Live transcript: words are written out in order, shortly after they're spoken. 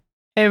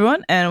Hey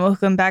everyone, and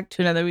welcome back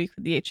to another week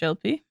with the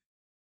HLP.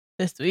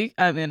 This week,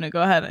 I'm going to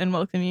go ahead and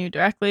welcome you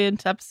directly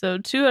into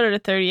episode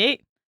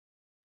 238,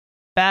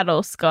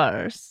 Battle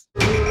Scars.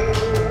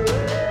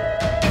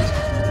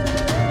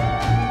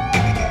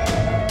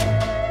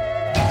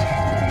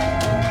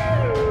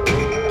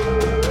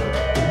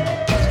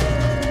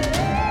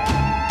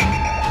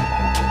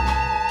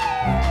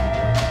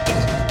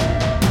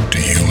 Do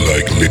you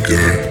like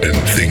liquor and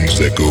things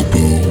that go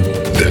boo?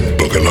 Then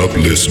buckle up,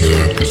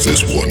 listener, because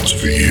this one's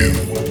for you.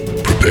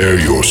 Prepare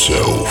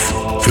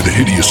yourself for the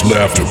Hideous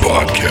Laughter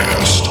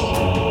Podcast.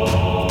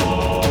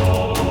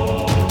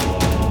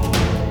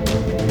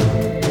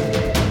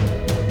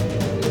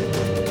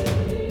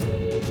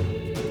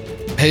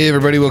 Hey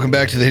everybody, welcome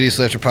back to the Hideous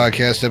Laughter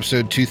Podcast,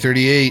 episode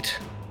 238.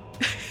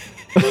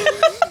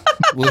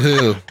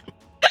 Woohoo.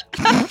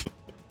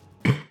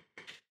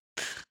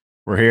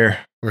 We're here.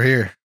 We're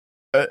here.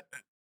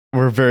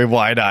 We're very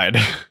wide-eyed.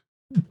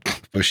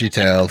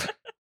 Bushy-tailed.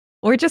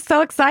 We're just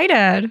so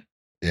excited.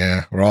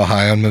 Yeah, we're all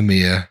high on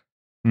Mamiya.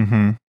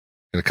 Mm-hmm.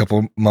 Got a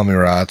couple mummy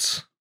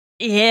rots.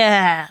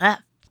 Yeah,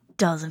 that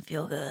doesn't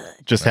feel good.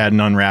 Just had an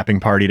unwrapping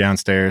party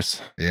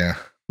downstairs. Yeah.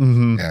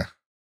 Mm-hmm. Yeah.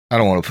 I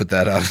don't want to put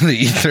that out in the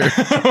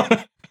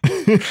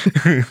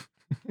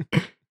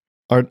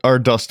ether. Our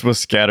dust was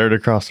scattered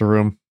across the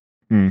room.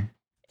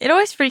 It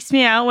always freaks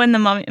me out when the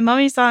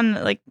mummies on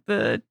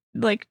the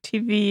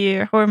TV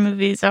or horror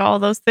movies or all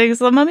those things.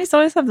 The mummies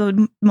always have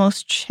the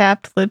most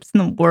chapped lips in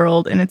the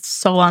world, and it's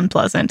so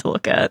unpleasant to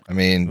look at. I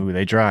mean, Ooh,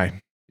 they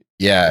dry.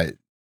 yeah,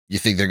 you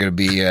think they're going to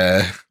be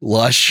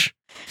lush?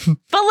 But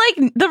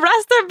the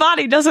rest of their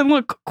body doesn't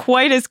look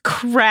quite as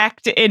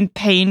cracked and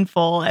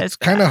painful as It's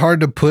kind of hard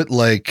to put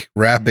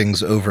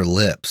wrappings over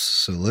lips.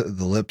 So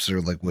the lips are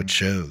what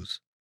shows.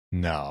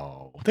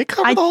 No. They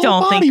cover I the whole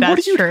don't think body. What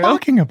that's are you true.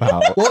 talking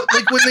about? Well,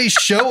 when they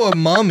show a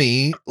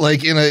mummy,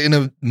 in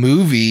a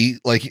movie,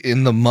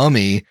 in The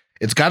Mummy,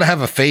 it's got to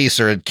have a face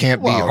or it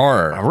can't be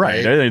horror.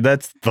 Right.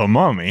 That's The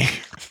Mummy.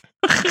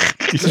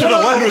 You should have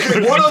led with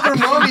the- What other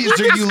mummies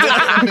are you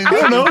looking at?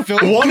 I don't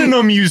know. One in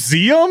a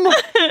museum?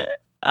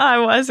 I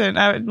wasn't.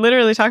 I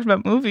literally talked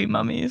about movie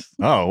mummies.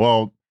 Oh,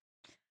 well.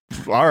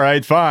 All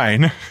right,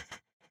 fine.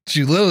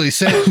 She literally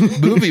said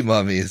movie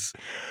mummies.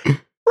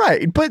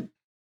 Right, but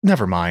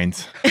never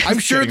mind. I'm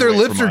sure Getting their away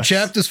lips from are us.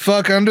 chapped as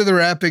fuck under the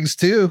wrappings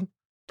too.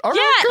 All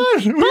Yeah, right,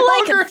 good. We But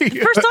all agree.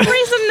 for some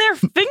reason, their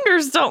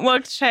fingers don't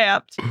look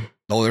chapped.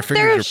 Oh, their They're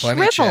fingers are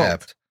plenty shriveled.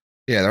 chapped.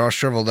 Yeah, they're all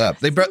shriveled up.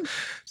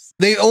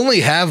 They only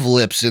have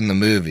lips in the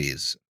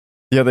movies.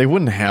 Yeah, they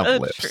wouldn't have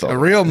That's lips. true. A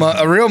real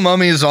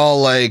mummy is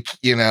all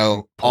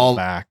Pull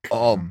back.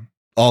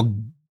 all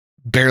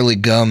barely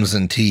gums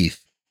and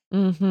teeth.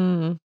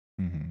 Mm-hmm.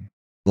 Mhm.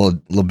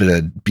 Little bit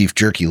of beef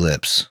jerky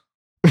lips,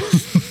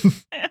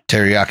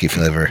 teriyaki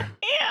flavor.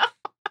 Yeah.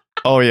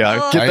 Oh yeah,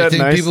 I get that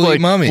think nice people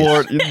eat mummies.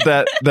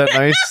 that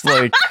nice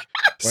Why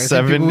do you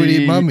think people would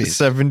eat mummies?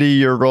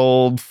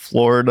 70-year-old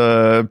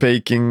Florida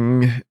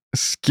baking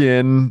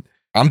skin.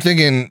 I'm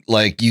thinking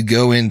you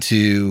go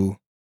into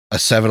a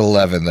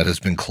 7-Eleven that has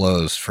been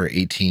closed for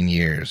 18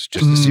 years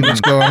just to see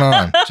what's going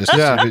on. Just to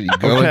Yeah. see what, you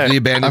go into the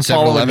abandoned I'm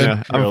following 7-Eleven.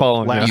 you. I'm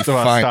following you. You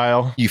Uh-huh. find-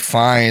 style. You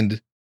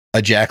find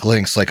a Jack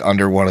Link's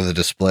under one of the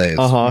displays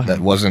that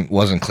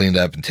wasn't cleaned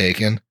up and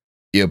taken.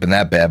 You open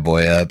that bad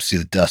boy up, see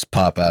the dust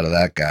pop out of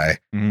that guy.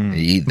 Mm.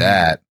 You eat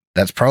that.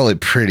 That's probably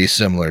pretty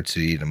similar to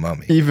eating a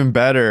mummy. Even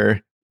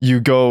better, you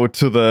go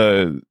to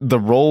the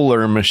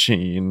roller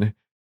machine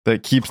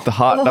that keeps the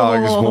hot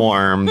dogs Oh.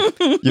 warm.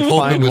 You Hope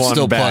find it was one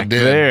still back plugged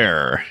in.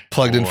 there.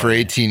 Plugged in for Boy.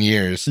 18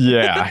 years.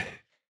 Yeah.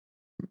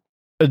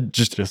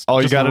 Just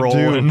all you just gotta do.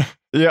 rolling.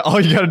 Yeah,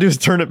 all you gotta do is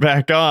turn it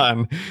back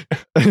on.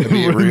 It'd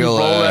be a real,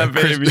 Roll that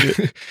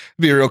baby.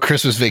 be a real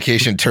Christmas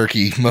vacation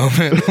turkey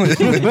moment.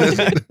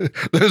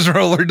 Those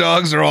roller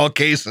dogs are all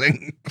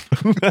casing.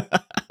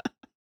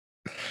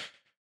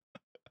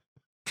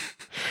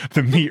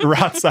 The meat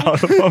rots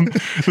out of them.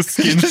 The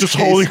skin's just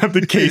holding up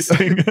the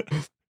casing.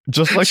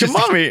 Just like a Just-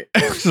 mummy.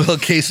 Little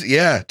case,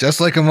 yeah, just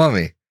like a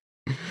mummy,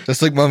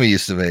 just like Mummy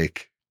used to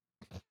make.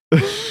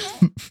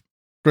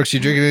 Brooks, you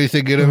drinking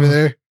anything good over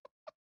there?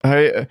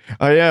 I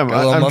am. Got a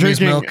little I'm mummy's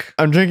drinking. milk?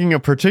 I'm drinking a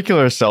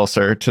particular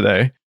seltzer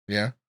today.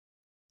 Yeah.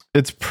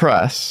 It's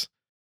Press,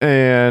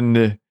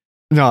 and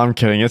no, I'm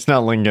kidding. It's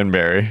not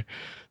Lingonberry.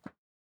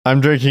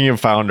 I'm drinking a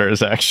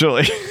Founders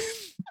actually.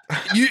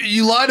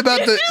 You lied about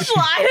the. Just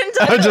lied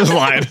and I just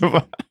lied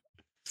about.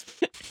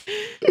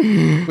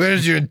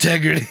 Where's your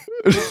integrity?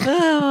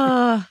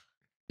 Ugh.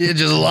 You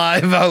just lie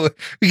about.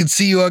 We can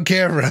see you on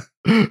camera.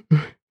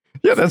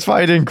 Yeah, that's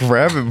why I didn't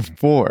grab it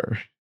before.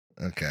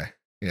 Okay.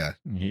 Yeah.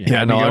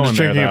 Yeah, no, I'm just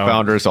drinking a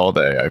Founders all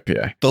day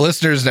IPA. The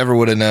listeners never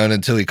would have known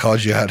until he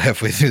called you out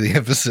halfway through the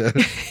episode.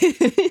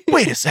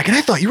 Wait a second,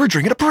 I thought you were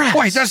drinking a press.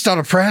 Wait, that's not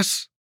a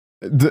press.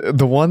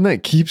 The one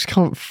that keeps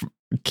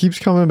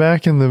coming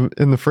back in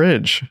the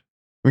fridge.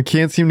 We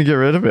can't seem to get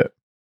rid of it.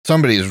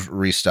 Somebody's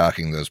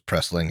restocking those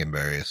pressed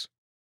lingonberries.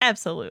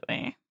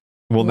 Absolutely.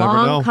 We'll never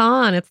know. Long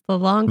con. It's the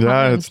long con.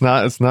 Yeah, it's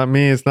not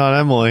me. It's not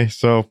Emily.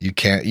 So You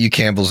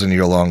Campbell's into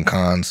your long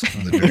cons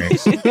on the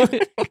drinks.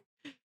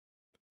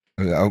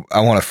 I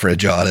want a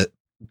fridge audit.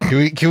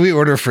 Can we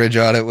order a fridge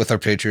audit with our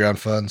Patreon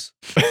funds?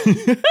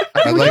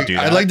 I'd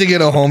like to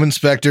get a home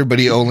inspector, but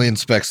he only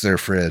inspects their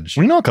fridge.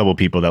 We know a couple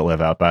people that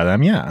live out by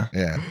them. Yeah.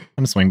 Yeah.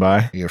 I'm swing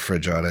by. You get a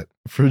fridge audit.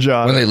 Fridge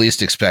audit. When they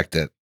least expect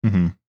it.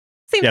 Mm-hmm.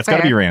 Seems Yeah, it's got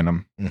to fair. be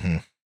random. Mm-hmm.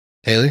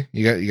 Haley,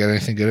 you got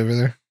anything good over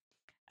there?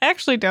 I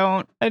actually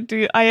don't.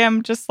 I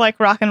am just like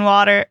rocking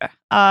water.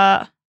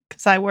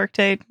 Because I worked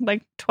a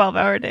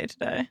 12-hour day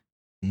today.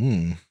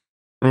 Mm.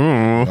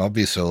 Mm. I'll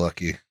be so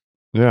lucky.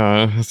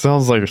 Yeah, it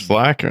sounds like you're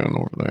slacking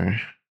over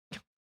there.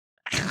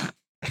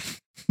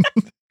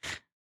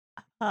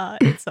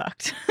 It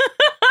sucked.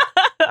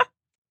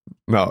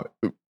 No,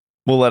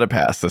 we'll let it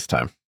pass this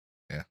time.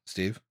 Yeah.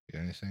 Steve, you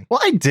got anything? Well,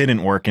 I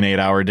didn't work an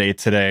 8-hour day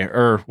today.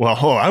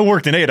 I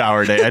worked an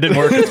 8-hour day. I didn't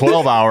work a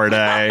 12-hour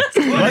day.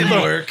 Let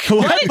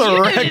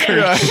the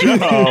record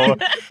show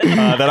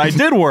that I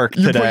did work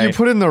today. You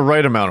put in the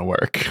right amount of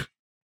work.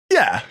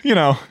 Yeah,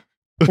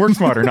 work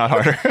smarter, not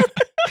harder.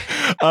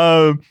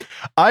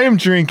 I am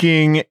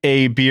drinking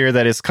a beer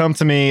that has come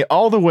to me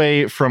all the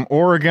way from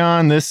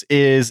Oregon. This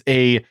is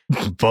a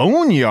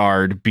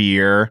Boneyard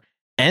beer,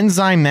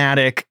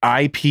 enzymatic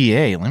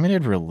IPA,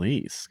 limited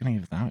release. Gonna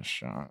give that a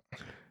shot.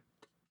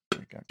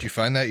 Did you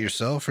find that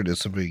yourself, or did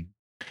somebody?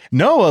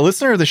 No, a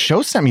listener of the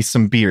show sent me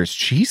some beers.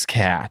 Cheese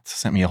Cat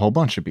sent me a whole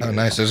bunch of beers. Oh,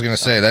 nice. I was going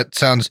to say that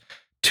sounds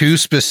too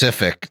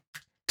specific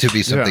to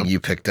be something you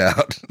picked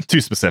out.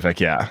 Too specific,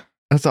 yeah.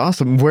 That's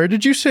awesome. Where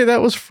did you say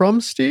that was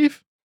from,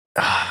 Steve?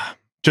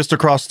 Just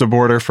across the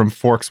border from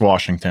Forks,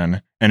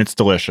 Washington, and it's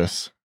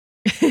delicious.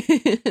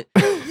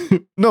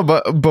 No,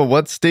 but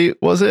what state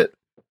was it?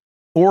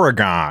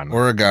 Oregon.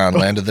 Oregon,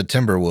 land of the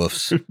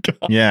Timberwolves.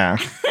 Yeah.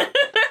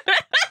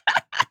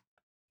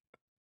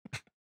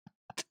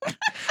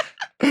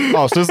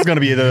 Oh, so this is going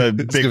to be the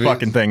big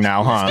fucking thing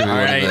now, huh? All All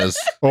right. right.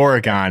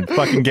 Oregon.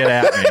 Fucking get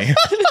at me.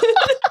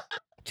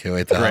 Can't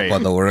wait to Great. hop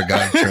on the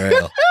Oregon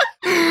Trail.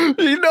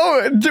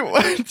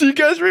 Do you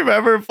guys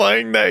remember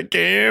playing that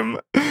game,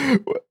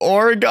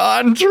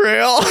 Oregon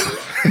Trail?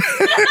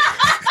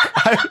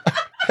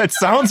 That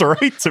sounds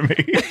right to me.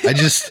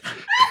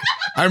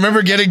 I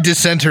remember getting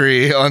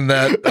dysentery on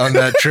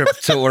that trip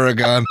to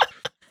Oregon.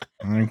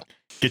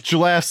 Get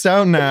your laughs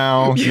out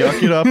now.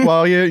 Yuck it up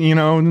while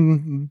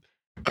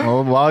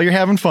while you're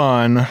having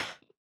fun.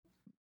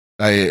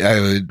 I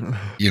would,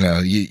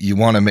 you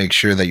want to make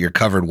sure that your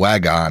covered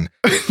wagon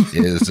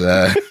is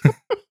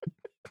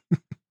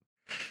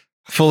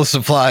full of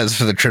supplies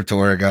for the trip to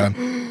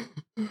Oregon.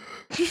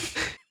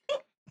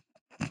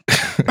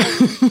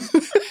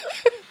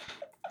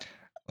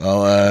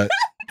 Well,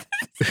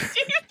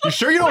 You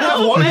sure you don't have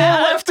one more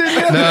left in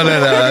there?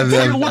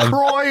 No.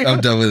 LaCroix. I'm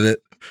done with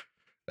it.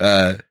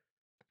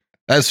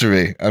 As for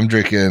me, I'm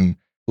drinking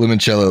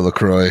limoncello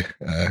LaCroix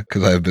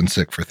because I've been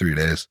sick for 3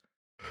 days.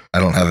 I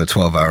don't have a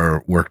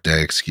 12-hour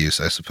workday excuse,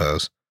 I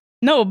suppose.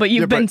 No, but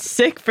you've been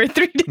sick for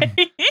 3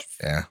 days.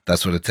 Yeah,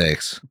 that's what it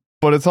takes.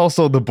 But it's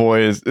also the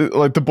boys.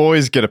 Like the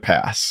boys get a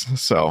pass.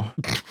 So.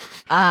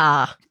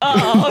 Ah.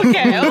 Oh,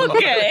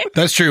 okay.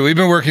 That's true. We've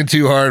been working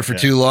too hard for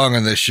too long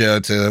on this show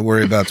to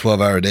worry about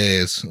 12-hour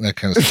days, that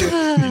kind of stuff.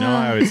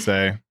 I always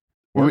say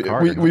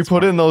We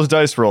put in those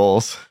dice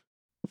rolls.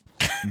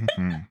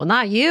 Mm-hmm. Well,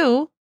 not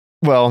you.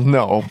 Well,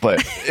 no,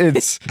 but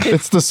it's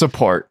the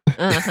support.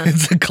 Uh-huh.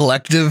 It's a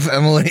collective,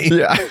 Emily.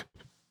 Yeah.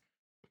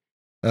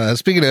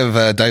 Speaking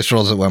of dice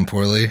rolls that went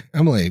poorly,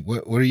 Emily,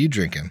 what are you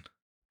drinking?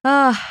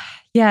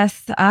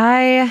 Yes,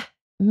 I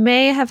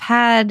may have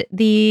had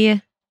the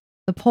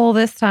poll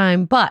this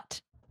time, but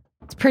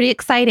it's pretty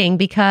exciting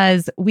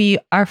because we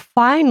are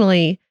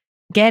finally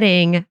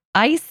getting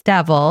Ice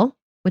Devil,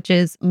 which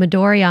is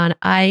Midori on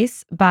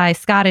Ice by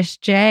Scottish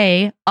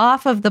J,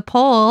 off of the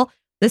poll.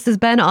 This has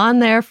been on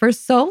there for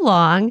so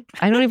long.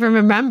 I don't even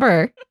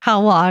remember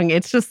how long.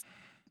 It's just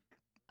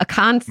a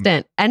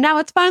constant. And now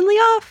it's finally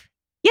off.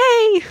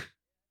 Yay!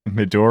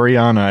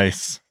 Midori on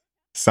Ice.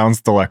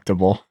 Sounds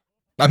delectable.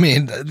 I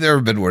mean, there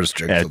have been worse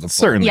drinks. It on the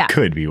certainly Yeah.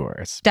 could be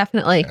worse.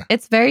 Definitely. Yeah.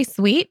 It's very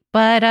sweet,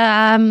 but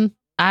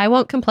I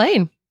won't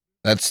complain.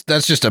 That's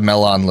just a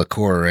melon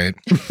liqueur, right?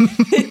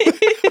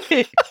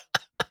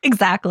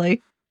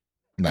 Exactly.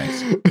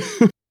 Nice.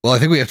 Well, I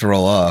think we have to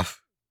roll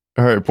off.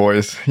 All right,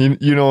 boys.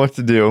 You know what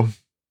to do.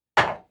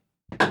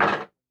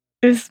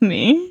 It's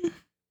me.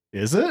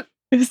 Is it?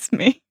 It's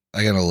me.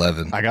 I got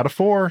 11. I got a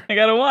 4. I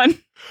got a 1.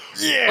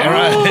 Yeah. All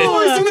right.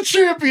 Boys in the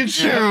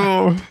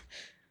championship.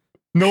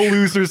 No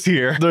losers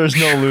here. There's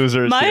no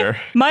losers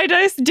here. My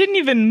dice didn't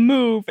even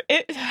move.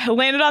 It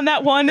landed on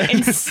that one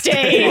and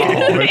stayed.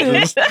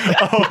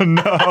 Oh,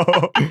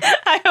 no.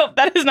 I hope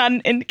that is not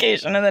an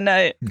indication of the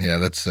night. Yeah,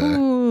 that's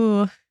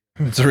Ooh.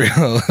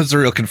 a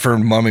real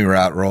confirmed mummy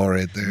rat roll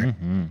right there.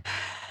 Mm-hmm.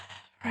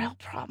 Real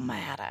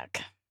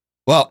problematic.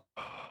 Well,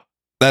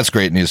 that's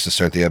great news to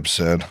start the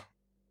episode.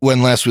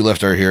 When last we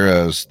left our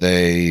heroes,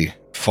 they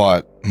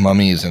fought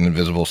mummies and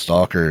invisible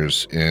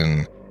stalkers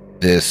in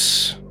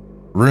this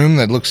room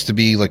that looks to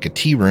be like a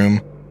tea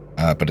room,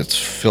 but it's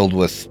filled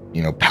with,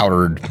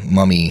 powdered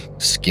mummy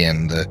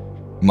skin. The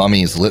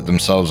mummies lit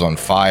themselves on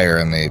fire,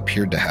 and they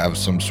appeared to have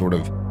some sort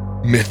of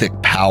mythic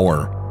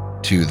power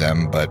to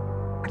them, but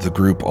the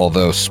group,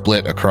 although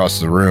split across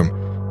the room,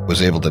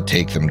 was able to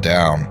take them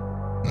down.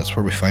 That's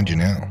where we find you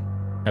now.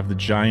 Have the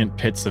giant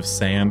pits of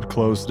sand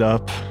closed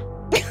up?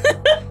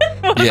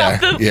 Yeah,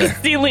 the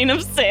ceiling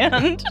of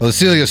sand. Well, the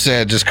ceiling of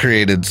sand just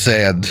created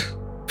sand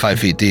 5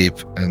 feet deep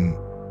and,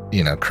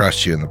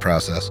 crushed you in the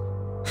process.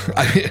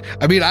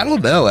 I mean, I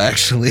don't know,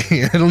 actually.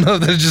 I don't know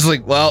if they're just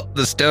like, well,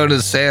 the stone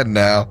is sand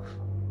now.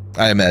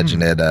 I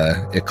imagine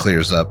it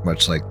clears up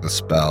much like the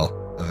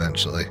spell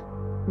eventually.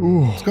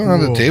 Ooh, What's going on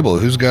the table?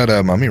 Who's got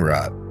mummy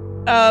rot?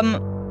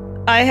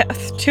 I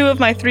have 2 of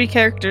my 3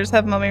 characters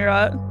have mummy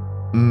rot.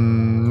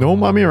 No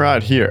mummy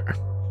rot here.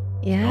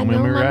 Yeah, No no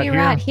mummy mummy rat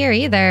rat here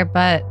either,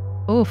 but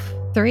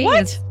 3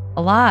 What? is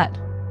a lot.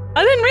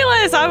 I didn't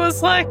realize I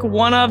was like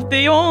one of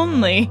the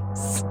only.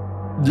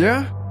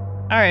 Yeah.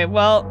 All right,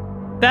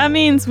 well, that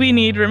means we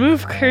need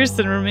remove curse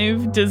and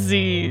remove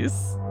disease.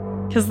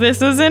 Because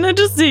this isn't a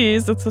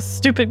disease, it's a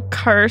stupid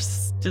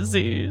curse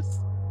disease.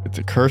 It's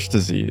a curse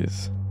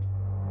disease.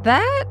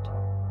 That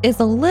is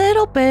a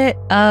little bit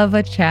of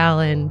a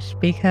challenge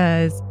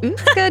because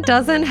Uska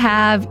doesn't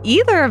have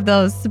either of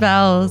those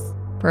spells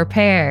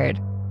prepared.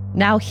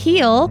 Now,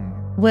 heal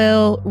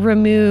will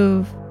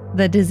remove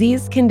the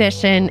disease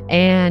condition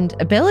and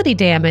ability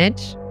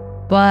damage,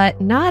 but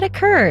not a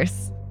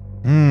curse.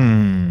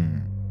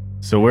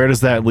 So where does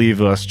that leave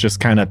us? Just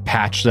kind of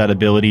patch that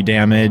ability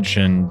damage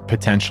and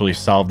potentially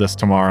solve this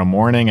tomorrow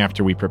morning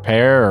after we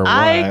prepare, or what?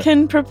 I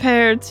can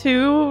prepare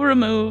 2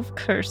 remove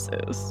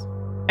curses.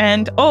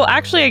 And,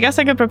 actually, I guess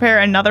I could prepare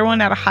another one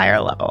at a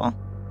higher level.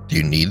 Do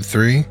you need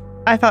 3?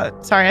 I thought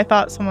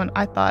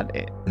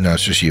it. No,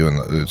 it's just you and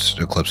it's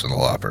Eclipse and the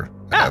Lopper.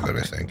 I have it,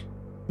 I think.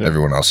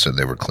 Everyone else said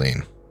they were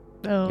clean.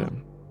 Oh. Yeah.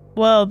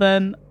 Well,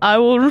 then I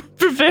will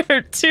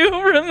prepare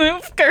 2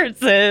 remove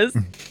curses.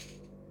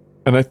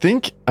 And I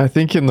think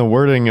in the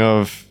wording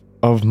of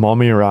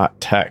mummy rot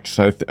text,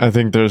 I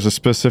think there's a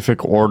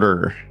specific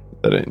order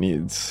that it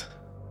needs.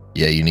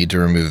 Yeah, you need to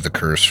remove the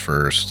curse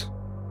first.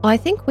 Well, I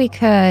think we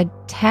could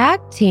tag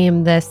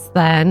team this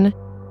then.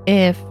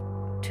 If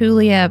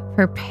Tulia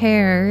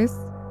prepares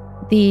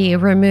the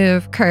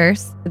remove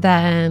curse,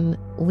 then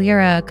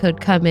Lyra could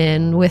come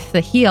in with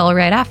the heal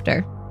right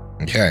after.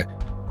 Okay.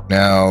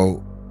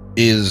 Now,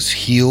 is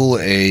heal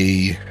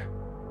a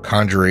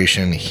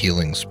conjuration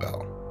healing spell?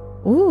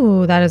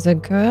 Ooh, that is a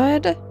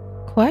good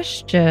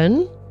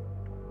question.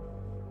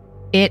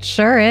 It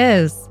sure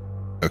is.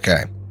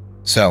 Okay.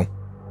 So,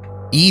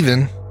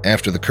 even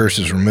after the curse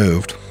is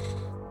removed,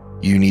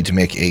 you need to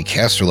make a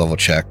caster level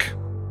check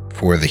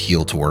for the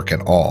heal to work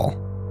at all.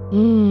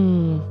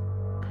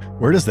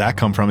 Where does that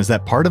come from? Is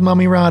that part of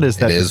mummy rot? It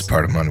is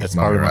part of mummy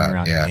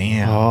rot. Yeah.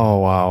 Damn. Oh,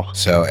 wow.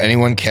 So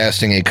anyone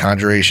casting a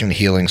conjuration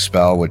healing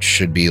spell, which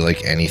should be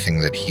like anything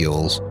that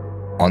heals,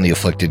 on the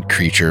afflicted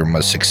creature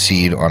must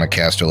succeed on a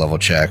caster level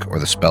check, or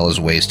the spell is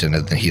wasted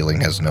and the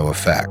healing has no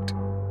effect.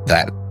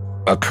 That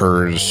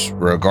occurs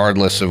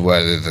regardless of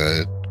whether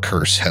the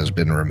curse has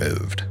been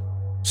removed.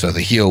 So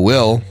the heal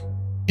will,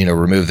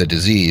 remove the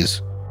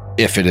disease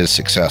if it is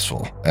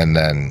successful, and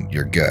then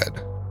you're good.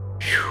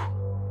 Phew.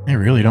 They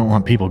really don't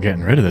want people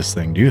getting rid of this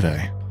thing, do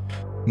they?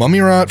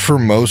 Mummy rot for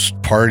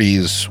most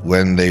parties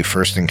when they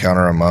first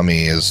encounter a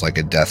mummy is like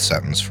a death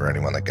sentence for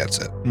anyone that gets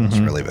it. It's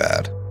Mhm. really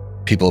bad.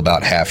 People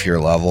about half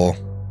your level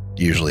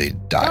usually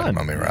die God. of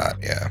mummy rot.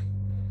 Yeah.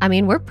 I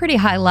mean, we're pretty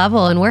high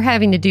level and we're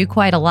having to do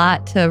quite a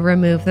lot to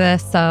remove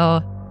this.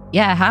 So,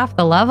 yeah, half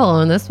the level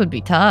and this would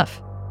be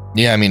tough.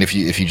 Yeah, I mean, if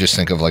you just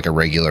think of like a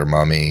regular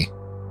mummy,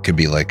 could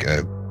be like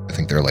I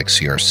think they're like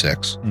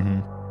CR6.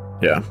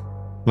 Yeah.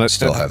 Let's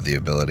Still have the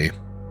ability.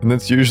 And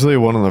that's usually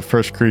one of the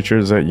first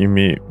creatures that you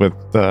meet with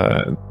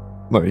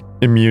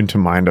immune to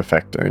mind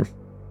affecting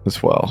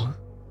as well.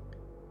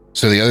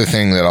 So the other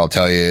thing that I'll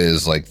tell you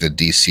is like the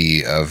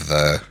DC of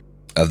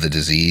the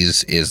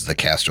disease is the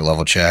caster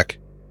level check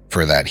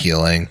for that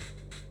healing.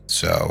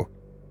 So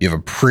you have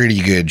a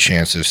pretty good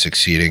chance of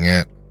succeeding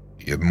it.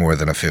 You have more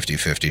than a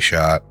 50-50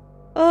 shot.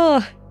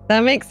 Oh,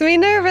 that makes me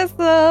nervous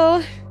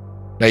though.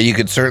 Now you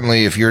could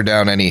certainly, if you're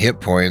down any hit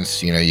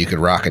points, you could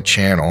rock a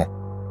channel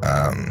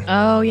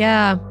Oh,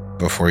 yeah.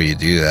 before you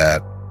do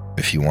that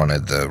if you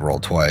wanted the roll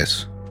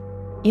twice.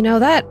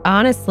 That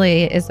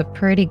honestly is a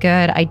pretty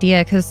good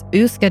idea because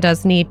Uska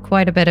does need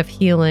quite a bit of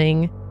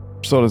healing.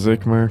 So does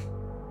Ikmar.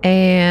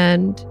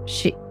 And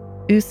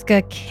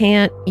Uska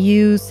can't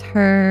use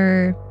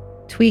her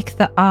tweak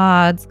the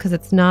odds because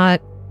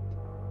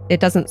it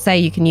doesn't say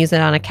you can use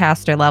it on a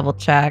caster level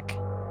check.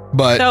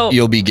 But So-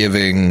 you'll be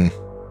giving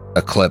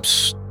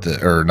Eclipse,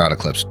 not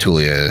Eclipse,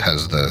 Tulia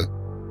has the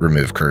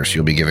remove curse.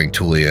 You'll be giving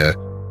Tulia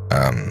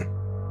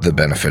the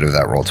benefit of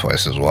that roll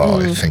twice as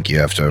well. I think you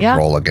have to Yeah.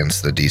 roll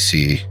against the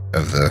DC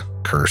of the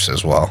curse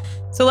as well.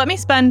 So let me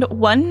spend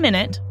 1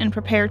 minute and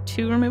prepare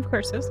 2 remove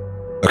curses.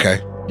 Okay.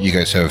 You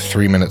guys have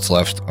 3 minutes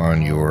left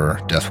on your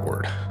death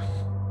ward.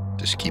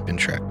 Just keeping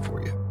track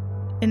for you.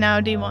 And now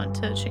do you want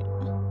to change?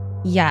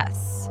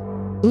 Yes.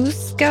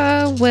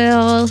 Uska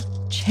will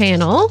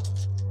channel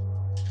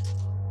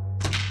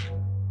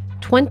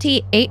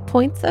 28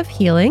 points of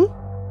healing.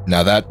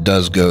 Now that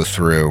does go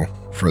through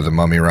for the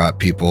mummy rot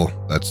people.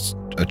 That's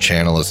a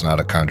channel, is not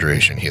a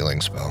conjuration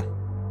healing spell.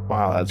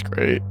 Wow, that's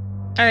great.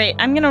 All right,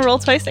 I'm going to roll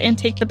twice and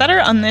take the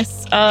better on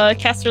this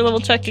caster level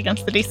check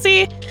against the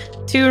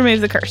DC to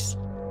remove the curse.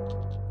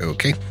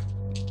 Okay. Do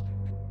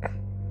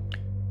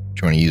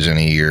you want to use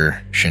any of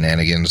your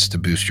shenanigans to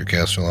boost your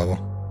caster level?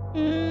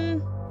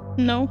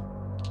 No.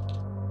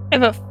 I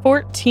have a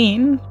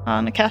 14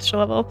 on a caster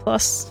level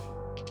plus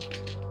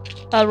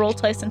roll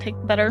twice and take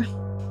the better.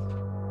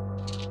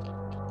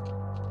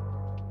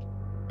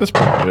 That's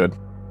pretty good.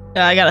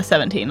 Yeah, I got a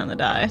 17 on the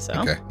die, so.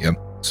 Okay, yep.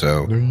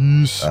 So,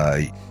 Nice.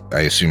 I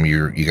assume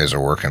you guys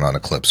are working on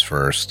Eclipse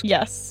first.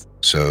 Yes.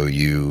 So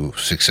you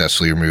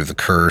successfully remove the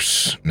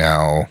curse.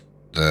 Now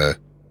the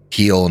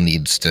heal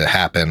needs to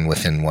happen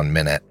within 1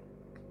 minute.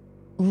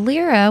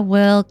 Lyra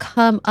will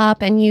come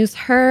up and use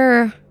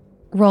her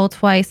roll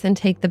twice and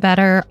take the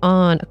better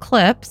on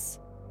Eclipse.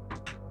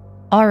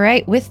 All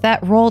right, with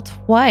that roll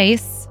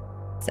twice,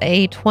 it's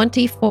a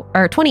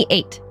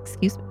 28,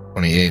 excuse me.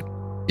 28.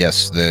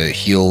 Yes, the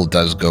heal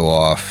does go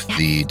off. Yes.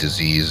 The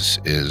disease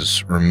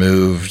is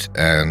removed.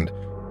 And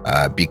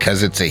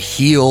because it's a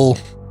heal,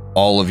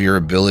 all of your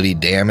ability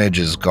damage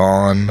is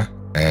gone.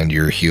 And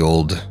you're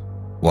healed,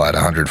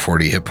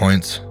 140 hit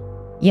points?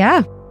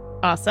 Yeah.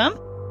 Awesome.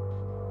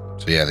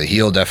 So yeah, the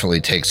heal definitely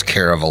takes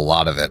care of a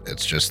lot of it.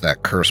 It's just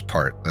that curse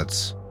part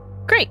that's...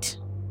 Great.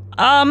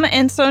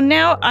 And so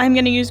now I'm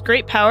going to use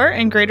great power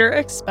and greater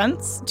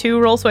expense to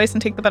roll twice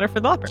and take the better for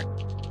the leper.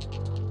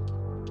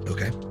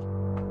 Okay.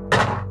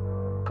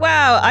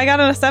 Wow, I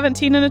got a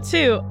 17 and a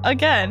 2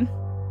 again.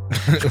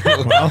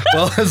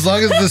 well, as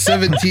long as the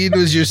 17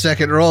 was your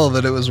second roll,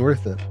 then it was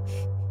worth it.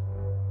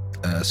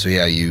 So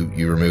yeah, you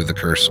remove the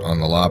curse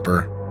on the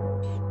Lopper.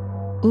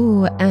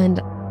 Ooh,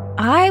 and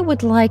I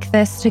would like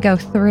this to go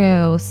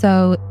through.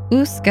 So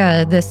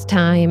Uska this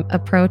time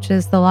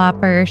approaches the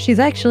Lopper. She's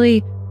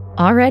actually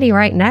already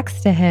right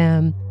next to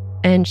him,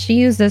 and she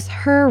uses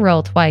her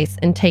roll twice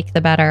and take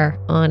the better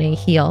on a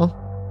heal.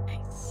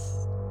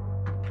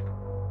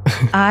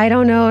 I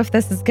don't know if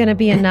this is going to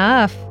be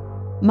enough.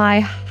 My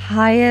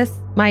highest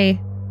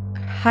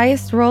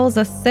roll is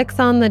a 6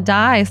 on the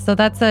die, so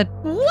that's a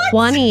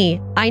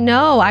 20. I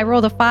know. I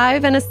rolled a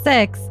 5 and a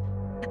 6.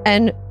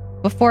 And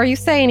before you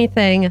say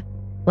anything,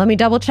 let me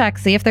double check,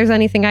 see if there's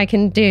anything I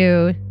can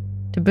do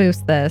to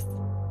boost this.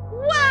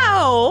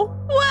 Wow.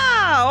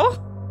 Wow.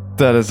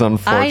 That is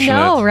unfortunate. I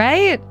know,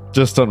 right?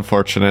 Just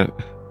unfortunate.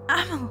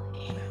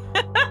 Emily.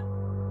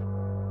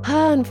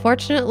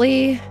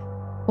 Unfortunately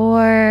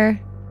for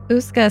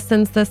Uska,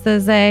 since this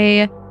is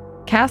a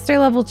caster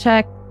level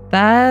check,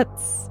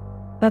 that's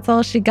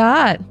all she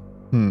got.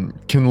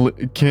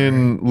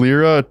 Can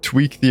Lyra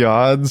tweak the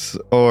odds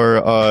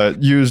or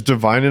use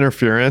divine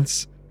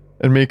interference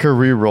and make her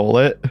re-roll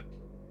it?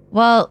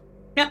 Well,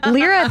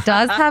 Lyra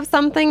does have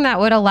something that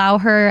would allow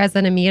her as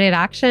an immediate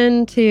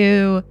action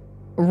to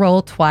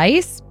roll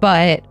twice,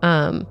 but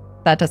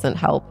that doesn't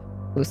help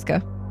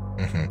Uska.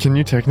 Mm-hmm. Can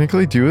you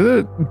technically do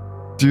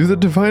the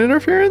divine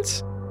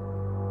interference?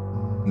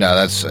 No,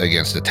 that's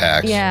against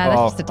attacks. Yeah, that's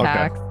Oh, just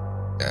attacks.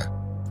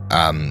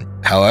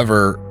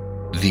 However,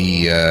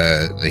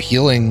 the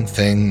healing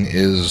thing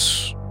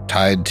is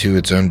tied to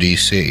its own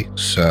DC,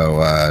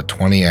 so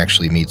 20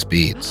 actually meets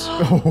beats.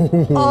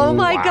 Oh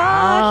my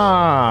gosh.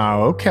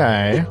 Wow,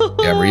 okay.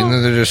 Yeah, I'm reading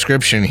the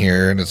description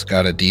here, and it's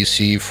got a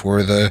DC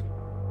for the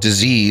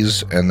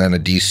disease and then a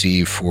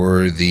DC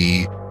for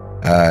the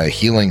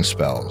healing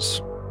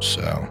spells.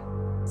 So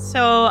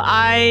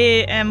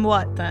I am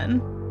what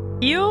then?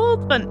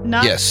 Healed, but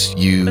not yes,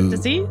 but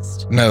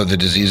diseased? No, the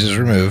disease is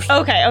removed.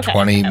 Okay.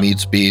 20 okay.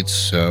 meets beats,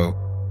 so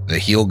the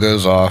heal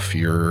goes off,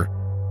 your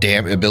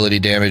ability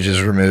damage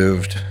is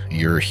removed,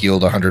 you're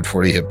healed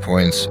 140 hit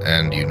points,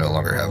 and you no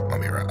longer have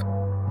mummy rot.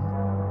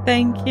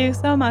 Thank you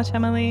so much,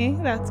 Emily.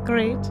 That's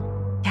great.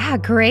 Yeah,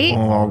 great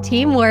Well,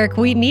 teamwork.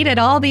 We needed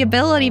all the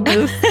ability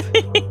boosts.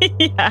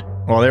 Yeah.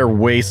 while they're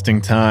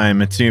wasting time,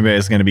 Matsube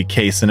is going to be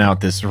casing out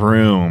this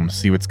room,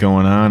 see what's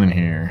going on in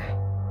here.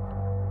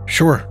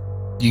 Sure.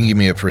 You can give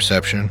me a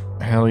perception.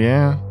 Hell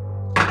yeah.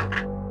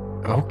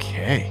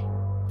 Okay.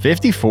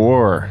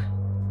 54.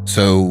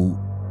 So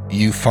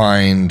you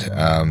find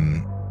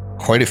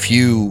quite a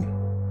few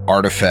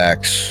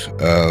artifacts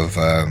of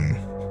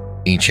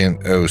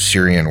ancient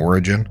Osirian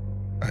origin.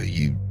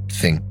 You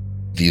think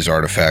these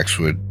artifacts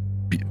would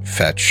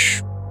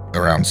fetch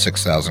around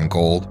 6,000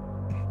 gold.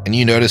 And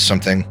you notice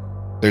something.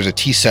 There's a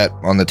tea set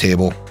on the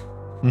table.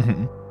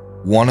 Mm-hmm.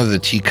 One of the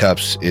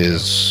teacups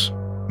is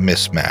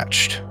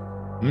mismatched.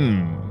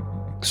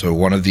 So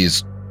one of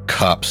these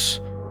cups,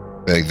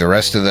 like the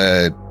rest of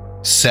the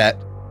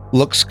set,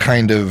 looks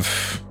kind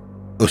of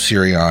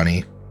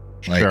Osiriani,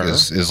 like Sure.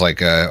 is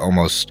like a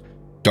almost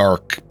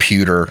dark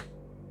pewter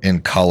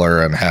in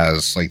color and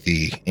has like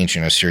the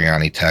ancient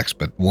Osiriani text.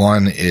 But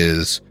one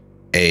is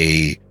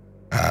a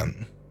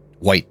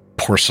white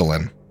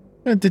porcelain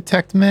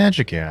Detect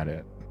magic at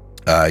it.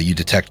 You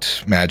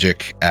detect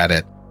magic at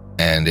it,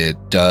 and it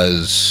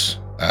does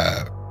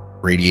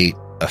radiate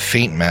a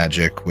faint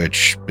magic,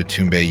 which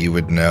Batumbe you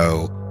would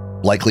know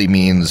likely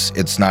means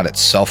it's not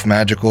itself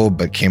magical,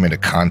 but came into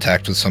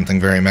contact with something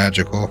very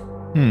magical.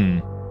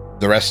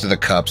 The rest of the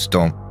cups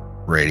don't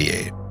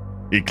radiate.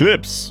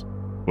 Eclipse,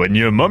 when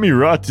your mummy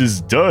rot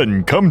is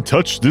done, come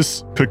touch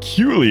this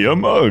peculiar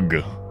mug.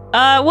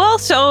 Well,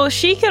 so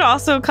she could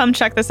also come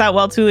check this out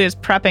while Tuli is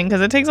prepping,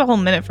 because it takes a whole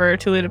minute for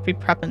Tuli to be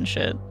prepping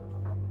shit.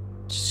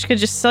 She could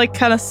just like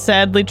kind of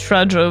sadly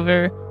trudge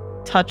over,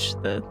 touch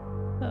the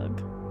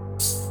mug.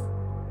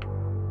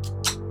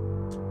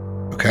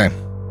 Okay.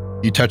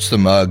 You touch the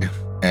mug,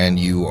 and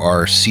you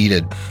are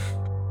seated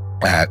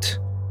at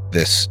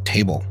this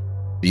table.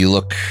 You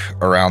look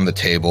around the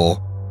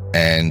table,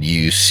 and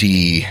you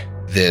see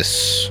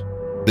this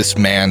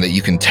man that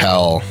you can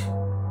tell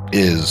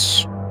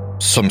is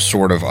some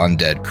sort of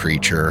undead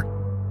creature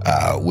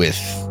with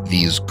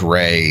these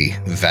gray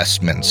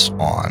vestments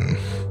on,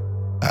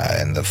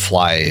 and the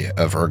fly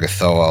of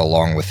Urgathoa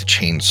along with the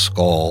chained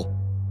skull,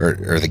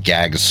 or the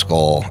gag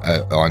skull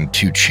on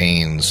 2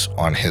 chains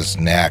on his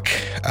neck.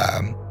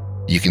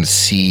 You can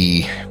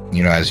see,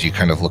 as you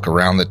kind of look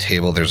around the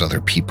table, there's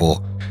other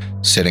people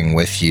sitting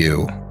with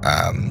you.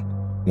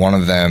 One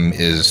of them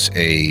is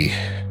a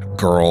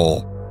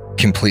girl,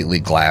 completely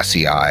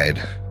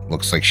glassy-eyed.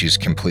 Looks like she's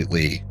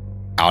completely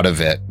out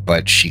of it,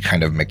 but she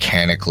kind of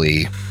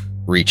mechanically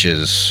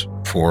reaches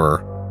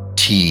for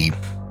tea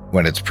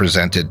when it's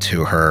presented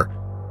to her.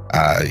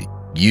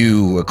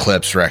 You,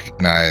 Eclipse,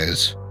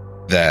 recognize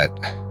that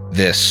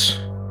this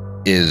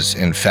is,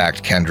 in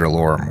fact, Kendra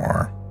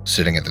Lorimore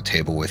sitting at the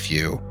table with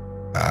you.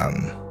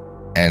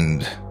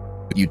 And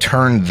you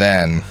turn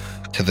then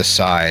to the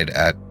side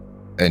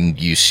and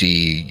you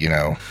see,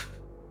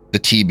 the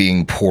tea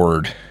being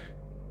poured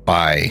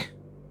by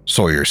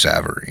Sawyer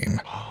Savarine,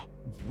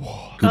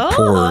 who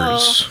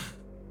pours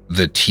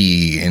the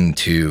tea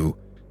into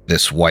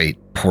this white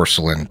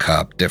porcelain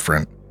cup,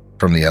 different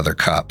from the other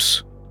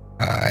cups.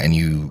 And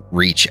you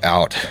reach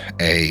out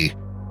a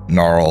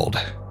gnarled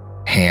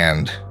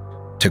hand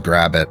to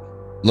grab it.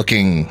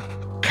 Looking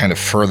kind of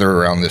further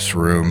around this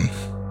room,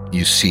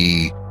 you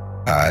see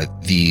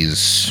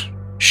these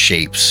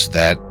shapes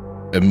that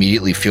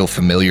immediately feel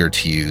familiar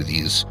to you,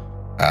 these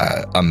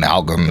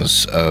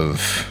amalgams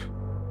of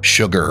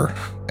sugar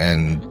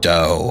and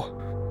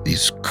dough,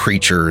 these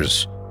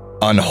creatures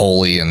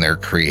unholy in their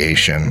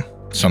creation,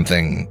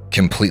 something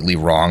completely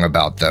wrong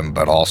about them,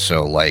 but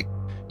also like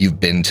you've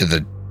been to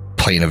the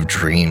plane of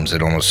dreams.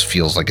 It almost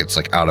feels like it's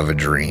like out of a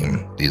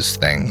dream, these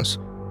things.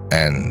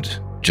 And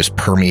just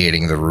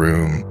permeating the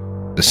room,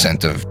 the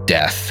scent of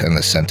death and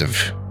the scent of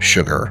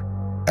sugar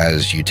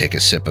as you take a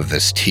sip of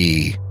this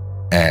tea.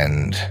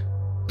 And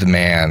the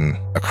man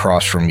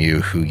across from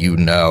you, who you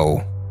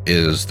know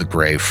is the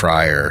Grey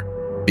Friar,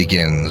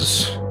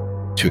 begins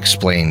to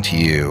explain to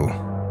you,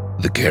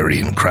 the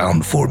Carrion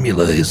Crown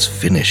formula is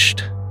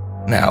finished.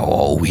 Now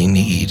all we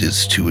need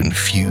is to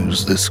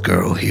infuse this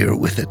girl here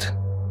with it.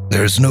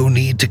 There's no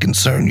need to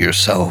concern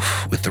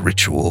yourself with the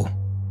ritual.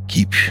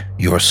 Keep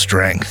your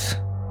strength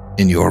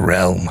in your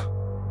realm.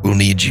 We'll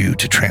need you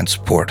to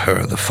transport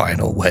her the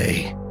final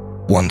way.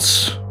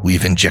 Once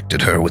we've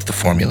injected her with the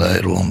formula,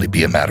 it'll only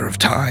be a matter of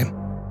time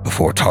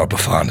before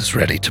Tarbafan is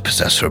ready to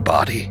possess her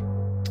body.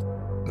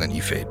 And then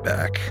you fade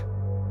back.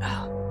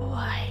 Oh,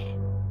 boy.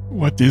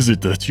 What is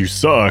it that you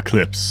saw,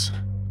 Eclipse?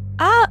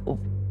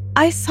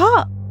 I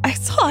saw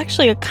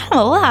actually a kind of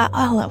a lot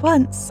all at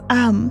once.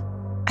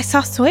 I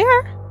saw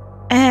Sawyer,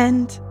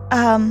 and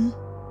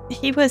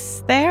he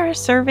was there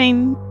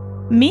serving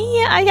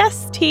me, I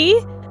guess, tea.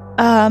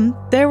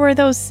 There were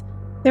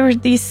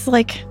these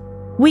like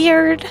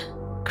weird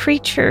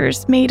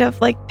creatures made of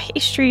like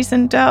pastries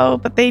and dough,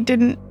 but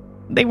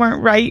they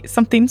weren't right.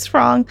 Something's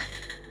wrong.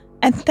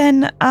 And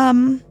then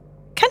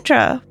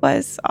Kendra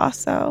was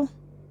also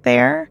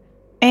there,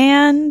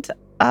 and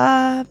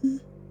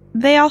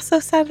they also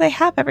said they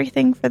have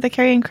everything for the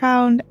Carrion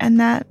Crown, and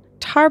that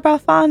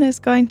Tarbafan is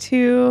going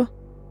to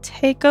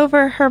take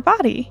over her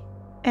body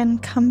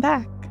and come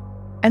back.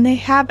 And they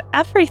have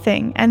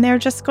everything, and they're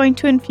just going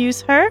to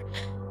infuse her,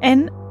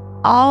 and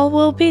all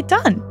will be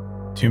done.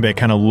 Batumbe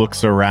kind of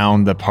looks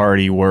around the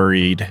party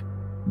worried.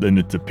 Then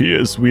it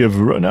appears we have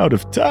run out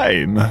of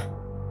time.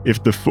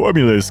 If the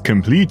formula is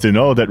complete and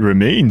all that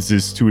remains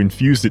is to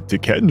infuse it to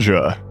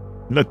Kendra,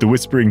 let the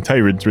Whispering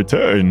Tyrant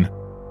return.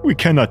 We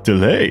cannot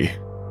delay.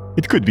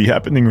 It could be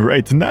happening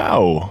right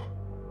now.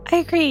 I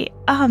agree.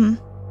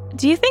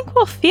 Do you think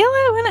we'll feel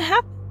it when it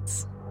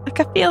happens? Like,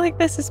 I feel like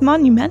this is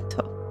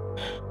monumental.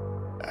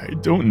 I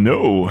don't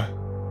know.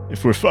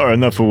 If we're far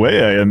enough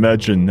away, I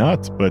imagine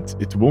not, but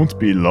it won't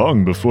be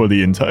long before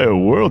the entire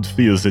world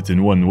feels it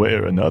in one way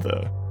or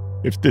another.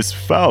 If this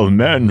foul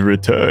man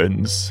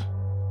returns,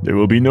 there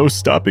will be no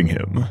stopping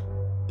him.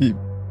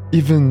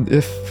 Even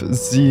if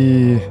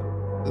the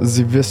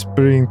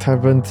Whispering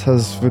Tyrant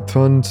has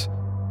returned,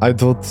 I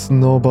don't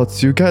know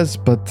about you guys,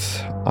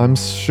 but I'm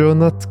sure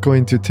not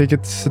going to take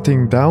it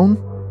sitting down.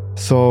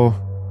 So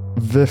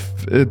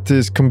if it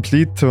is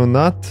complete or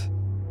not,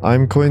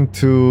 I'm going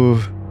to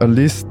at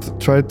least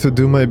try to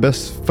do my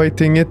best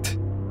fighting it.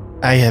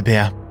 Aye,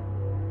 Bear.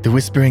 The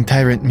Whispering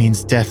Tyrant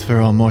means death for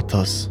all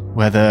mortals,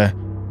 whether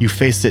you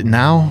face it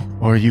now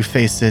or you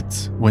face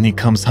it when he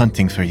comes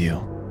hunting for you.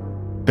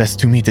 Best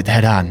to meet it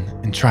head on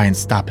and try and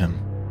stop him.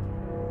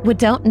 We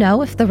don't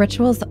know if the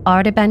ritual's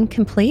already been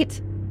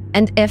complete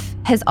and if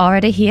he's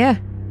already here.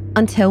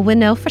 Until we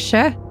know for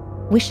sure,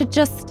 we should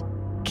just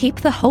keep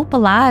the hope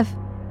alive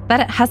that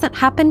it hasn't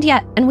happened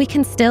yet and we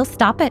can still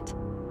stop it.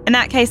 In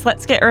that case,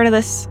 let's get rid of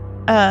this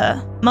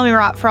mummy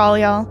rot for all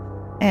y'all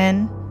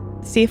and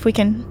see if we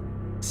can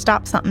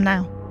stop something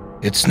now.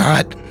 It's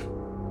not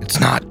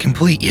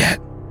complete yet.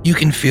 You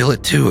can feel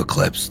it too,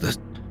 Eclipse.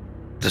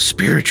 The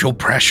spiritual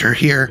pressure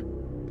here.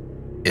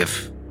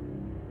 If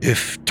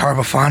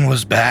Tarbafon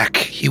was back,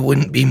 he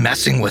wouldn't be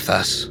messing with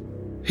us.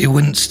 He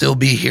wouldn't still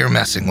be here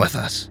messing with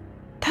us.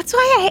 That's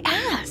why I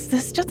asked.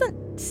 This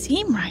doesn't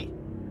seem right.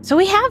 So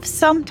we have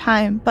some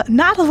time, but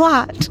not a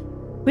lot.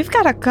 We've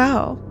got to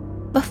go.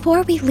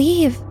 Before we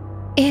leave,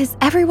 is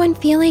everyone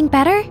feeling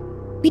better?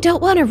 We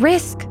don't want to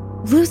risk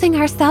losing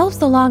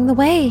ourselves along the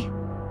way.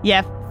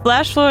 Yeah,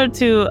 flash forward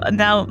to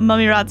now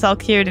mummy rot's all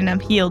cured and I'm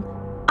healed.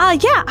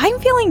 Yeah, I'm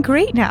feeling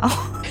great now.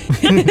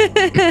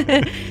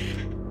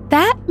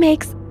 That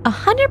makes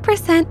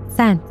 100%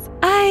 sense.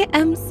 I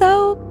am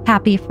so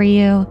happy for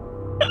you.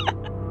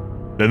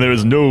 Then there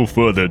is no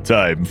further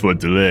time for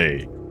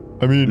delay.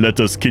 I mean, Let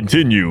us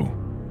continue.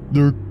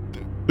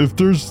 if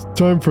there's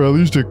time for at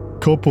least a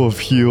couple of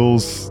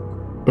heals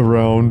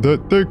around,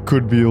 that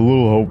could be a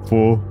little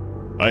hopeful.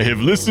 I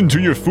have listened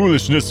to your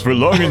foolishness for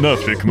long enough,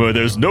 Ikma.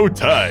 There's no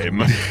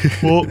time.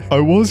 Well, I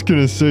was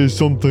gonna say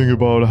something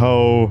about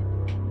how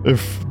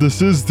if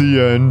this is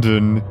the end,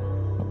 and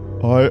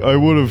I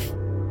would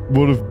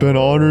have been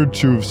honored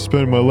to have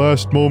spent my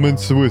last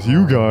moments with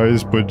you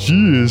guys, but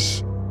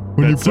geez,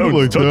 when you That put it sounds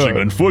like touching.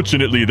 that,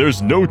 Unfortunately,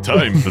 there's no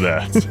time for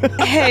that.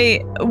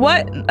 Hey,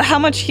 how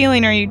much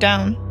healing are you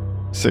down?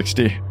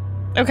 60.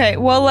 Okay,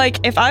 well,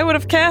 if I would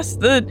have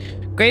cast the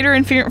Greater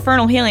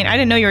Infernal Healing, I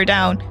didn't know you were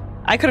down.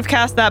 I could have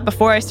cast that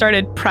before I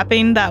started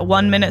prepping that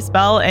 1 minute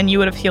spell, and you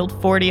would have healed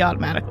 40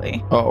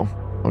 automatically. Oh,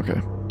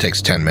 okay.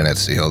 Takes 10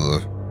 minutes to heal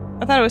the...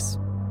 I thought it was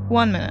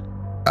 1 minute.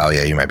 Oh,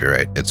 yeah, you might be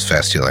right. It's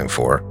fast healing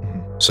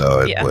 4. So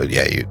it Yeah. would,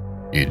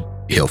 you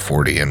heal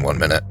 40 in 1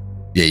 minute.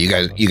 Yeah,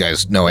 you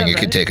guys knowing Yeah, it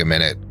could right. take a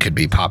minute could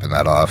be popping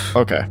that off.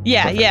 Okay.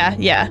 Yeah, Perfect.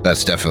 yeah.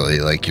 That's definitely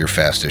your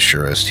fastest,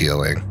 surest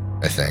healing,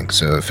 I think.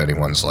 So if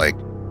anyone's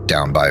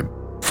down by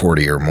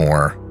 40 or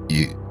more,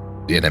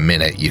 in a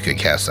minute you could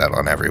cast that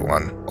on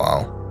everyone.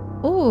 Wow.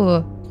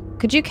 Ooh,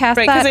 could you cast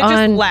Right, because that it just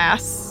on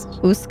lasts.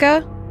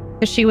 Uska?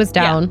 Because she was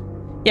down.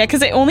 Yeah,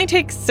 because it only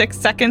takes 6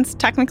 seconds.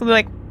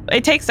 Technically,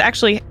 it takes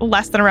actually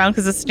less than a round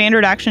because it's a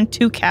standard action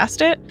to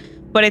cast it,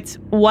 but it's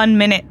 1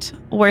 minute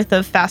worth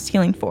of fast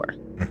healing 4.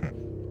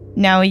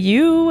 Now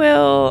you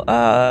will,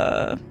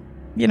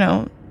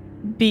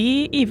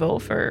 be evil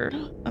for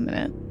a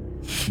minute.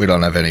 We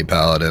don't have any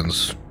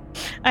paladins.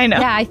 I know.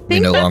 Yeah, I think We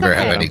no that's longer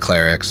okay. have any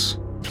clerics.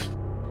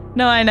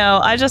 No, I know.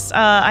 I just,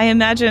 I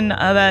imagine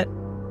that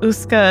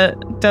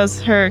Uska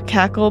does her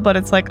cackle, but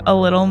it's a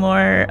little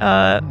more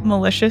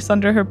malicious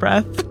under her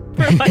breath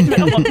for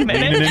that 1 Leaning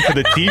minute. into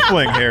the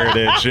tiefling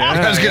heritage. Yeah,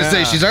 I was going to yeah.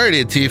 say, she's already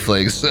a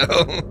tiefling, so...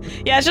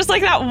 Yeah, it's just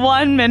that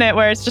 1 minute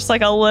where it's just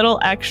a little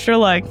extra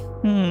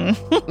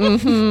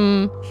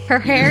Mm-hmm. Her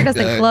hair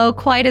doesn't Yeah. glow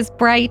quite as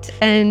bright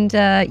and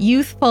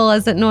youthful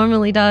as it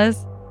normally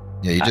does.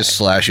 Yeah, you just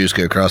slash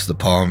Uska across the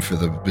palm for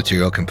the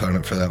material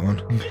component for that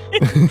one.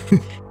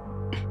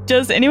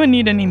 Does anyone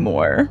need any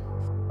more?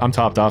 I'm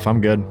topped off.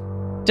 I'm good.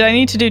 Do I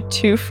need to do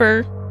 2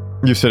 for?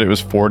 You said it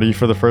was 40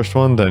 for the first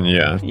one, then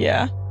yeah.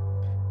 Yeah.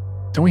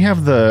 Don't we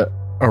have the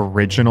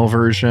original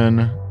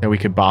version that we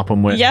could bop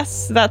them with?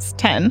 Yes, that's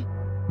 10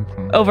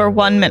 Mhm. over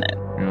 1 minute.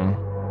 Yeah.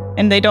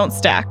 And they don't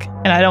stack.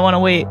 And I don't want to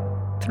wait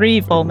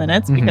 3 full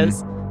minutes Mhm.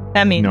 because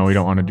that means No, we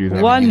don't want to do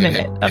that. 1 You can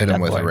minute of hit him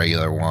Death with a Lord.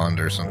 regular wand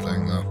or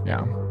something, though.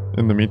 Yeah.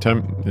 In the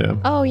meantime, yeah.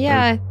 Oh,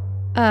 yeah.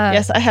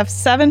 Yes, I have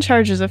 7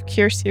 charges of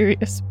Cure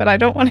Serious, but I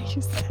don't want to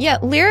use them. Yeah,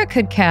 Lyra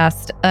could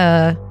cast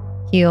a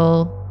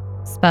heal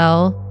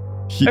spell.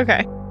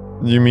 Okay.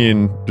 You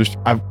mean just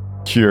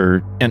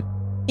cure?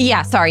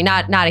 Yeah, sorry,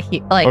 not a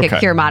a Okay.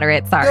 cure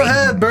moderate. Sorry. Go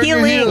ahead, burn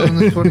your Healing. heal on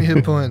the 20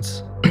 hit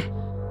points.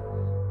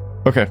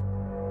 Okay.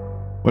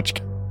 What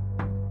you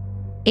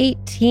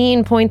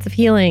 18 points of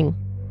healing.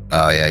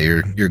 Oh, yeah,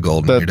 you're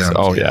golden. You're That's- down.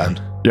 oh, to the yeah.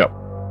 end.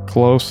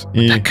 close?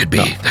 That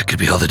could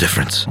be all the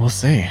difference. We'll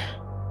see.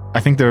 I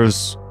think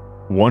there's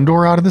one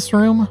door out of this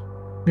room.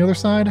 The other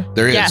side.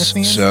 There is. Yes.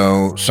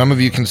 So some of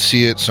you can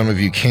see it, some of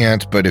you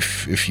can't. But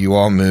if you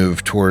all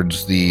move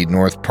towards the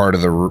north part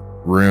of the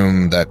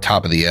room, that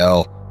top of the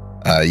L,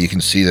 you can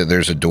see that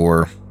there's a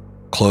door,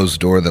 closed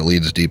door that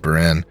leads deeper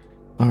in.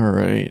 All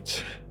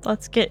right.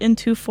 Let's get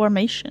into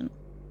formation.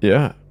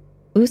 Yeah.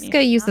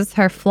 Uska uses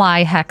her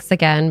fly hex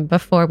again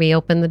before we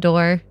open the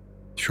door.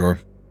 Sure.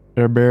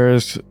 Bear Bear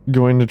is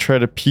going to try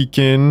to peek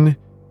in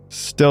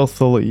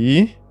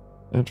stealthily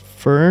at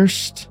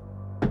first.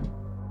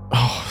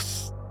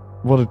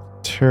 What a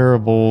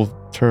terrible,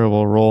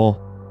 terrible roll.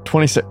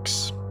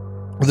 26.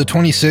 With the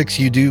 26,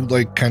 you do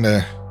like kind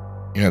of,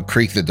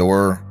 creak the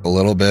door a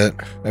little bit.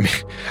 I mean,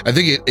 I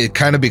think it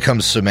kind of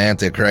becomes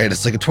semantic, right?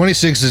 It's like a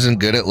 26 isn't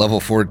good at level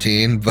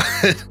 14,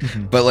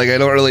 but like I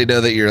don't really know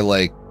that you're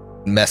like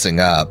messing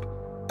up.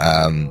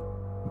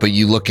 But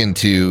you look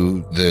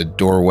into the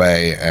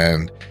doorway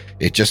and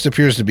it just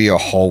appears to be a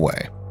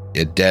hallway.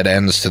 It dead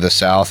ends to the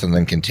south and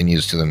then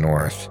continues to the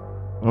north.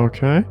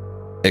 Okay.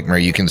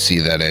 Ikmer, you can see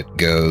that it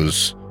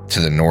goes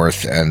to the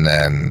north and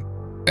then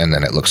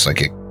it looks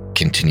like it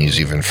continues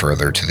even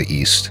further to the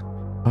east.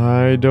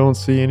 I don't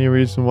see any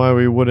reason why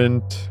we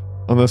wouldn't,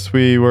 unless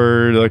we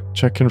were like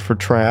checking for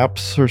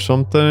traps or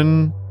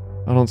something.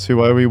 I don't see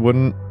why we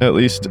wouldn't at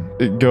least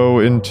go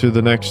into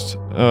the next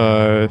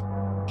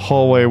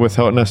hallway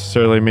without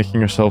necessarily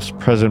making ourselves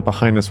present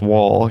behind this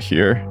wall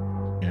here.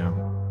 Yeah.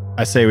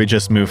 I say we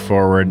just move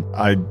forward.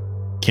 I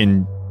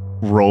can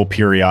roll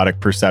periodic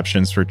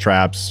perceptions for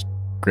traps.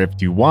 Griff,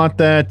 do you want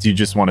that? Do you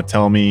just want to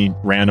tell me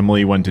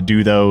randomly when to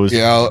do those?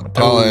 Yeah,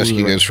 I'll ask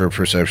you guys for a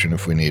perception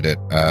if we need it.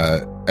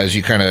 As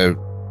you kind of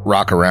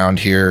rock around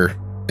here,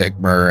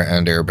 Ikmer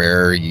and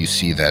Airbearer, you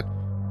see that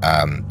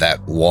that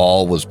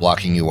wall was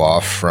blocking you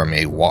off from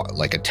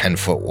like a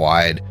 10-foot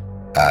wide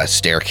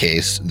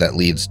staircase that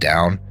leads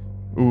down.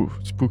 Ooh,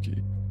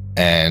 spooky.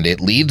 And it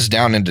leads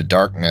down into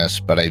darkness,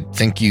 but I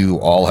think you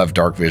all have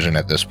dark vision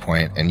at this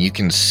point, and you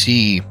can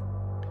see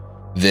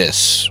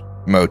this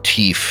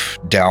motif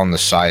down the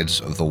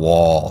sides of the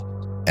wall,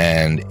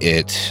 and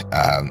it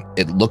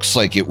looks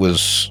like it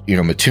was,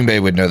 Matumbe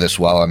would know this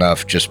well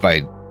enough just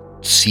by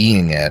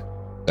seeing it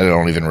that I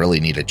don't even really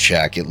need a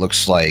check. It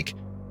looks like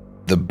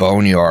the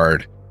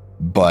boneyard,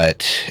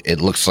 but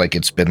it looks like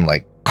it's been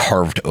like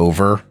carved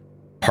over.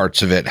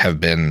 Parts of it have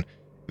been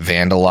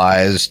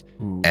vandalized.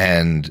 Ooh.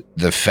 And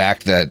the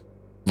fact that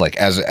like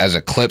as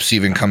Eclipse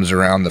even comes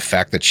around, the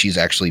fact that she's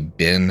actually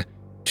been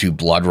to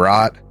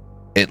Bloodrot,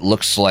 it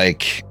looks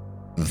like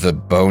the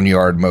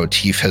boneyard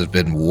motif has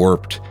been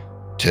warped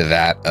to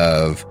that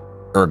of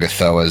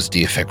Urgathoa's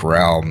deific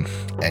realm.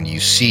 And you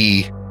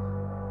see,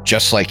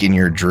 just like in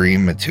your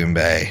dream,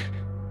 Matumbe,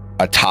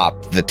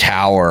 atop the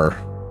tower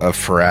of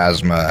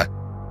Pharasma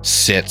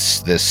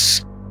sits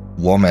this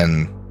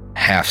woman,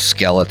 half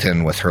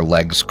skeleton with her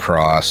legs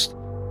crossed,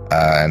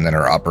 and then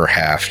her upper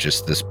half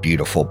just this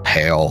beautiful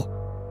pale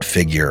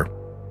figure.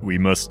 We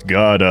must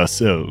guard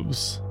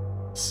ourselves.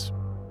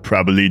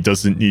 Probably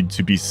doesn't need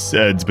to be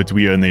said, but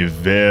we are in a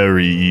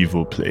very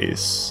evil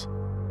place.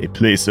 A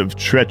place of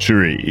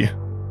treachery,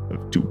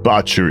 of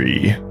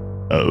debauchery,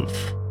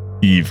 of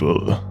evil.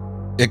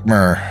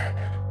 Ikmer,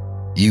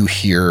 you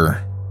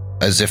hear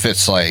as if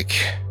it's like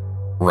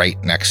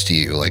right next to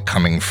you, like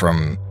coming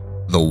from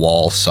the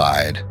wall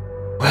side.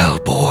 Well,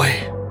 boy,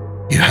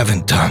 you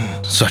haven't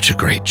done such a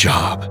great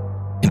job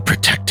in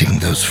protecting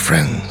those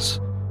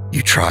friends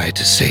you tried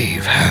to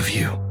save, have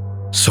you?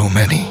 So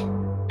many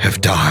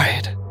have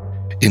died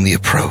in the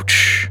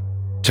approach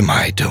to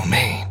my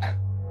domain.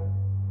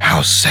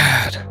 How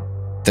sad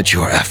that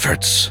your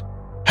efforts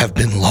have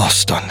been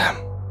lost on them,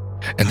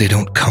 and they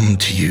don't come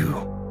to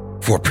you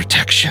for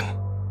protection.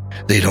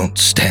 They don't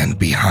stand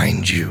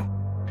behind you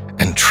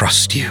and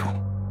trust you.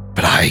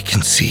 But I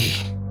can see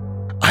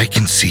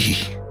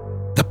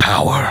the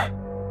power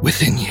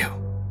within you.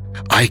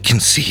 I can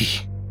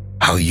see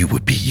how you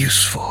would be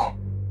useful.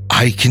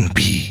 I can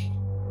be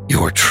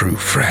your true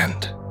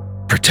friend.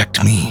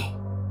 Protect me.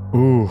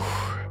 Ooh.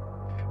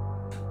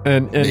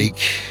 And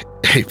make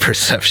a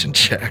perception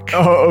check.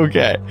 Oh,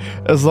 okay.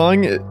 As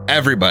long as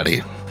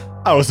everybody.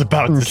 I was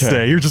about to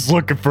say, you're just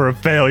looking for a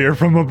failure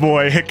from a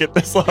boy at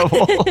this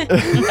level.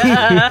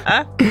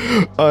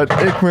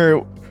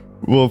 Ikmer,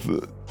 well,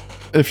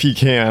 if he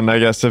can, I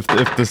guess, if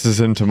this is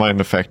into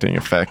mind affecting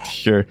effect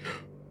here,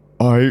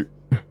 I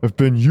have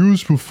been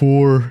used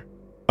before.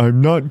 I'm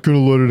not gonna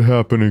let it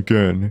happen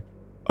again.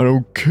 I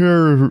don't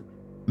care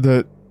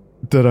that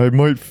I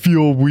might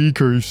feel weak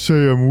or you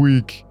say I'm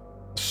weak.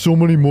 So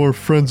many more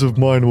friends of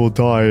mine will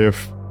die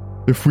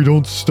if we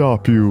don't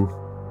stop you.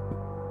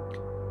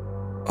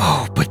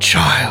 Oh, but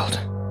child,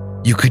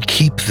 you could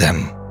keep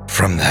them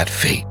from that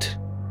fate.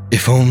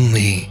 If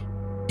only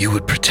you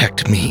would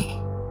protect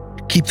me.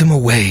 Keep them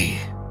away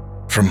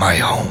from my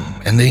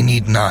home, and they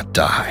need not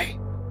die.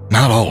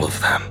 Not all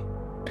of them.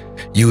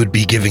 You would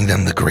be giving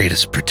them the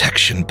greatest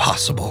protection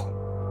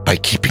possible by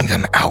keeping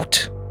them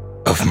out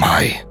of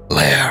my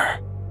lair.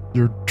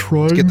 You're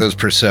trying to get those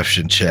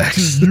perception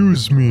checks. To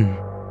use me.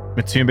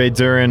 Matumbe,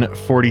 Durin,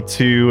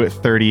 42,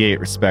 38,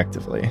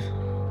 respectively.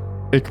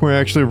 Ikmer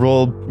actually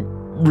rolled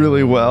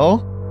really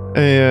well,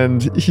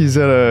 and he's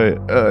at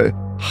a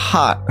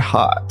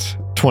hot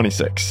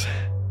 26.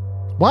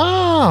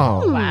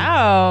 Wow.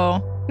 Wow.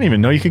 I didn't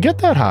even know you could get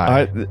that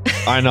high.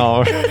 I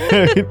know.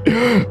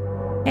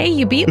 Hey,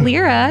 you beat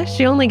Lyra.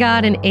 She only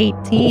got an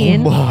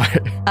 18. Oh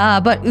my.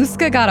 But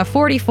Uska got a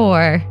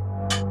 44.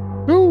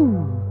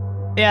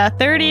 Ooh. Yeah,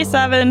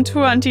 37,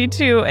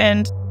 22,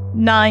 and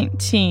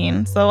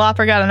 19. So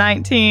Lopper got a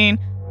 19.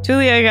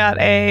 Julia got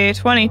a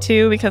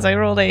 22 because I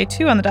rolled a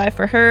 2 on the die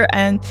for her,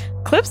 and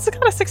Clips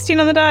got a 16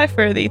 on the die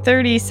for the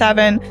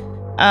 37.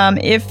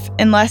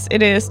 Unless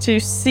it is to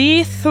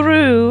see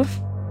through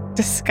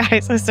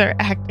disguises or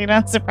acting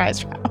on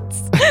surprise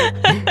rounds.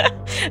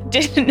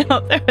 Didn't know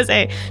there was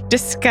a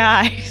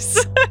disguise.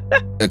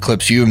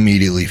 Eclipse, you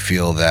immediately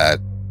feel that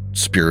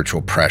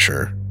spiritual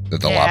pressure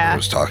that the Lopper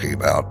was talking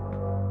about.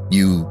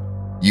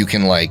 You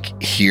can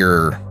like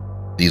hear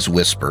these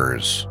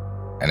whispers,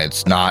 and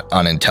it's not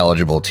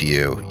unintelligible to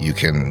you. You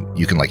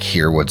can like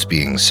hear what's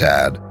being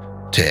said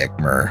to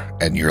Ikmer,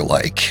 and you're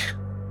like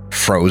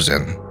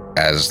frozen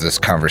as this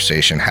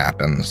conversation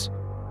happens.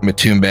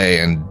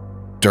 Matumbe and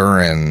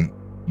Durin,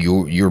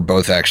 you're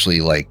both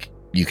actually like,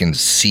 you can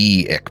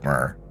see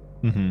Ikmer,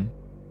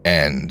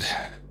 and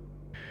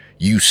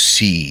you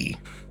see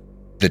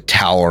the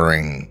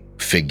towering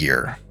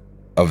figure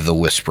of the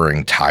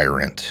whispering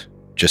tyrant,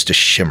 just a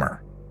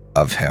shimmer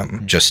of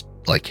him, just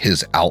like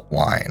his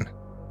outline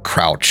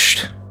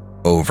crouched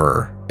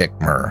over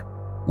Ikmer,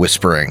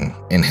 whispering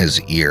in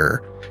his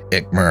ear.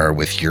 Ikmer,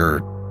 with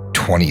your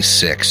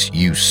 26,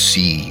 you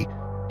see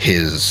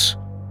his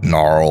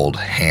gnarled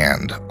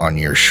hand on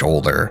your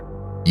shoulder.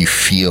 You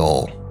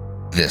feel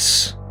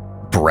this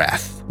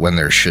breath when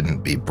there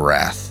shouldn't be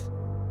breath.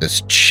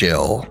 This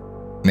chill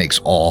makes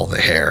all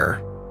the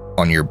hair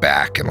on your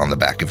back and on the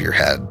back of your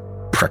head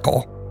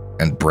prickle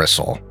and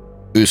bristle.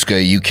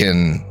 Uska, you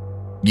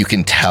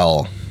can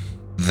tell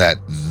that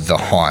the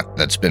haunt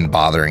that's been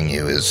bothering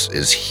you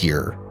is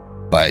here,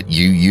 but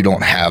you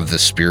don't have the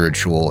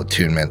spiritual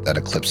attunement that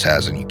Eclipse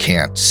has, and you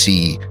can't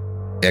see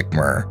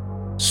Ikmer,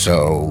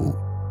 so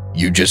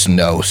you just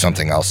know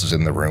something else is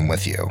in the room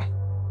with you.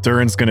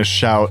 Durin's gonna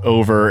shout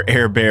over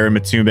Air Bear and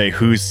Matumbe,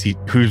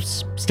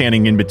 who's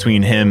standing in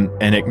between him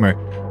and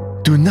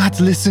Ikmer. Do not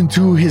listen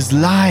to his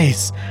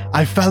lies.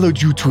 I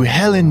followed you to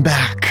hell and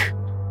back.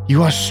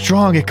 You are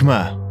strong,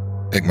 Ikmer.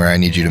 Ikmer, I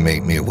need you to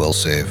make me a will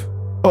save.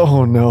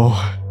 Oh no.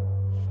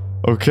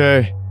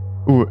 Okay.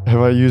 Ooh,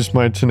 have I used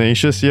my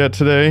Tenacious yet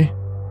today?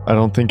 I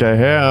don't think I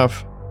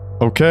have.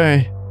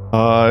 Okay.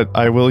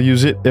 I will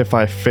use it if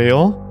I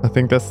fail. I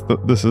think this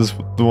is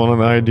the one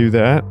that I do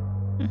that.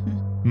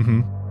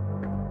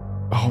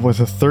 Oh, with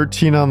a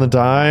 13 on the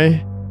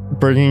die,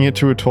 bringing it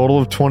to a total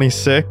of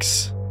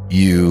 26.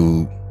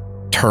 You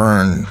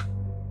turn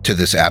to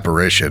this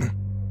apparition.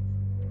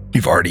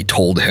 You've already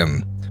told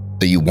him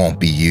that you won't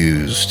be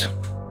used.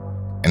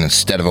 And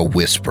instead of a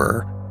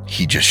whisper,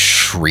 he just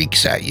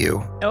shrieks at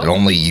you that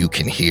only you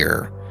can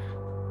hear.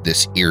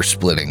 This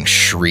ear-splitting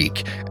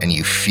shriek, and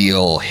you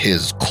feel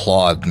his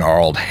clawed,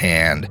 gnarled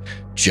hand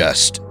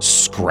just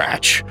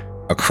scratch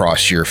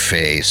across your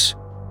face,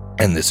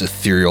 and this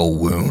ethereal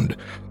wound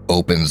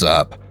opens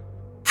up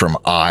from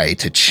eye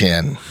to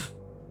chin.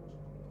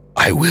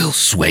 I will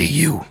sway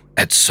you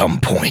at some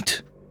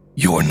point.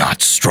 You're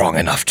not strong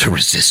enough to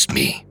resist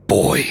me,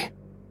 boy.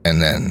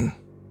 And then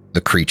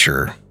the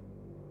creature,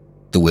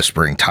 the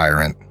whispering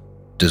tyrant,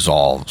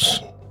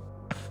 dissolves.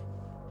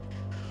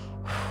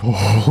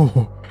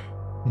 Oh,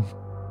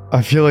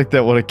 I feel like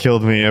that would have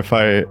killed me if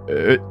I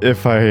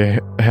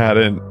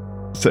hadn't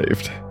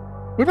saved.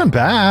 Would have been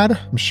bad,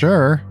 I'm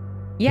sure.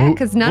 Yeah,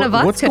 because none of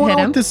us could hit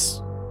him.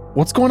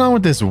 What's going on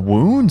with this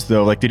wound,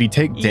 though? Like, did he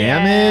take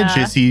damage?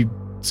 Is he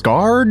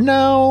scarred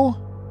now?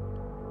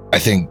 I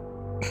think,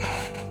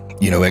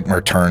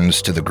 Ikmer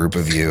turns to the group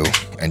of you,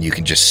 and you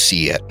can just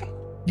see it.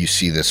 You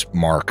see this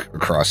mark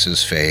across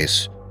his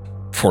face.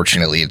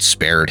 Fortunately, it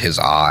spared his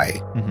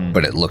eye,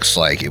 but it looks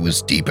like it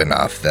was deep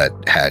enough that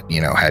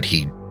had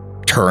he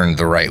turned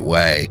the right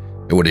way,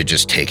 it would have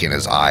just taken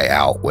his eye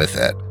out with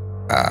it.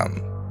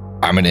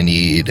 I'm going to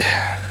need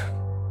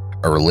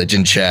a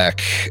religion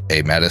check,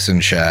 a medicine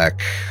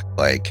check.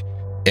 Like,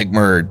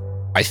 Ikmer,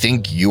 I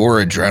think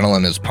your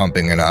adrenaline is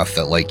pumping enough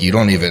that, like, you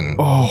don't even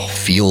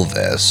feel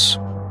this.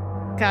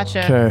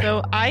 Gotcha. Okay.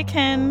 So I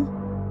can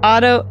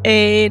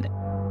auto-aid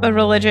a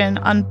religion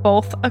on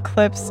both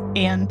Eclipse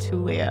and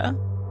Tulia.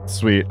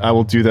 Sweet. I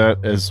will do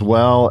that as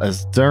well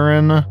as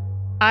Durin.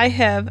 I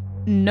have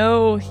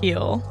no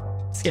heal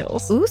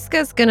skills.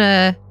 Uska's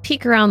gonna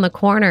peek around the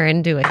corner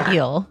and do a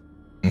heal.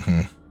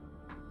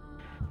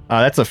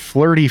 That's a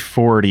flirty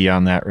 40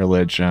 on that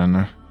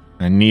religion.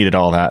 I needed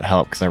all that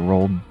help because I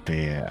rolled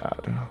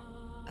bad.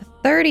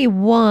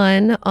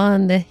 31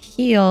 on the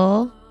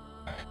heal.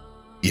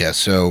 Yeah,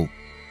 so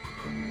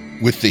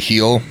with the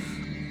heal,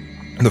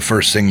 the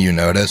first thing you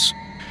notice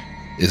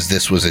is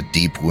this was a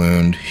deep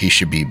wound. He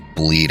should be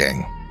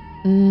bleeding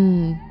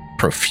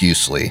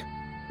profusely.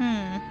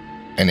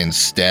 And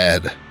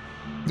instead,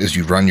 as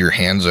you run your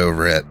hands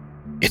over it,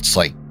 it's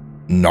like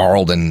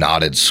gnarled and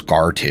knotted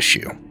scar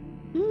tissue.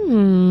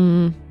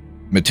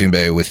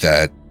 Matumbe, with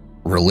that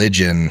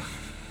religion,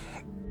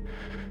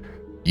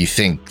 you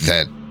think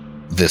that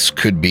this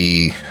could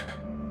be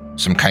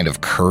some kind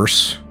of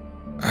curse.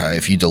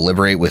 If you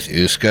deliberate with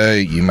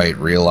Uska, you might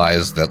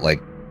realize that,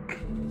 like,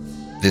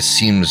 this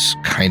seems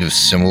kind of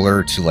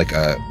similar to like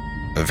a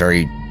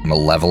very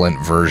malevolent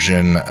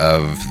version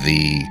of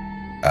the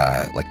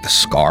the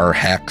Scar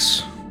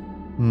Hex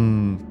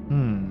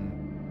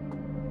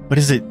But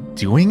is it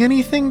doing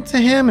anything to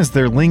him? Is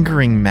there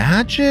lingering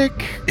magic?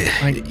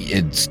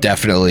 It's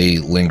definitely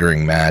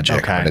lingering magic,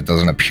 Okay. but it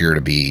doesn't appear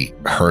to be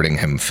hurting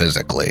him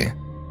physically.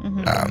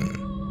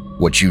 Mhm.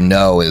 What you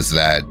know is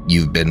that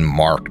you've been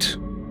marked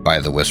by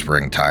the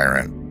Whispering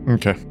Tyrant.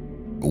 Okay.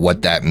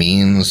 What that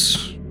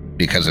means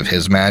because of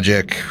his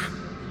magic,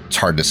 it's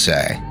hard to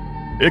say.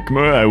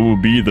 Ikmar, I will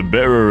be the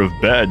bearer of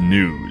bad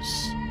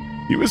news.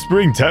 The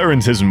Whispering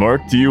Tyrant has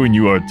marked you and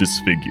you are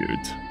disfigured.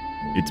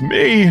 It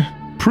may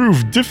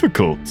prove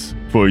difficult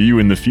for you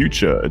in the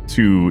future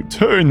to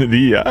turn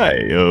the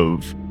eye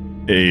of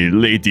a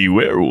lady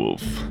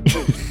werewolf.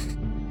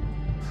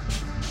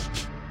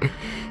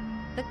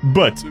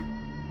 But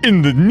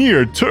in the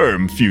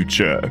near-term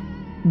future,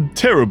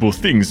 terrible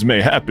things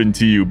may happen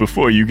to you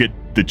before you get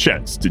the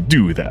chance to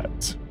do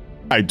that.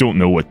 I don't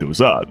know what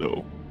those are,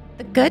 though.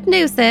 The good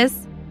news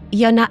is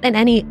you're not in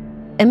any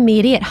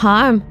immediate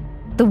harm.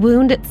 The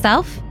wound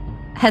itself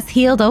has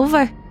healed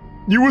over.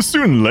 You will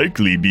soon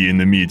likely be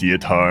in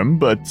immediate harm,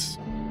 but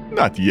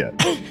not yet.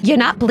 You're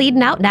not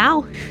bleeding out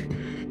now.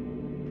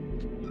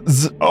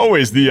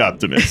 Always the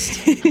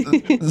optimist.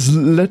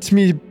 Let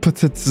me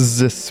put it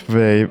this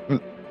way.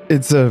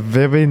 It's a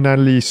very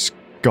gnarly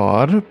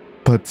scar,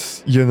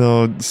 but, you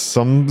know,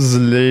 some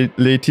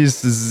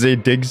ladies, they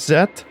dig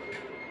that.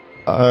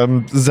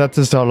 That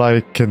is all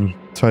I can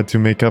try to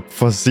make up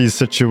for the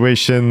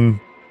situation.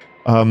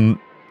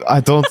 I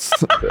don't...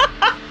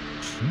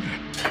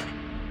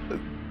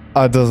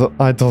 I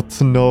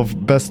don't know,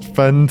 best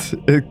friend.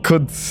 It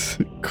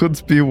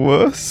could be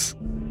worse.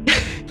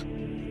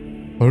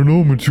 I don't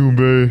know,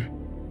 Matumbe.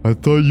 I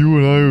thought you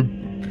and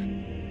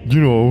I, you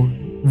know,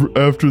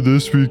 after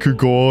this we could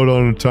go out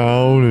on a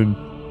town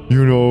and,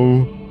 you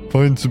know,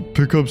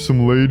 pick up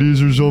some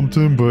ladies or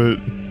something, but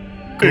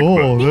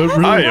oh, that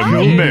really I am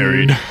killed me.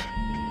 married.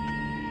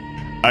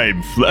 I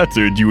am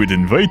flattered you would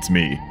invite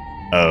me.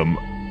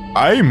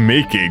 I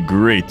make a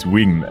great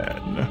wingman.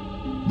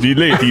 The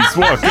ladies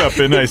walk up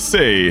and I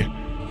say,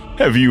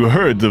 "Have you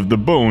heard of the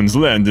bones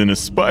land in a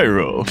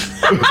spiral?"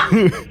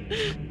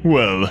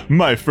 Well,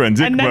 my friend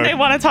And then they Ikmar.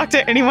 want to talk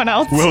to anyone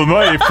else. Well,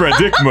 my friend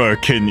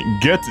Ikmar can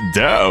get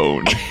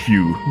down, if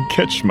you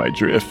catch my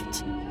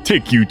drift.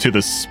 Take you to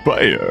the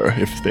spire,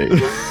 if they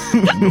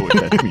know what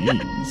that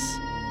means.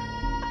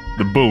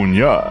 The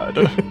boneyard.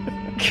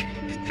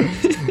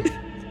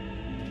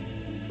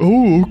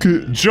 Oh,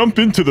 okay. Jump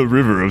into the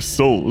river of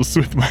souls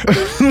with my...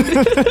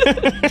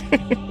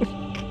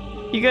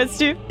 You guys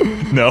do?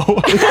 No.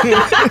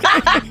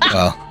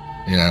 Well,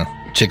 you know,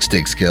 chicks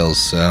dig skills,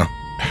 so.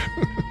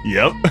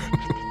 Yep.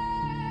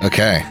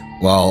 Okay.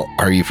 Well,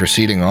 are you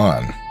proceeding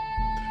on?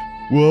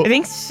 Well, I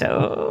think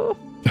so.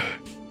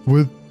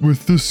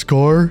 with this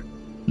scar,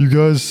 you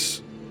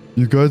guys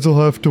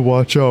will have to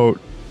watch out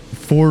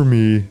for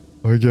me,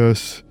 I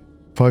guess.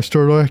 If I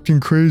start acting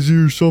crazy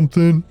or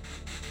something,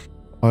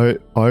 I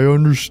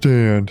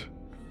understand.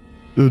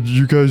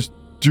 You guys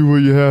do what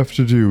you have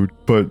to do,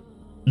 but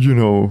you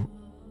know,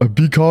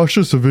 be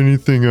cautious of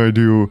anything I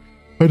do.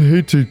 I'd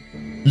hate to,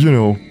 you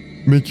know,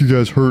 make you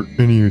guys hurt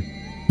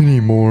any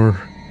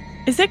more.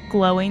 Is it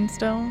glowing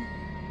still?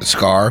 The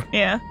scar?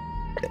 Yeah.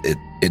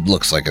 It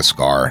looks like a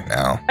scar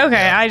now.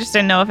 Okay, I just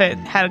didn't know if it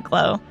had a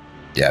glow.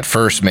 Yeah, at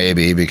first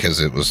maybe because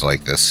it was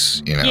like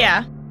this, you know,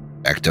 Yeah.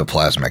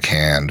 ectoplasmic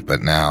hand,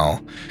 but now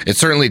it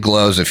certainly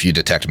glows if you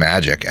detect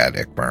magic at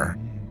Ikmar.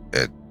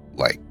 It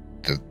like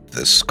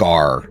the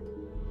scar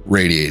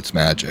radiates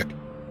magic.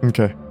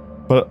 Okay.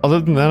 But other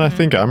than that, I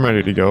think I'm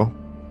ready to go.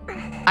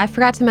 I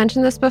forgot to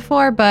mention this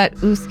before, but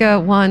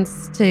Uska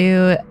wants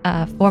to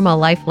form a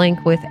life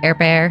link with Air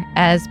Bear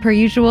as per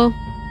usual,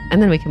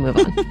 and then we can move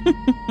on.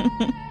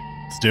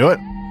 Let's do it.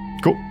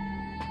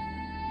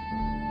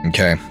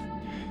 Okay.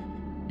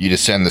 You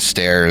descend the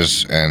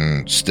stairs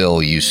and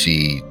still you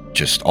see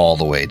just all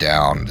the way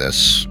down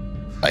this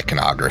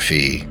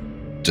iconography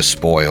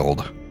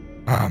despoiled,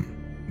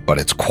 but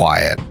it's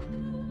quiet.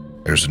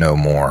 There's no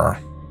more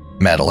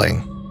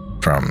meddling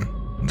from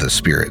the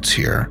spirits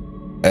here.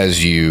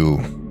 As you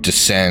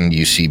descend,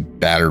 you see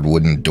battered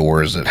wooden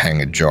doors that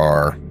hang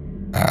ajar,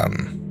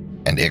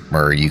 and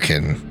Ikmar, you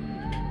can,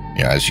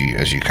 you know, as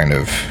you kind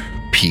of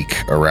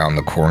peek around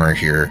the corner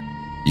here,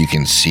 you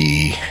can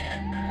see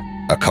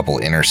a couple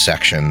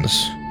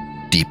intersections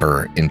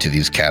deeper into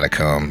these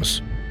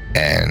catacombs,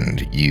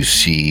 and you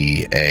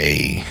see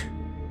a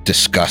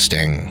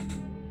disgusting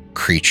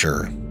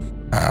creature.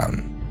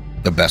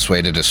 The best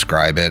way to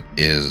describe it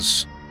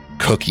is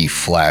cookie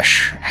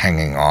flesh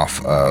hanging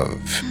off of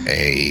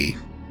a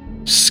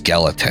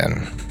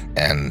skeleton,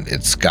 and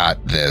it's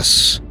got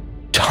this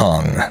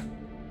tongue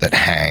that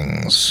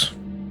hangs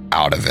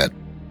out of it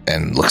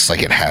and looks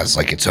like it has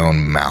like its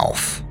own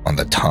mouth on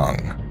the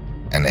tongue,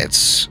 and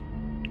it's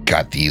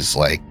got these,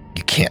 like,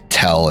 you can't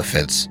tell if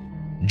it's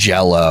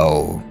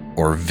jello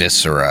or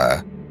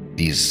viscera,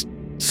 these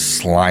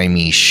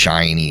slimy,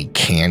 shiny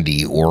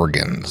candy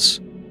organs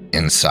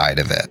inside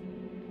of it.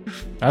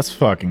 That's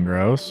fucking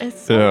gross.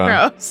 It's so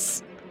Yeah.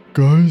 gross.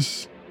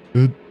 Guys,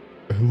 it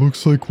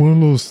looks like one of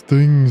those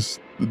things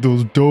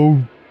those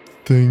doe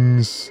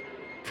things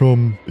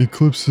from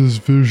Eclipse's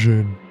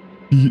vision.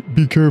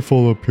 Be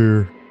careful up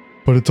here.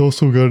 But it's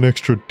also got an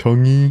extra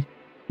tonguey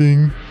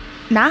thing.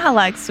 Nah, I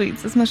like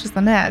sweets as much as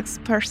the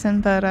next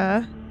person, but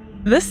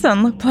this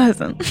doesn't look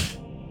pleasant.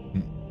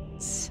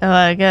 So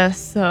I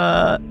guess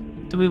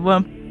do we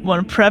want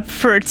to prep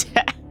for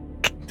attack?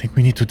 I think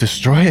we need to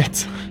destroy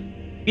it.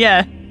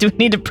 Yeah, do we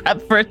need to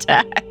prep for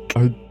attack?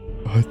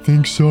 I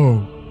think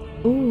so.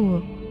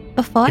 Ooh.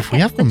 Before If it we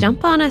gets have to them-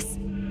 jump on us,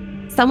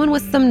 someone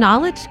with some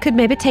knowledge could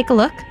maybe take a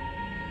look.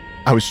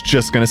 I was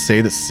just going to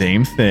say the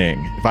same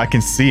thing. If I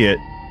can see it,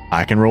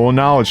 I can roll a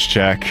knowledge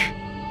check.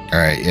 All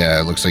right, yeah,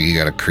 it looks like you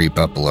got to creep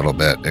up a little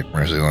bit.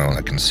 Ikmer's the only one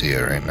that can see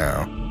it right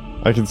now.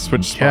 I can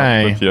switch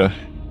Okay. spots with you.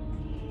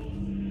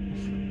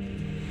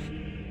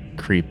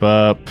 Creep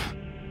up.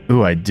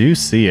 Ooh, I do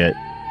see it.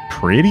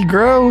 Pretty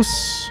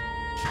gross.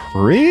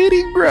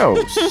 Pretty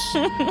gross.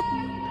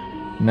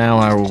 Now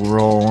I will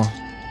roll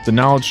the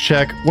knowledge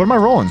check. What am I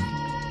rolling?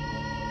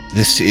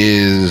 This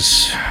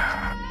is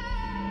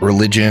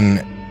religion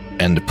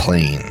and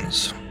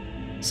planes.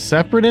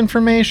 Separate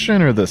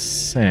information or the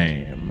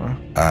same?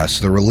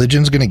 So the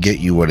religion's going to get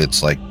you what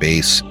its like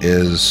base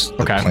is.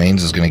 The Okay.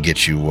 planes is going to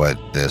get you what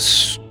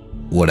this,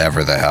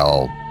 whatever the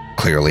hell,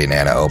 clearly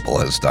Nana Opal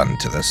has done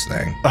to this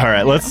thing. All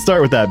right, let's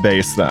start with that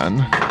base then.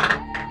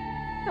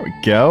 There we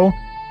go.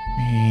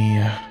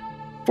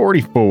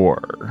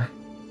 44.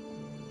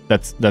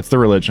 That's the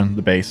religion,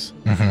 the base.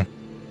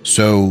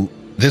 So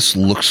this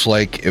looks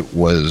like it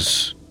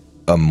was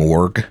a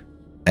morgue,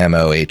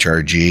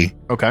 MOHRG.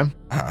 Okay.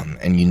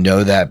 And you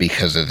know that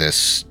because of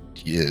this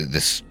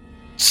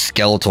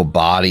skeletal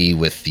body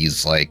with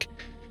these, like,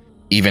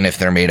 even if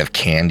they're made of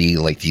candy,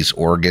 like these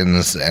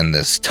organs and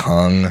this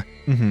tongue,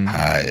 Mm-hmm.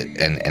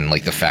 and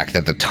like the fact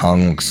that the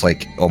tongue looks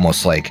like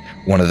almost like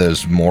one of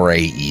those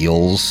moray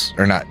eels,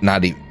 or not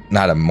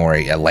a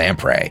moray, a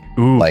lamprey,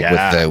 Ooh, like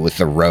yeah. with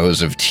the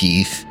rows of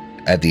teeth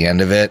at the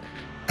end of it.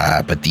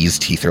 But these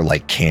teeth are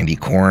like candy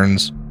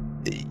corns.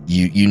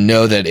 You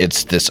know that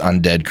it's this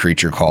undead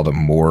creature called a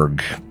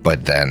morgue,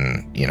 but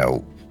then,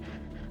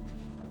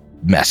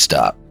 messed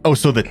up. Oh,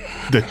 so the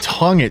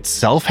tongue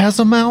itself has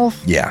a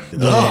mouth? Yeah.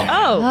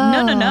 Oh,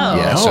 no.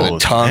 Yeah, so the Oh,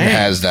 tongue thanks.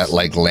 has that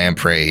like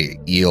lamprey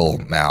eel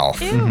mouth.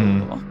 Ew.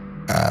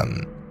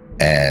 Mhm.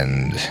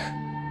 And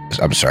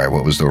I'm sorry,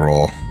 what was the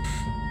roll? Do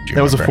you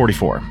That was a remember?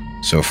 44.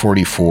 So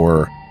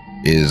 44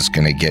 is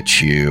going to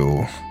get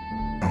you,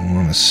 I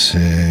want to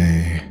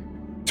say,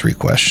 3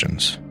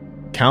 questions.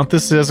 Count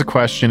this as a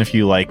question if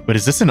you like, but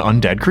is this an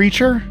undead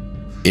creature?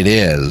 It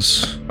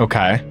is.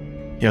 Okay.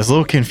 Yeah, I was a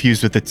little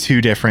confused with the two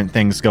different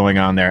things going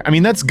on there. I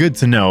mean, that's good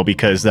to know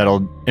because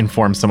that'll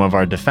inform some of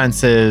our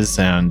defenses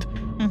and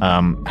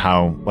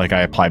how, like,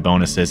 I apply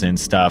bonuses and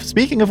stuff.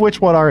 Speaking of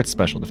which, what are its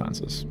special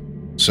defenses?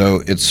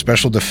 So its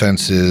special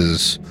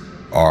defenses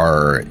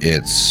are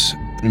its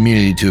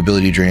immunity to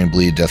ability drain,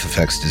 bleed, death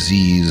effects,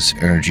 disease,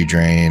 energy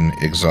drain,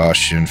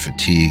 exhaustion,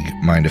 fatigue,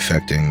 mind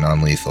affecting,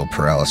 non-lethal,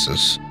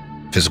 paralysis,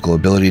 physical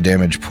ability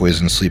damage,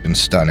 poison, sleep, and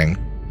stunning.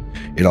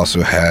 It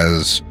also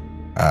has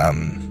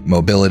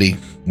mobility,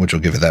 which will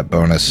give it that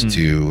bonus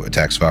to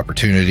attacks of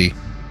opportunity.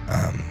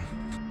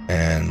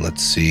 And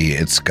let's see,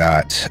 it's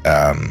got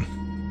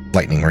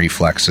lightning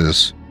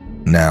reflexes.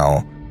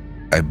 Now,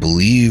 I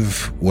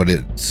believe what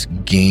it's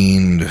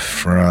gained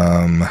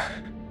from...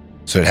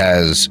 So it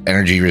has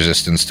energy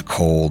resistance to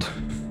cold,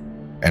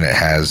 and it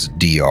has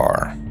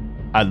DR.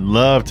 I'd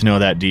love to know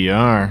that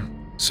DR.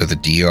 So the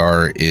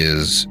DR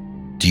is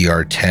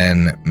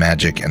DR10,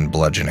 magic, and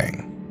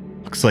bludgeoning.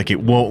 Looks like it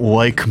won't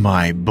like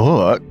my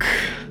book.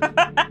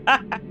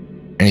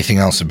 Anything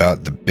else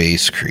about the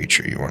base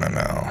creature you want to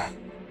know?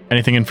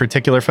 Anything in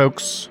particular,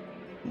 folks?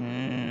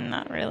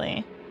 Not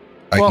really.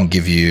 I Well- can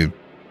give you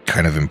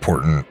kind of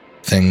important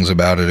things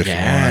about it if you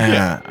want.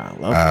 I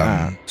love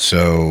that.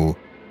 So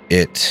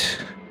it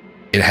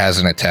has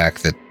an attack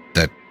that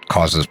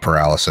causes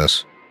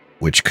paralysis,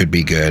 which could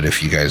be good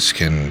if you guys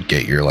can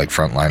get your like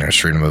frontliners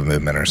freedom of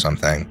movement or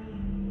something.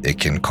 It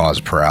can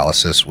cause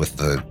paralysis with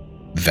the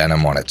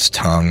venom on its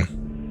tongue,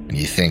 and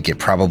you think it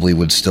probably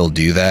would still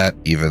do that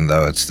even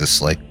though it's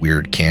this like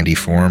weird candy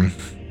form.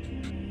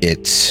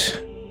 It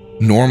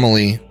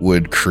normally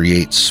would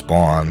create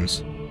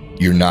spawns.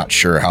 You're not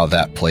sure how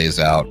that plays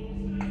out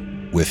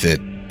with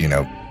it,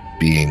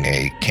 being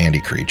a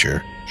candy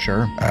creature.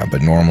 Sure.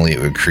 But normally it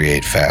would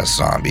create fast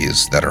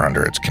zombies that are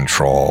under its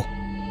control.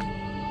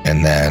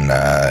 And then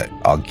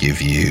I'll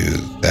give you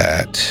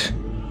that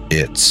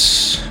it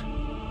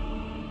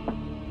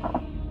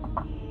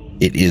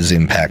is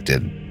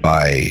impacted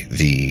by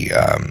the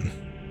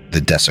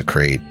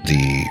desecrate,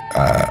 the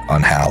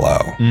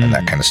unhallow, and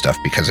that kind of stuff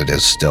because it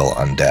is still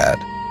undead.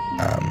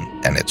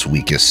 And its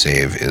weakest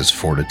save is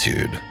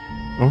fortitude.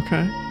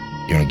 Okay.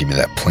 You want to give me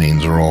that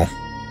plains roll?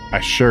 I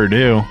sure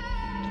do.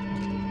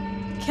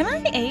 Can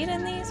I aid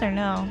in these or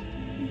no?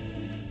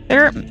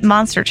 They're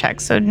monster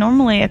checks, so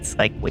normally it's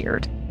like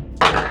weird.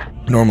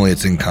 Normally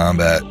it's in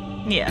combat.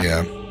 Yeah. Yeah.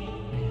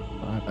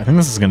 I think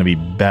this is going to be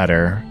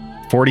better.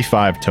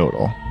 45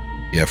 total.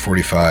 Yeah,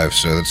 45.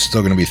 So that's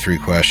still going to be 3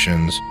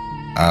 questions.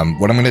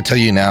 What I'm going to tell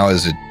you now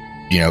is that,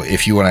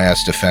 if you want to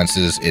ask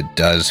defenses, it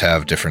does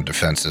have different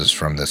defenses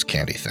from this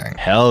candy thing.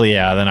 Hell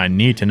yeah, then I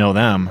need to know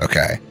them.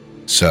 Okay.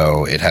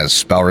 So it has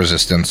spell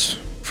resistance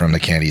from the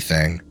candy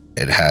thing.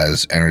 It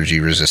has energy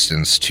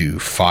resistance to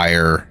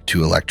fire,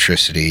 to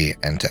electricity,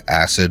 and to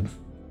acid.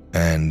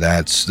 And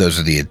those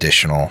are the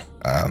additional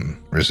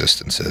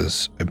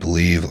resistances, I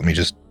believe. Let me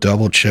just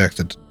double check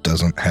that it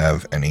doesn't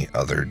have any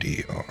other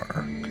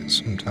DR, because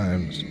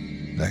sometimes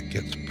that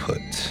gets put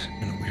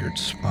in a weird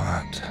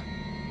spot.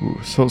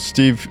 So,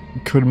 Steve,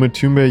 could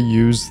Matumbe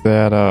use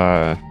that,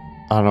 I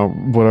don't know,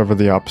 whatever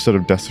the opposite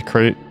of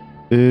Desecrate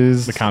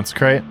is? The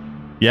Consecrate?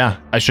 Yeah,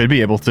 I should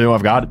be able to.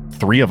 I've got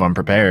 3 of them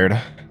prepared.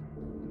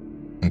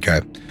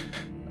 Okay.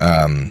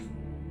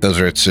 Those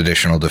are its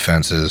additional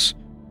defenses.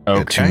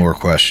 Okay. 2 more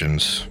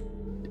questions.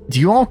 Do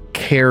you all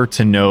care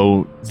to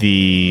know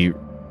the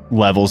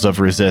levels of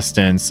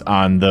resistance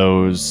on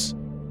those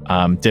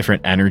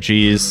different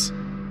energies?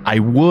 I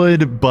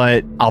would,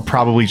 but I'll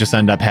probably just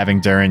end up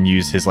having Durin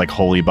use his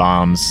holy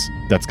bombs.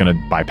 That's going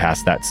to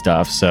bypass that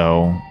stuff.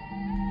 So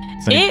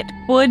it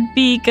would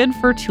be good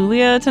for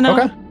Tulia to know.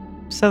 Okay.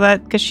 So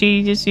that, because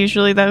she just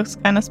usually those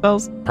kind of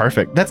spells.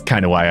 Perfect. That's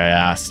kind of why I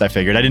asked. I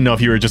figured. I didn't know if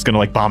you were just going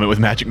to bomb it with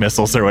magic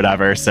missiles or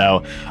whatever.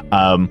 So,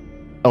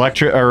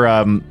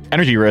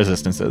 energy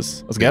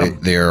resistances. Let's get them.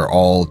 They're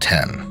all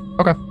 10.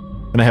 Okay.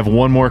 And I have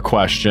one more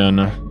question.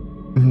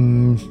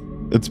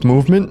 It's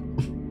movement.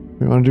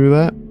 You want to do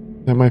that?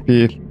 That might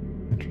be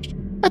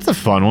interesting. That's a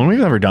fun one. We've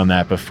never done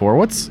that before.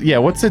 What's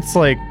its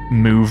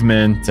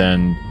movement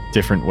and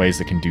different ways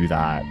it can do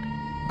that?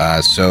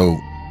 So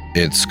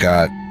it's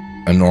got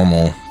a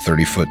normal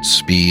 30-foot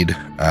speed.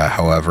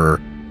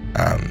 However,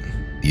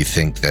 you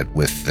think that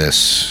with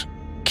this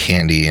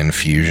candy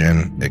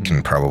infusion, it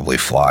can probably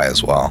fly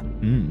as well.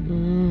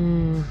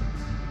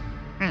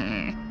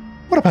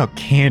 What about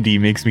candy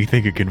makes me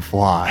think it can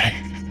fly?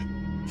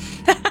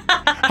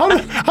 How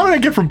did I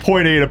get from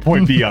point A to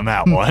point B on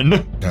that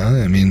one?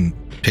 I mean,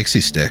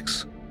 pixie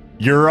sticks.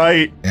 You're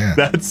right. Yeah.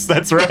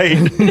 That's right.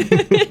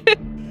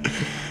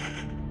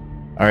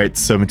 All right,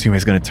 so Matumbe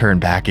is going to turn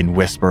back and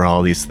whisper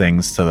all these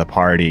things to the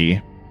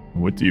party.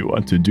 What do you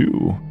want to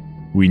do?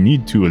 We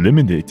need to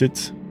eliminate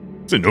it.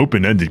 It's an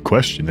open-ended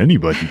question.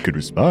 Anybody could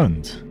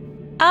respond.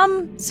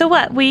 So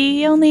what?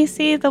 We only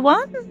see the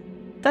one?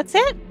 That's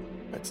it?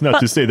 It's not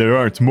to say there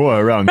aren't more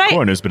around Right.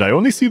 corners, but I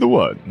only see the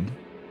one.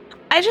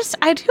 I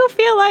do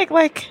feel like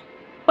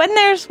when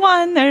there's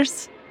one,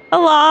 there's a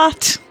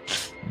lot.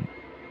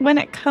 When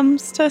it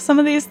comes to some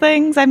of these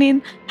things, I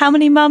mean, how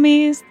many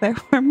mummies? There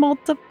were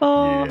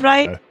multiple, Yeah.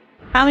 right?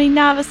 How many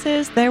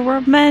novices? There were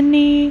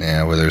many.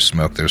 Yeah, where there's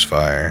smoke, there's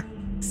fire.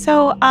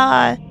 So,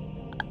 I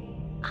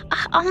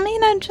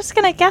mean, I'm just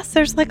gonna guess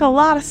there's a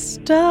lot of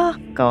stuff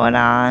going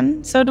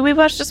on. So do we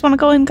just want to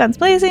go in guns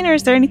blazing, or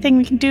is there anything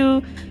we can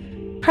do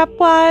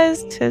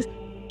prep-wise to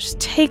just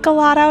take a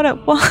lot out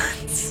at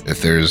once?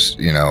 If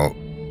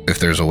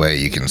there's a way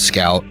you can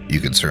scout, you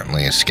could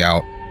certainly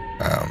scout.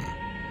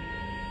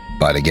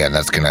 But again,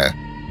 that's gonna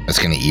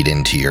eat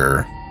into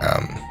your.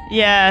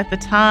 Yeah, at the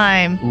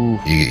time.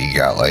 You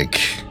got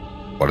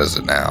what is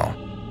it now?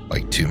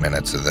 2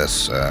 minutes of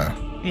this.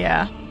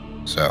 Yeah.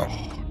 So,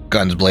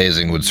 guns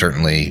blazing would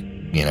certainly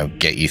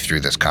get you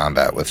through this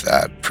combat with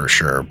that for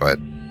sure. But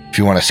if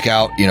you want to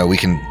scout, we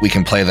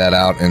can play that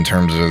out in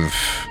terms of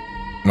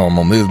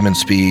normal movement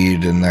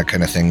speed and that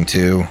kind of thing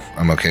too.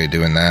 I'm okay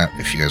doing that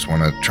if you guys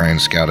want to try and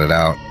scout it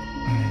out.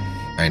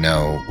 I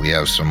know we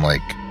have some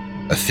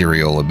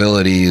ethereal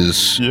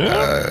abilities.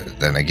 Yeah.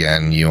 Then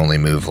again, you only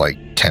move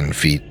 10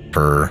 feet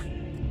per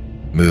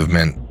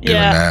movement doing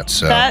that.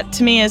 So that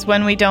to me is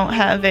when we don't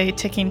have a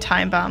ticking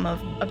time bomb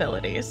of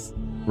abilities.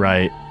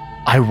 Right.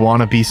 I want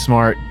to be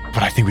smart,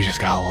 but I think we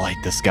just gotta light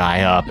this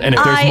guy up. And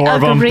if there's I more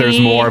of them, there's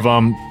agree. more of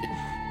them.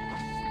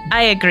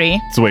 I agree.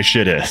 It's the way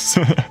shit is.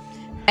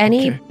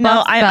 Any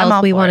buff I'm spells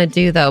all we for want to it.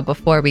 do though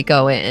before we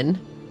go in?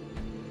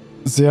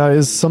 There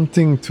is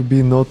something to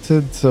be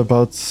noted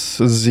about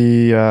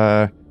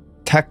the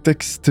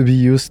tactics to be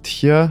used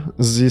here.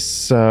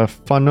 This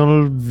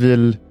funnel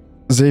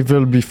they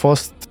will be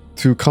forced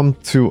to come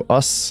to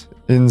us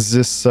in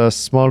this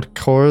small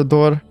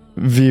corridor.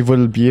 We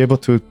will be able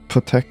to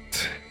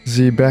protect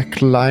the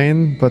back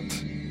line, but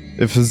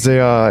if they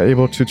are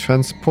able to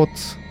transport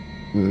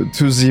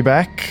to the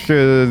back,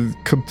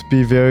 could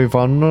be very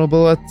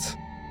vulnerable at.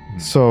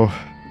 So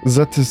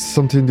that is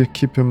something to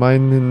keep in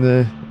mind in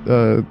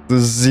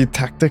the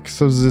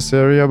tactics of this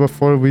area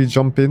before we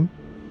jump in.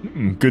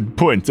 Good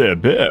point there,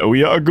 Bear.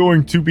 We are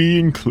going to be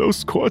in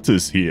close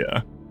quarters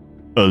here.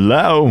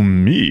 Allow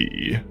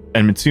me.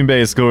 And Matumbe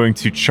is going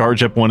to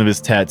charge up one of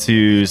his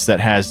tattoos that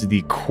has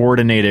the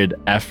coordinated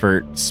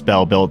effort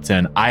spell built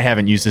in. I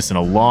haven't used this in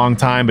a long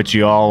time, but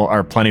you all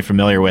are plenty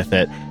familiar with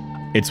it.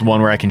 It's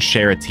one where I can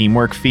share a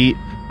teamwork feat.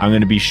 I'm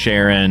going to be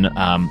sharing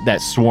that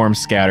swarm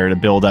scatter to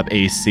build up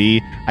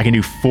AC. I can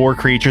do 4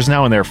 creatures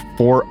now, and there are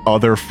 4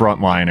 other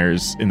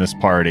frontliners in this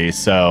party.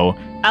 So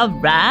All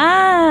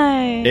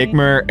right.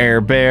 Igmar,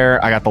 Air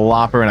Bear, I got the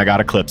Lopper, and I got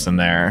Eclipse in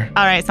there.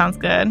 All right, sounds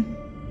good.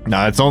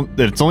 No, it's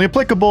only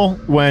applicable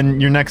when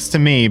you're next to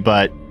me,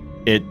 but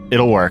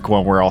it'll work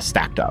when we're all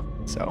stacked up.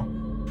 So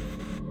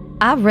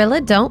I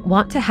really don't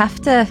want to have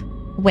to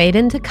wade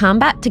into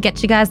combat to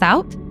get you guys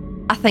out.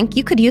 I think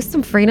you could use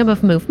some freedom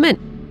of movement.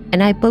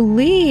 And I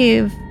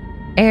believe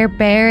Air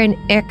Bear and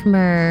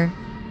Igmar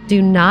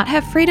do not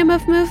have freedom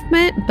of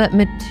movement, but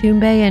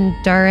Matumbe and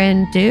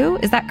Durin do.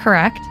 Is that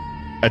correct?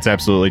 that's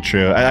absolutely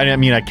true. I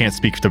mean, I can't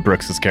speak to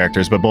Brooks's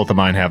characters, but both of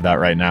mine have that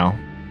right now.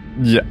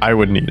 Yeah, I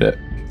would need it.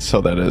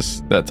 So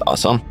that's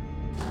awesome.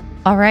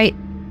 All right.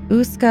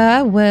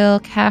 Uska will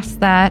cast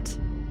that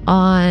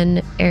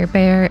on Air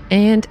Bear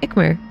and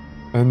Igmar.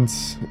 And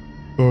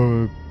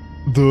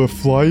the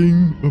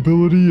flying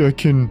ability,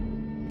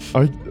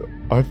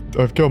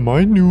 I've got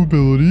my new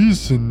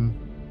abilities, and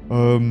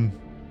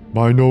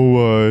I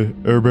know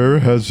Air Bear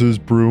has his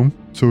broom,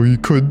 so he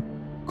could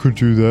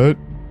do that.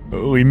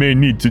 We may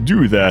need to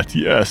do that,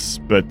 yes,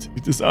 but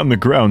it is on the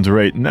ground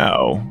right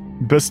now.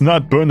 Best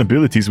not burn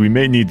abilities we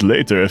may need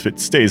later if it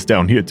stays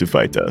down here to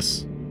fight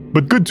us.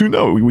 But good to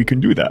know we can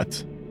do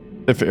that.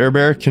 If Air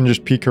Bear can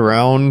just peek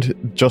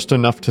around just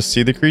enough to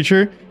see the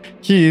creature,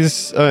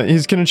 he's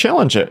gonna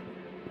challenge it.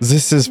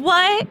 This is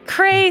What?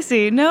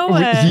 Crazy. No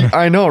way.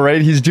 I know,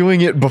 right? He's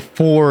doing it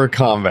before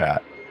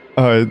combat.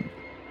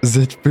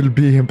 That will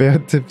be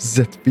about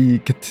that we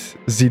get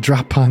the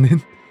drop on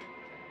it.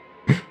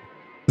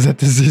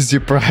 That is the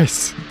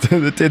price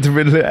that it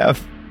will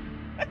have.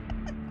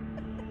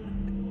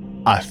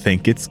 I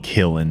think it's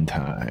killing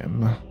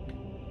time.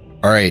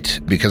 All right,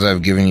 because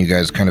I've given you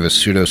guys kind of a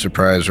pseudo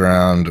surprise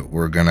round,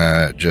 we're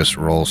gonna just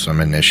roll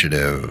some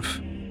initiative.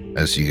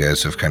 As you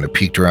guys have kind of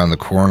peeked around the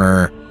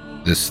corner,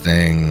 this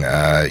thing,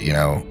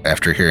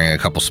 after hearing a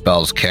couple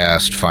spells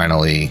cast,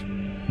 finally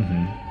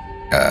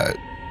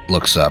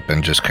looks up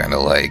and just kind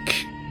of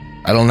like,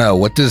 I don't know,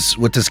 what does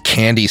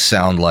candy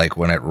sound like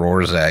when it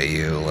roars at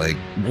you? Like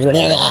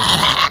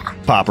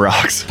Pop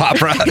rocks. Pop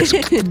rocks.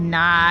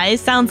 Nah, it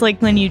sounds like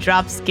when you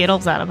drop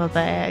Skittles out of a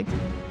bag.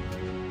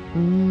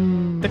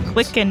 The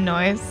clicking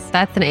noise.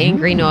 That's an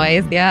angry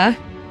noise, yeah.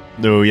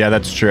 Oh, yeah,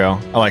 that's true.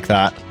 I like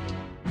that.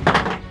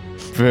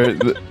 Very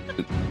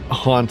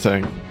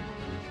haunting.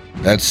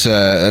 That's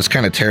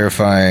kind of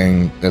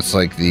terrifying. That's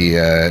like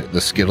the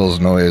Skittles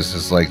noise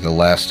is like the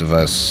Last of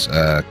Us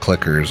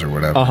clickers or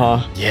whatever.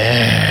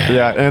 Yeah.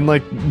 Yeah, and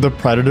like the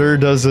Predator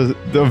does a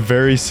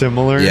very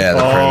similar. Yeah, the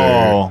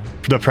Predator.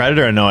 The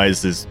Predator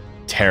noise is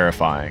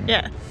terrifying.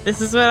 Yeah, this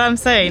is what I'm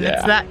saying. Yeah.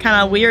 It's that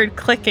kind of weird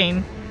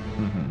clicking.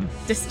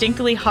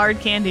 Distinctly hard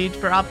candy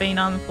dropping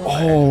on the floor.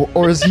 Oh,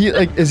 or is he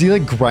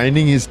like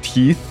grinding his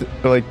teeth,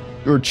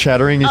 or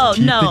chattering his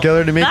teeth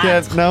together to make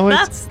that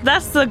noise?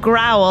 That's the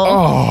growl.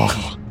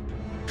 Oh,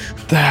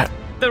 that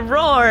The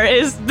roar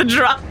is the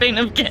dropping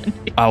of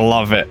candy. I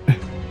love it.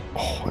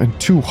 Oh, and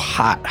too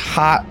hot.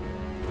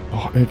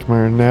 Oh,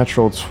 Igmar,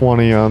 natural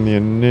 20 on the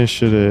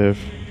initiative.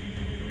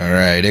 All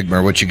right,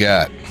 Igmar, what you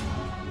got?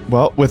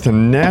 Well, with a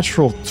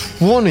natural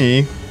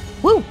 20,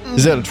 Woo!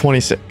 is that a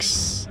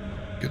 26?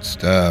 Good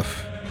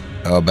stuff.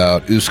 How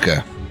about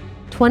Uska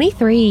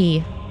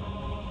 23.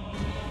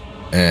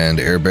 and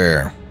Air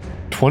Bear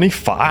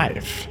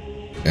 25.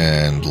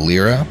 and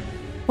Lyra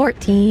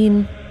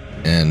 14.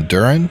 and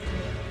Durin?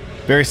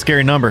 Very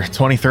scary number,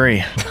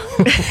 23.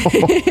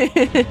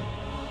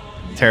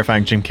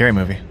 Terrifying Jim Carrey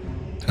movie.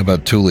 How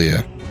about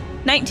Tulia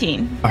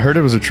 19. I heard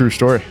it was a true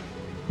story.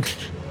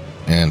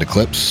 and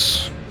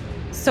Eclipse?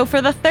 So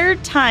for the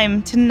third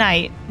time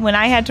tonight, when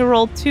I had to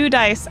roll 2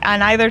 dice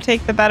and either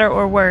take the better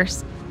or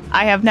worse,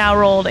 I have now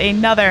rolled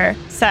another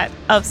set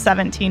of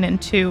 17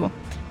 and 2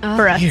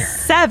 for a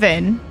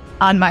 7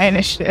 on my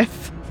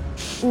initiative.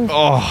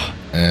 Oh,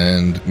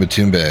 And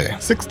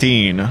Matumbe.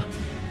 16.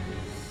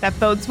 That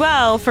bodes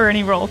well for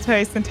any roll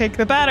twice and take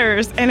the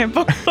betters, and it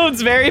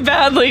bodes very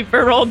badly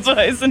for roll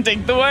twice and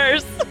take the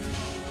worst.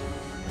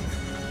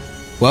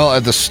 Well,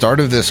 at the start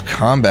of this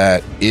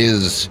combat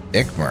is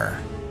Igmar.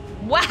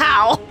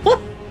 Wow.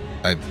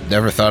 I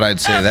never thought I'd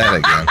say that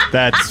again.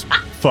 That's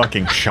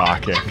fucking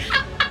shocking.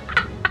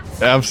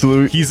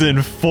 absolute He's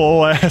in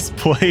full ass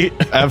plate.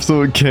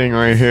 absolute king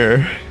right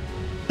here.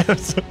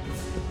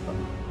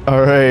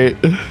 All right.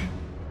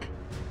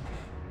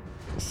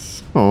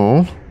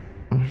 So,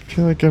 I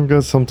feel like I've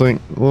got something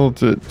a little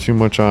bit too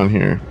much on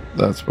here.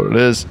 That's what it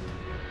is.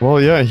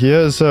 Well, yeah, he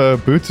has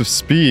boots of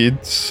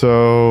speed,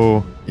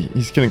 so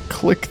he's gonna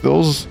click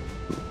those.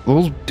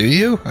 Do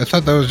you? I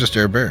thought that was just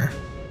Air Bear.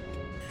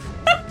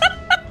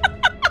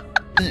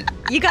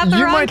 You got the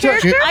You wrong might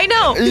character? I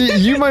know.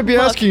 You might be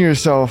asking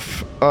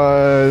yourself,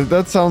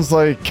 that sounds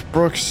like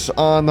Brooks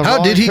on the How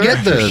wrong did he get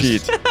character this?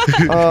 sheet.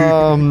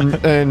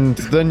 And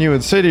then you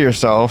would say to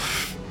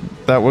yourself,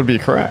 that would be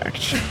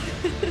correct.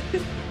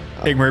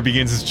 Igmar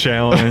begins his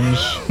challenge.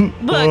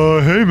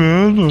 Look, Hey,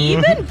 man.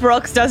 even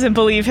Brooks doesn't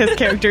believe his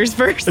character's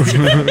first.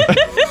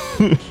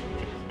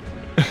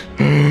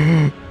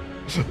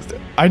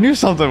 I knew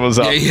something was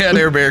up. Yeah, he had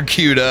Air Bear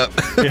queued up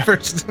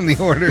first in the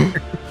order.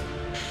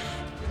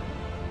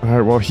 All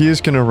right, well, he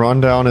is going to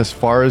run down as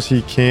far as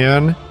he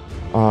can,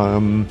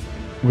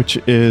 which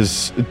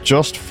is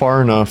just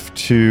far enough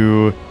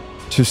to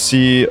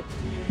see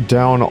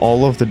down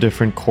all of the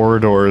different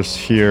corridors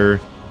here,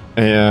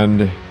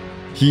 and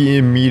he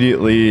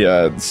immediately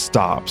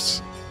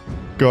stops.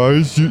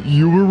 Guys,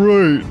 you were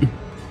right.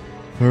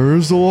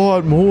 There's a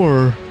lot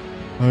more.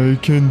 I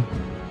can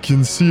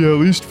see at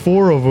least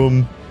 4 of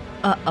them.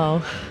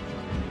 Uh-oh.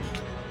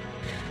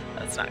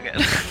 That's not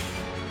good.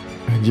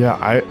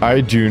 Yeah,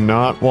 I do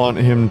not want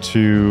him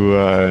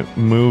to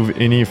move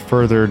any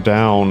further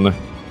down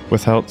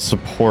without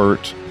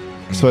support.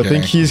 So I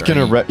think he's going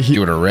to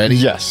do it already.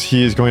 Yes,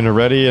 he is going to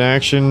ready an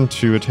action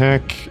to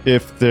attack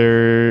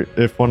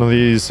if one of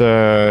these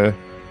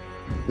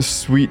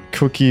sweet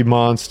cookie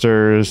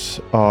monsters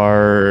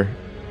are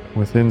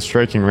within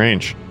striking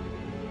range.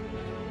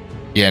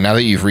 Yeah, now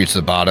that you've reached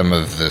the bottom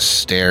of the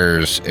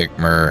stairs,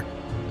 Ikmer,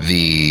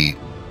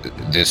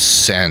 this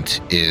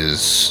scent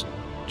is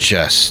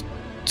just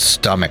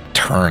stomach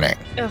turning.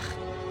 Ugh.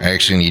 I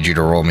actually need you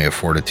to roll me a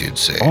fortitude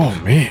save. Oh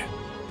man,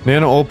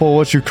 Nana Opal,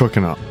 what you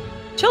cooking up?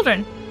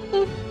 Children.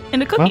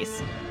 Into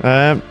cookies.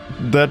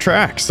 That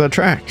tracks.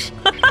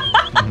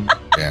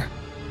 Yeah.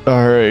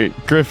 All right,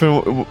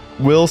 Griffin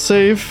will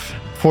save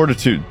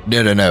fortitude.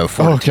 No.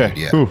 Fortitude, Okay.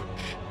 yeah. Ooh.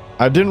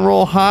 I didn't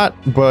roll hot,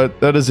 but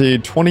that is a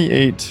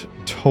 28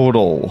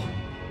 total.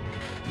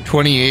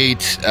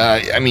 28.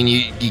 I mean,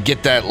 you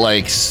get that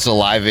like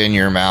saliva in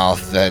your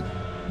mouth,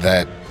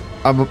 that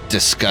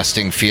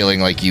disgusting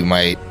feeling like you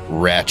might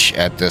retch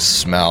at this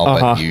smell,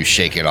 but you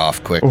shake it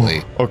off quickly.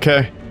 Ooh,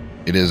 okay.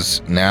 It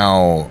is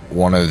now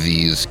one of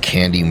these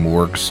Candy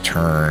Morg's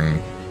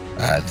turn.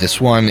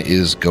 This one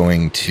is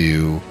going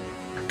to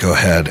go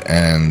ahead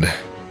and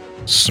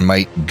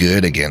smite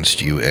good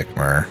against you,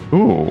 Ikmer.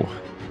 Ooh.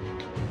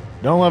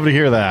 Don't love to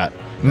hear that.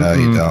 No,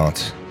 you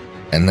don't.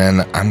 And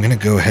then I'm going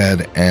to go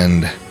ahead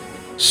and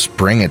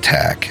spring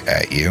attack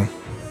at you,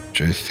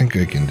 which I think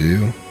I can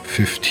do.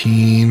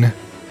 15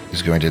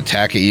 is going to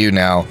attack at you.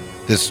 Now,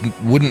 this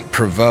wouldn't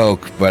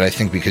provoke, but I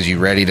think because you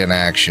readied an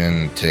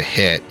action to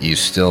hit, you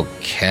still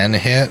can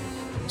hit.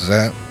 Is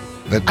that?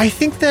 I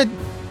think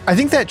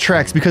that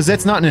tracks because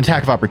that's not an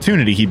attack of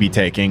opportunity he'd be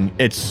taking.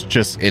 It's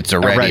just It's a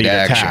readied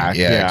action. attack.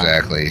 Yeah,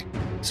 exactly.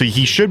 So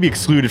he should be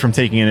excluded from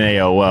taking an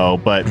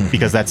AOO, but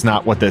because that's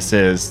not what this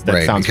is, that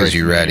Right, sounds because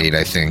very you familiar.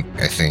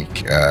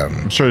 readied.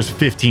 I'm sure there's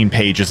 15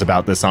 pages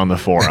about this on the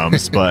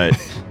forums, but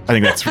I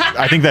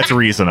think that's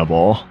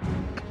reasonable.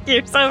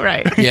 You're so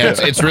right. Yeah,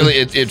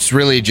 it's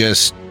really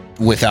just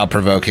without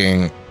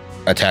provoking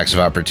attacks of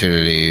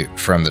opportunity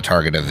from the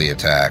target of the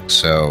attack.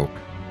 So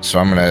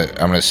I'm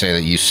gonna say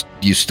that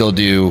you still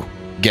do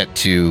get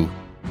to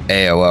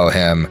AOO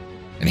him,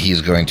 and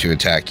he's going to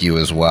attack you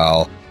as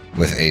well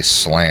with a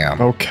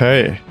slam.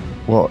 Okay.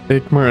 Well,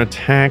 Ikmer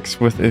attacks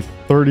with a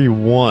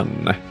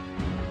 31.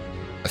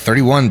 A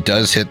 31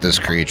 does hit this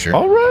creature.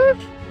 All right.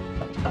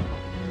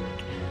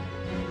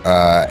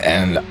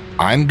 And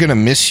I'm gonna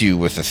miss you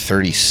with a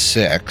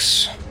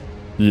 36.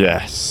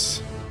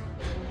 Yes.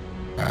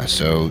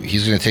 So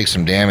he's gonna take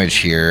some damage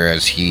here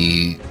as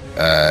he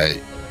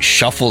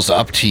shuffles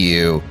up to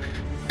you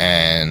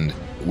and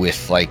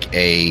with like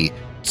a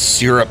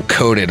syrup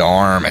coated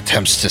arm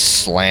attempts to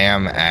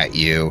slam at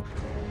you,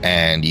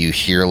 and you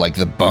hear like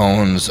the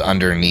bones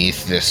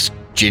underneath this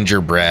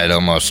gingerbread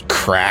almost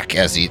crack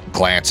as he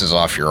glances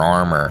off your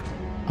armor.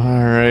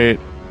 All right.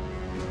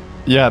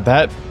 Yeah,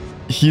 that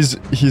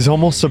he's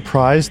almost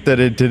surprised that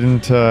it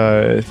didn't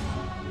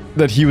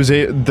that he was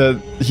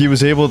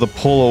able to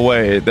pull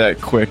away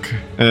that quick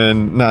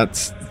and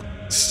not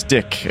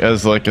stick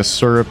as like the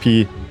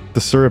syrupy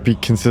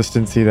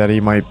consistency that he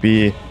might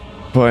be.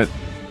 But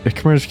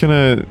Ikmer's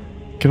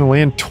gonna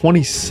land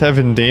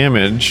 27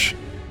 damage.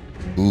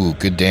 Ooh,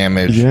 good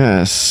damage.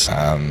 Yes.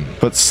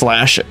 But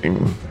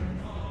slashing.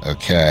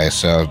 Okay,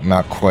 so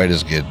not quite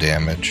as good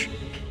damage.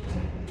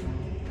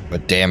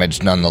 But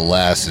damage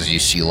nonetheless, as you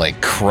see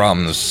like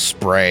crumbs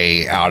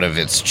spray out of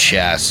its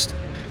chest,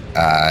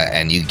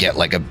 and you get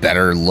like a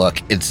better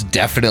look. It's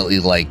definitely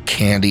like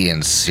candy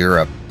and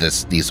syrup.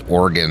 These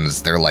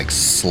organs, they're like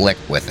slick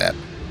with it.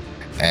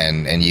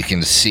 And you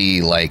can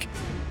see like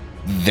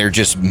they're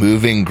just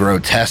moving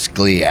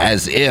grotesquely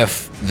as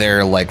if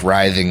they're like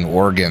writhing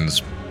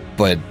organs.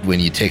 But when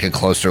you take a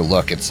closer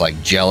look, it's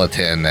like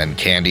gelatin and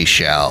candy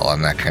shell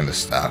and that kind of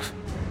stuff.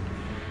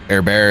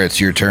 Air Bear, it's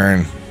your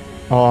turn.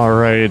 All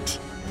right.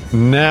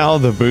 Now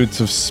the boots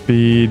of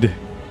speed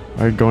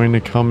are going to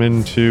come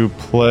into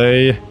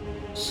play.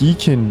 He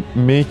can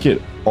make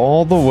it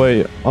all the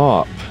way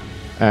up,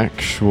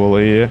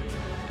 actually,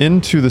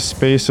 into the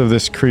space of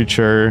this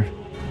creature,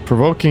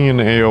 provoking an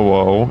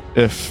AOO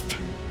if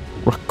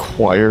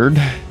required.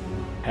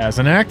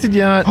 Hasn't acted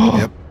yet.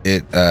 Yep.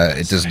 It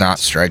does not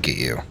strike at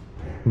you.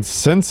 And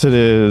since it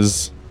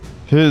is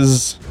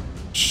his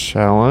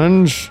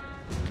challenge,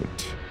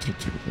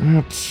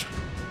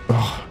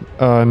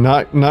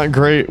 not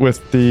great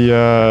with the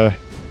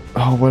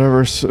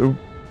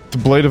the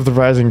Blade of the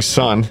Rising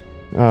Sun.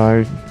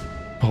 I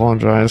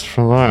apologize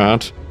for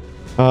that.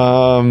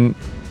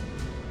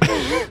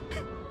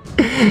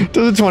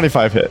 Does a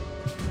 25 hit?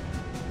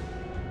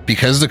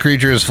 Because the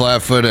creature is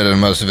flat-footed and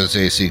most of its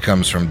AC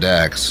comes from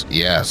Dex,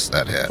 yes,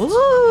 that hits.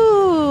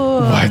 Ooh.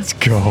 Let's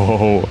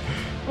go.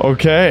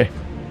 Okay.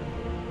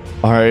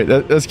 All right,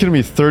 that's going to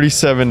be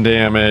 37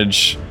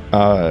 damage.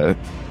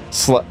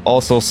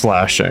 Also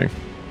slashing.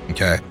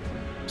 Okay.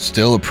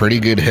 Still a pretty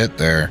good hit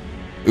there.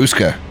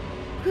 Uska.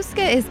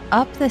 Uska is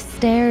up the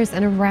stairs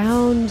and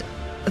around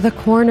the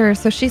corner,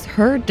 so she's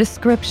heard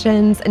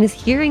descriptions and is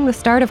hearing the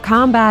start of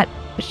combat,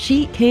 but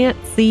she can't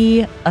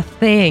see a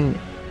thing.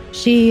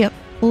 She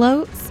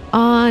floats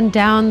on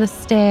down the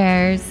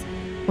stairs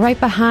right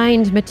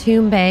behind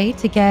Matumbe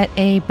to get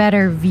a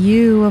better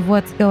view of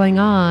what's going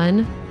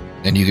on.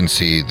 And you can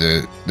see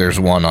there's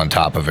one on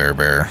top of Air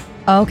Bear.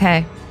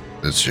 Okay.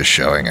 That's just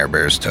showing Air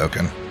Bear's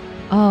token.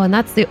 Oh, and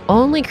that's the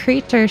only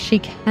creature she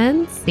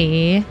can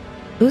see.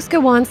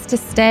 Uska wants to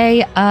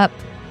stay up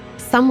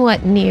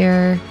somewhat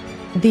near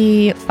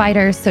the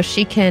fighters so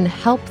she can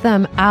help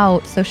them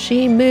out. So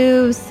she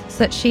moves so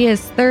that she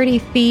is 30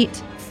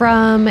 feet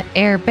from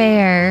Air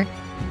Bear.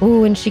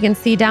 Ooh, and she can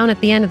see down at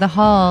the end of the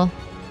hall,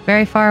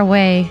 very far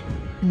away,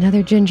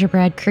 another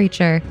gingerbread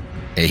creature.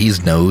 Yeah,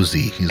 he's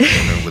nosy. He's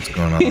wondering what's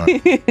going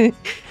on.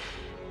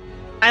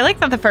 I like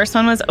that the first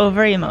one was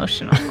over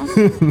emotional.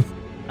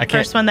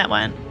 First one that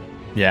went.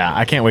 Yeah,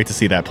 I can't wait to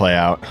see that play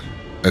out.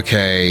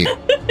 Okay.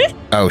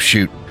 Oh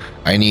shoot!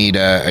 I need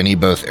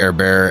both Air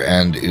Bear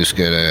and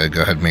Uska to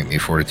go ahead and make me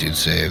fortitude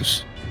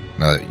saves.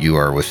 Now that you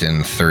are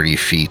within 30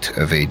 feet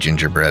of a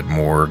gingerbread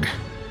morgue.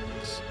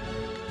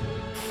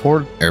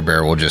 Air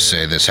Bear will just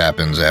say this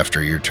happens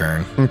after your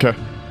turn. Okay.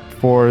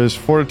 For his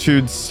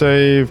fortitude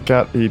save,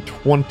 got a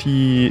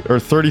 20 or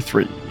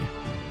 33.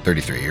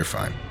 33, you're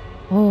fine.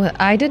 Oh,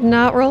 I did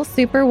not roll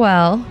super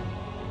well.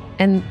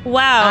 And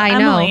wow, I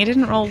Emily, know. you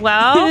didn't roll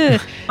well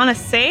on a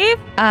save?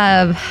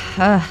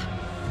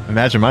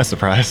 Imagine my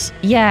surprise.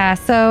 Yeah,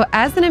 so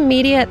as an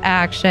immediate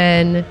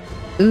action,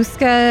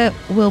 Uska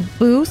will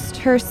boost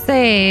her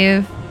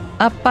save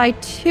up by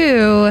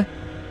 2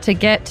 to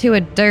get to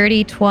a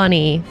dirty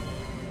 20.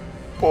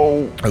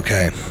 Oh.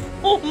 Okay.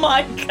 Oh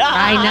my god.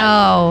 I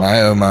know.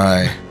 My oh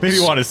my. Maybe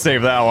you want to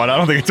save that one. I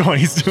don't think a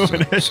 20's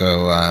doing it.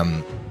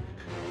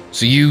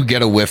 So you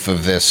get a whiff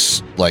of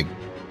this, like,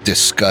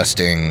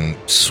 disgusting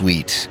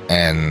sweet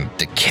and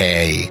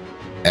decay,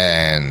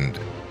 and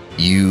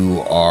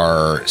you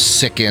are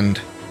sickened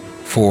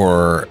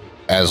for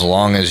as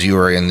long as you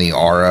are in the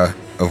aura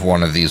of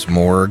one of these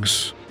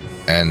morgues,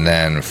 and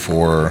then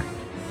for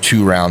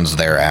 2 rounds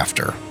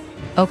thereafter.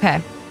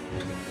 Okay.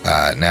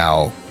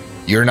 Now,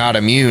 you're not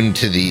immune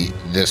to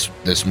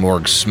this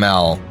morgue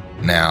smell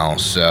now,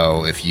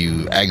 so if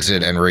you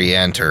exit and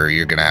re-enter,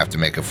 you're going to have to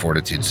make a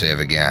fortitude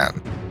save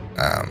again.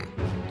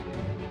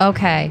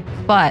 Okay,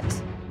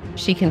 but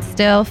she can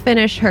still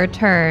finish her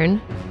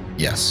turn.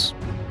 Yes.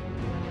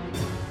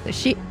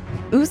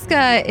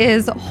 Uska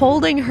is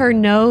holding her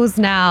nose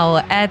now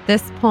at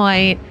this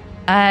point,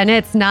 and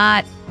it's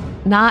not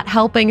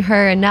helping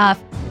her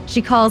enough.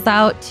 She calls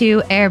out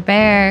to Air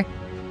Bear,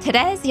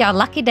 "Today's your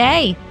lucky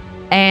day."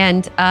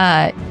 And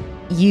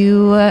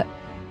you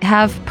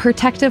have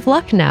protective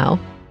luck now.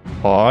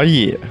 Oh,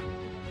 yeah.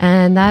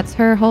 And that's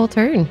her whole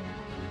turn.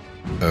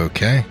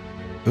 Okay.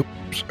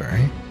 Oops,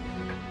 sorry.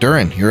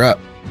 Durin, you're up.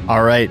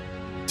 All right.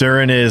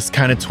 Durin is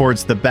kind of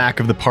towards the back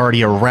of the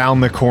party,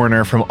 around the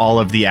corner from all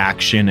of the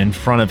action. In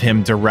front of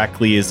him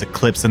directly is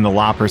Eclipse and the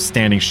Lopper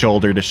standing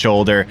shoulder to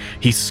shoulder.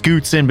 He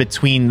scoots in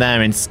between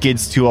them and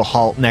skids to a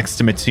halt next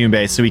to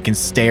Matumbe so he can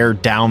stare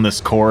down this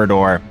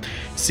corridor,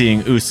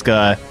 seeing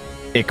Uska,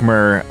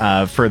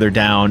 Ikmer further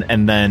down,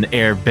 and then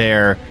Air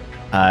Bear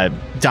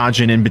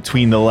dodging in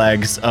between the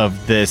legs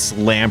of this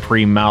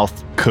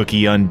lamprey-mouthed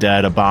cookie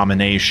undead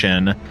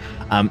abomination.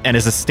 And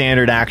as a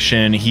standard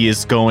action, he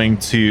is going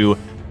to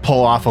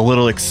pull off a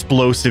little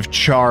explosive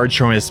charge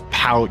from his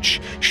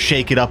pouch,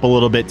 shake it up a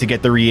little bit to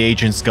get the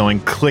reagents going,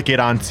 click it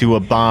onto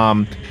a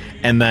bomb,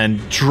 and then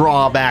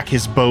draw back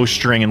his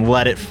bowstring and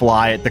let it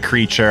fly at the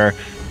creature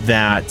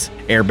that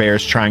Air Bear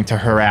is trying to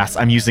harass.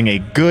 I'm using a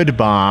good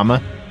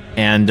bomb,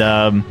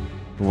 and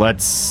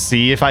let's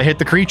see if I hit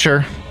the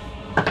creature.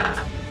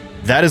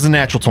 That is a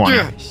natural 20.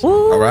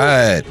 All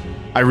right.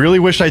 I really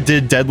wish I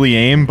did deadly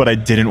aim, but I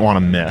didn't want to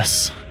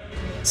miss.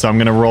 So I'm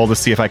going to roll to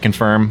see if I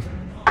confirm.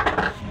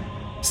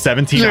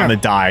 17 on the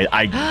die.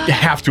 I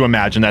have to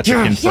imagine that's a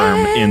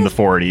confirm in the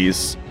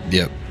 40s.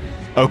 Yep.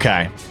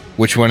 Okay.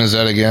 Which one is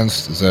that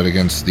against? Is that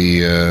against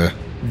the...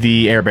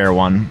 The Air Bear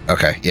one.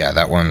 Okay, yeah,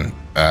 that one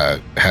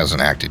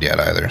hasn't acted yet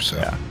either, so...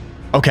 Yeah.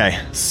 Okay,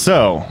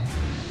 so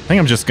I think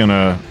I'm just going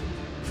to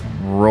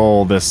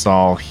roll this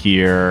all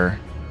here.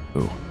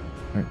 Ooh,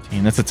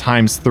 13. That's a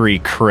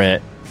 ×3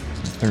 crit.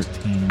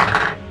 13.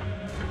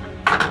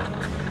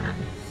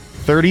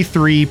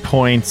 33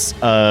 points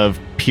of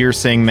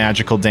piercing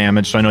magical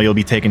damage, so I know you'll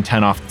be taking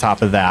 10 off the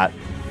top of that.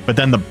 But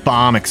then the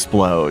bomb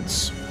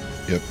explodes.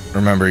 Yep.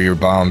 Remember, your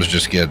bombs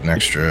just get an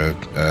extra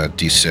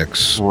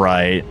D6.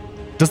 Right.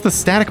 Does the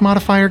static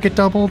modifier get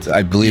doubled?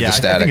 I believe Yeah, the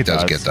static I think it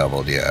does get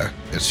doubled, yeah.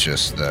 It's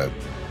just the...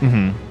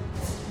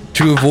 2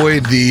 to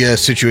avoid the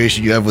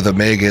situation you have with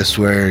Omegas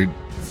where,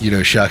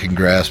 Shocking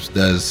Grasp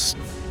does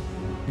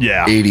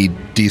 80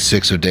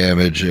 d6 of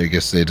damage. I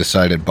guess they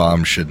decided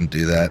bombs shouldn't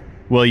do that.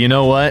 Well, you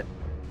know what?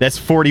 That's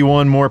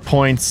 41 more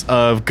points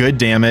of good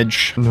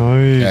damage.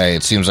 Nice. Hey,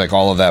 it seems like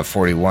all of that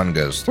 41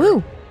 goes through.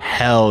 Woo.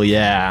 Hell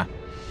yeah.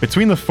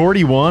 Between the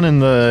 41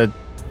 and the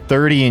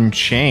 30 and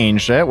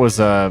change, that was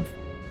a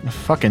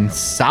fucking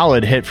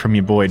solid hit from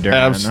your boy, Duran.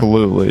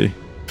 Absolutely.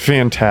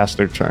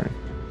 Fantastic turn.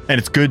 And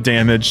it's good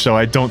damage, so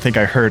I don't think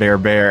I hurt Air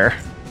Bear.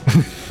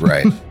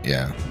 Right,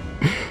 yeah.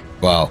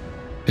 Well,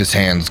 his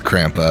hands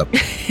cramp up.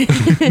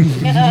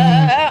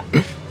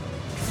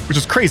 Which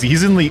is crazy.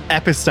 He's in the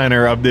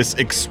epicenter of this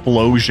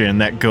explosion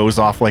that goes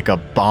off like a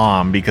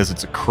bomb because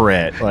it's a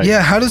crit.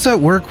 Yeah, how does that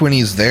work when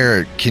he's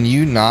there? Can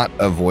you not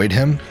avoid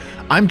him?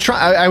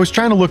 I was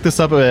trying to look this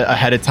up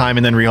ahead of time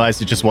and then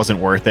realized it just wasn't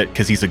worth it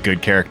because he's a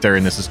good character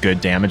and this is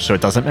good damage, so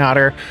it doesn't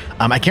matter.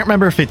 I can't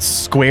remember if it's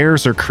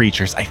squares or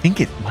creatures. I think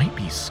it might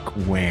be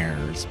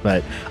squares,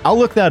 but I'll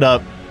look that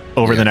up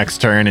over the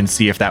next turn and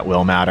see if that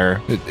will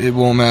matter. It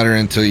won't matter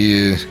until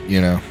you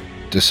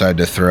decide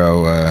to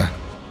throw a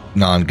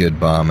non-good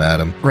bomb at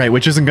him. Right,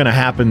 which isn't going to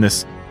happen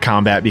this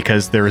combat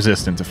because they're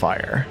resistant to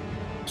fire.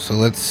 So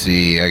let's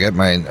see. I got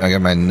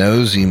my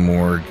nosy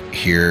Morg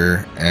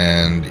here,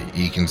 and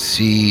you can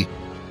see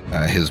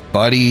his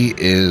buddy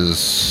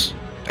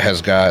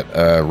has got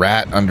a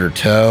rat under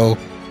toe,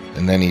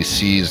 and then he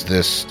sees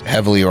this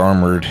heavily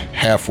armored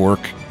half-orc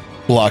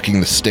blocking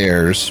the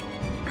stairs.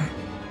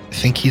 I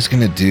think he's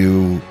going to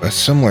do a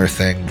similar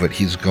thing, but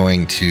he's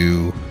going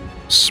to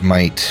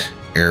smite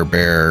Air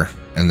Bear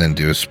and then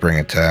do a spring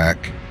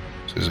attack.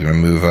 So he's going to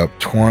move up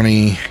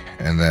 20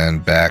 and then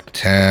back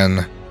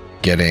 10.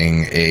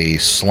 Getting a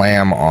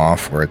slam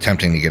off, or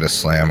attempting to get a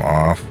slam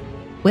off.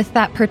 With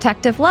that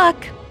protective luck.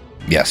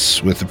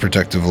 Yes, with the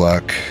protective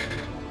luck.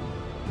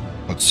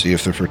 Let's see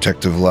if the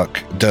protective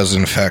luck does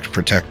in fact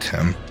protect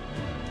him.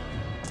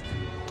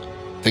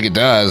 I think it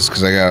does,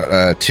 because I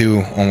got 2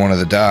 on one of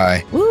the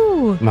die.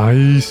 Woo!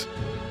 Nice.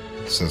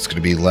 So it's going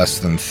to be less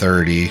than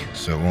 30,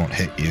 so it won't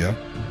hit you.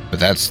 But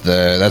that's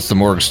the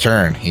Morg's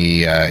turn.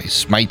 He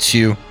smites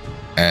you,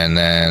 and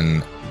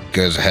then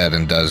goes ahead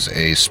and does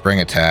a spring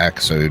attack,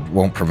 so it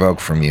won't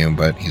provoke from you,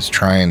 but he's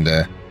trying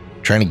to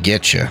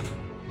get you.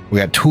 We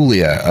got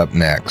Tulia up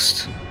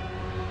next.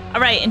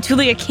 All right, and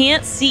Tulia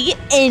can't see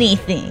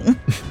anything,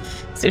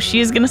 so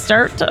she's gonna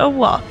start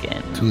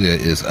walking. Tulia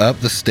is up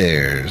the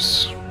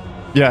stairs.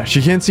 Yeah,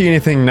 she can't see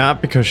anything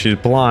not because she's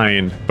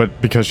blind,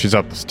 but because she's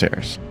up the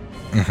stairs.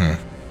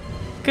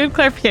 Mm-hmm. Good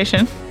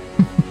clarification.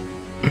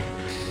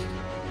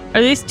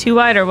 Are these 2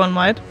 wide or 1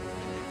 wide?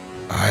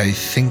 I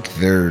think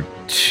they're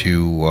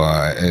 2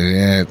 wide.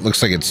 It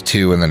looks like it's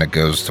 2 and then it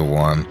goes to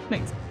 1.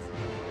 Makes sense.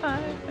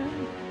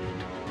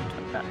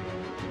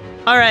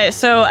 All right,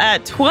 so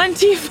at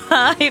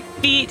 25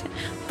 feet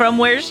from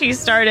where she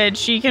started,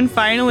 she can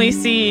finally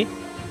see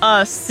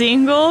a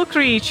single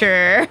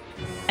creature.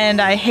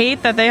 And I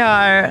hate that they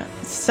are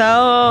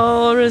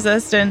so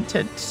resistant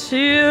to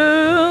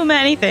too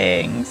many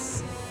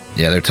things.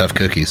 Yeah, they're tough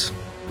cookies.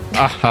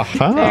 Very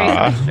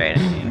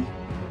frustrating.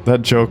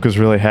 That joke is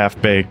really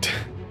half-baked.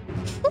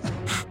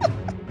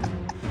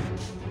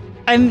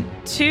 I'm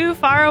too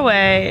far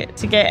away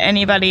to get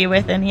anybody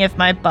with any of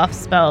my buff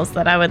spells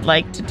that I would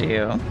like to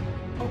do.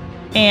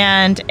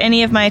 And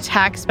any of my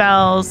attack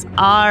spells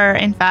are,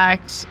 in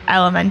fact,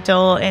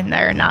 elemental, and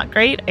they're not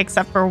great,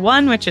 except for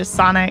one, which is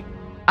Sonic.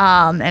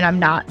 And I'm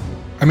not.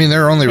 I mean,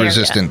 they're only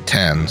resistant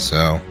 10,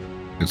 so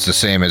it's the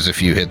same as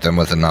if you hit them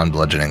with a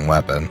non-bludgeoning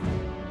weapon.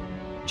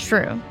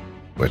 True.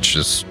 Which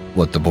is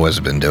what the boys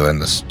have been doing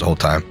this whole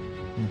time.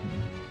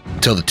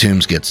 Until the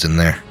Tombs gets in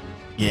there.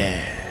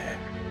 Yeah.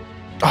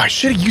 Oh, I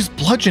should have used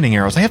bludgeoning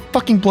arrows. I have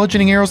fucking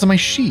bludgeoning arrows on my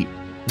sheet.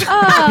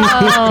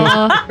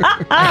 Oh.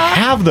 I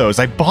have those.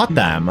 I bought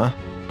them.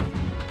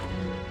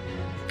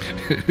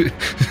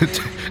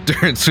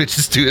 Duran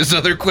switches to his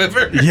other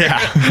quiver. Yeah.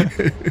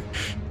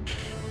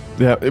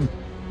 Yeah.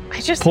 I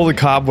just Pull the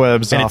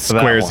cobwebs And off it's of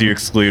that squares one. you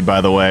exclude,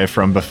 by the way,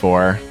 from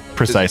before.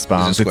 Precise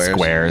bombs. it It's squares?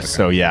 squares. Okay.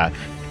 So, yeah.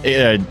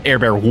 Air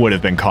Bear would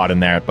have been caught in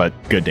there, but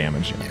good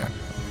damage. Yeah.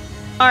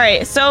 All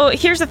right, so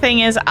here's the thing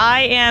is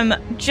I am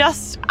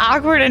just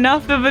awkward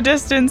enough of a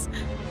distance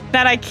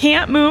that I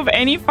can't move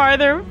any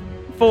farther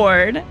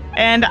forward,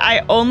 and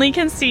I only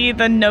can see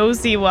the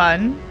nosy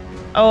one.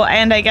 Oh,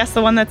 and I guess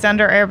the one that's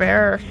under Air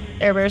Bear, or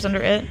Air Bear's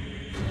under it.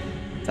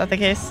 Is that the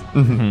case?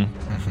 Mhm.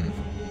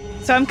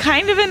 So I'm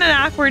kind of in an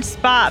awkward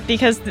spot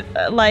because,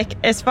 like,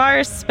 as far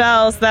as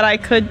spells that I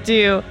could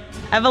do,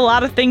 I have a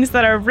lot of things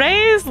that are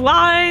raised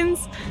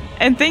lines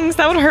and things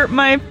that would hurt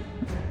my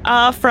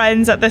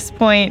friends at this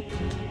point.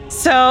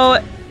 So,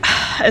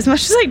 as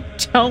much as I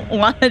don't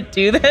want to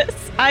do this,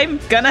 I'm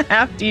gonna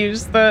have to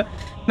use the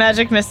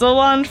magic missile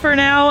wand for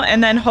now,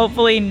 and then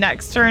hopefully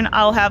next turn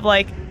I'll have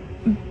like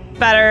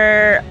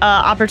better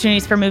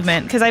opportunities for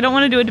movement, because I don't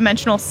want to do a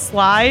dimensional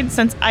slide,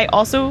 since I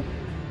also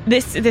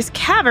this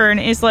cavern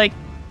is like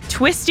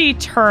twisty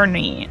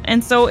turny,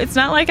 and so it's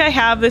not like I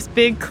have this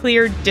big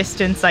clear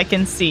distance I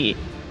can see.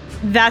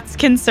 that's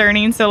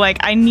concerning. So like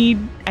I need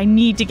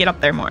to get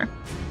up there more.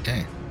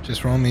 Okay,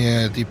 just roll me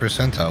a D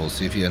percentile. We'll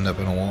see if you end up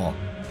in a wall.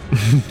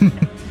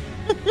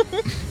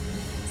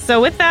 So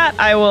with that,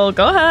 I will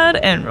go ahead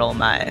and roll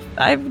my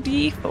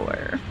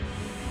 5d4.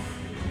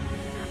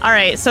 All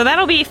right, so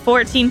that'll be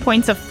 14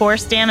 points of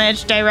force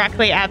damage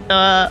directly at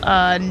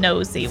the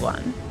nosy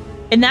one.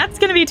 And that's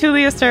going to be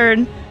Tulia's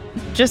turn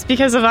just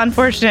because of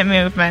unfortunate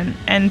movement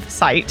and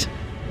sight.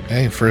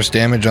 Hey, first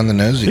damage on the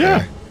nosy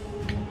guy.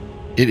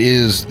 It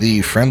is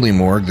the friendly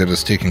Morg that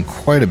has taken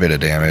quite a bit of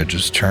damage.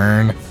 His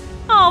turn.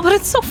 Oh, but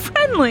it's so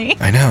friendly.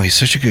 I know, he's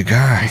such a good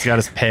guy. He's got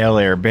his pale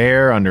air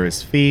bear under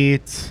his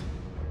feet.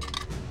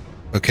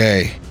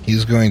 Okay,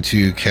 he's going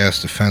to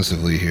cast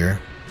defensively here.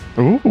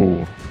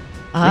 Ooh.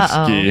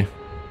 Uh-oh. Risky.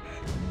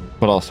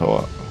 But also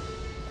All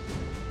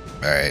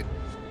right,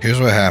 here's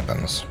what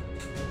happens.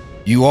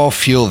 You all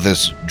feel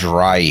this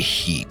dry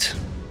heat.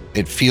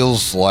 It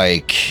feels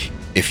like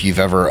if you've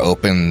ever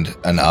opened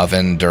an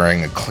oven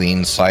during a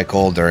clean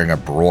cycle, during a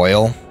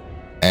broil.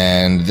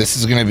 And this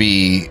is going to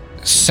be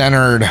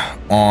centered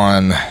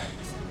on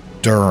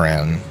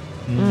Durin.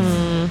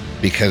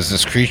 Because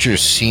this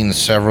creature's seen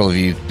several of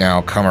you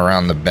now come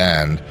around the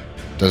bend.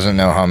 Doesn't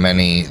know how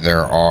many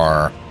there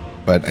are.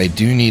 But I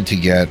do need to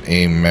get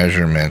a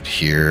measurement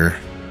here.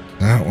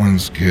 That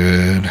one's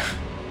good.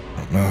 I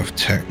don't know if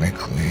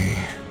technically,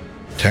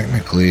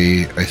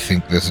 I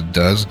think this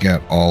does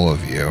get all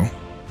of you.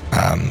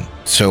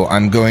 So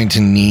I'm going to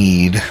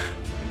need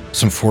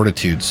some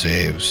fortitude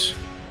saves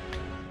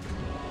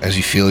as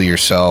you feel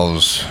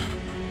yourselves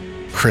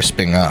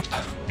crisping up,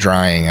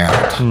 drying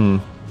out.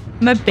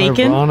 My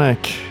bacon.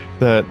 ironic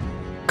that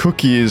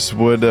cookies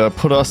would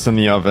put us in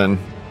the oven.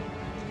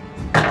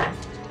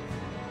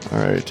 All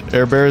right,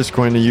 Air Bear is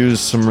going to use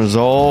some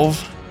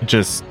resolve.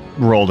 Just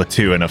rolled a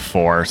 2 and a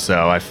 4,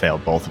 so I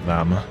failed both of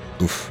them.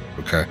 Oof.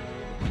 Okay.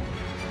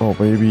 Oh,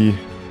 baby.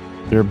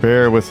 Air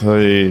Bear with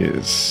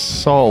a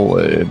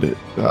solid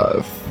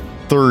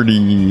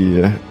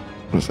 30.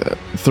 What was that?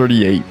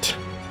 38.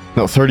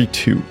 No,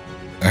 32.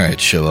 All right,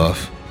 chill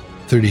off.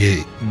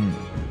 38.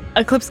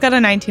 Eclipse got a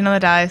 19 on the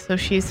die, so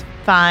she's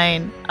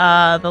fine.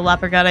 The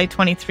leper got a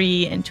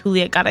 23, and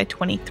Tulia got a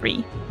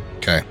 23.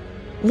 Okay.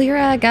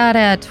 Lyra got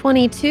a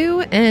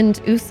 22, and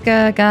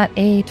Uska got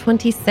a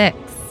 26.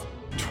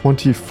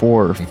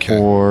 24 Okay.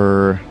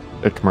 for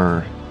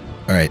Ikmer.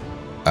 All right.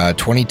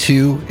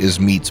 22 is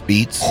meets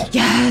beats.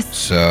 Yes.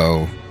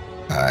 So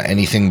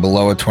anything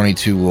below a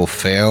 22 will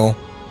fail.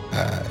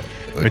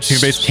 My 2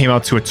 base came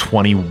out to a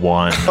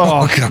 21.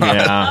 Oh, God.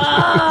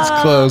 Yeah.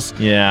 It's close.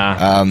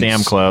 Yeah.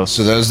 Damn close.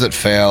 So those that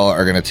fail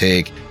are going to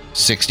take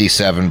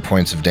 67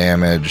 points of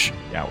damage.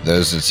 Yeah.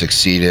 Those that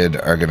succeeded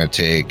are going to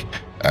take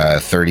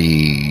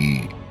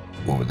 30.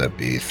 What would that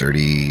be?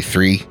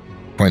 33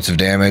 points of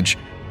damage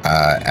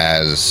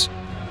as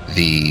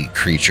the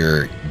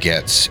creature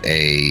gets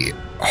a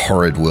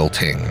horrid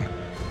wilting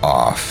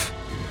off.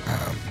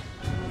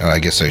 I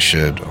guess I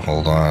should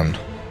hold on.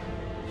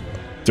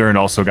 Durin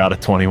also got a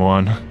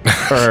 21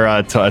 or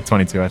a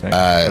 22, I think.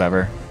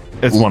 Whatever.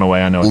 It's one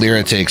away. I know.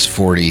 Lyra takes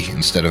 40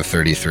 instead of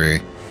 33,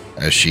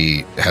 as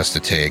she has to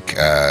take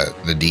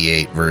the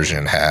D8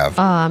 version half.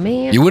 Aw,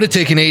 man. You would have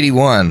taken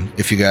 81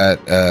 if you got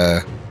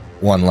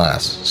one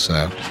less.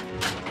 So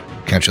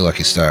count your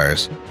lucky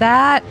stars.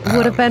 That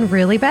would have been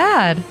really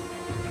bad.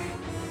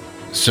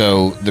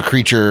 So the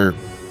creature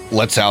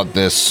lets out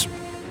this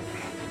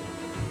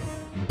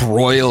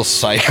broil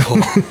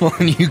cycle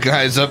on you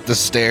guys up the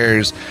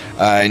stairs,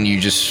 and you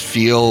just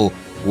feel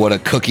what a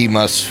cookie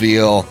must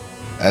feel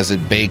as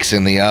it bakes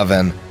in the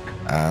oven.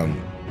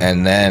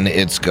 And then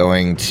it's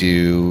going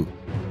to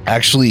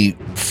actually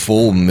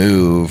full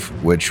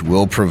move, which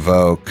will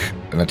provoke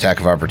an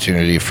attack of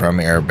opportunity from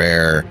Air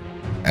Bear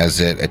as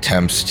it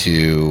attempts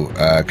to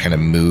kind of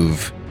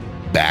move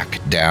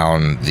back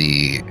down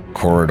the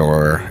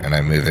corridor. And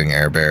I'm moving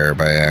Air Bear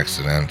by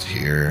accident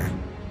here.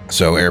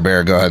 So Air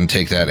Bear, go ahead and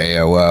take that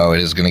AOO.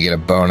 It is going to get a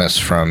bonus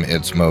from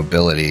its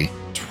mobility.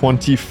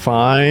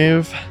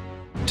 25.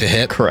 To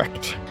hit?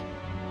 Correct.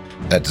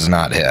 That does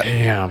not hit.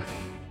 Damn.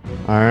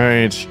 All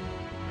right.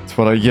 That's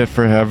what I get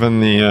for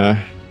having the,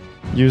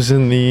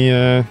 using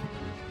the,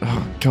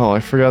 oh god, I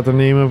forgot the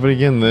name of it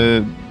again.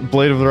 The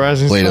Blade of the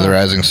Rising Sun. Blade of the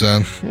Rising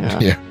Sun?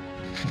 Yeah.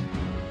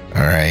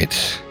 All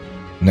right.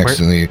 Next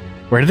in the...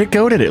 Where did it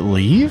go? Did it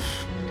leave?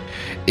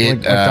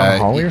 It down the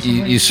hallway or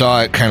something? you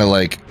saw it kind of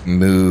like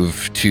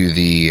move to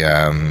the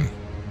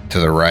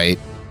right.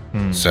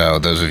 So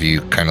those of you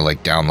kind of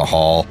like down the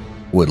hall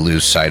would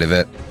lose sight of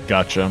it.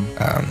 Gotcha.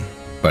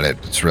 But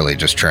it's really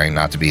just trying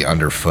not to be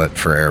underfoot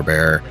for Air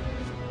Bear,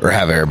 or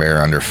have Air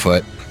Bear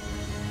underfoot.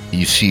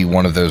 You see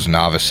one of those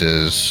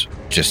novices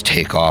just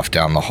take off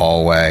down the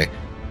hallway,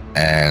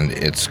 and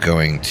it's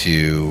going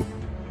to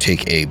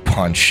take a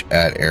punch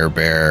at Air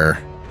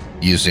Bear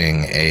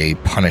using a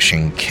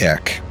punishing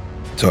kick.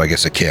 So I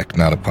guess a kick,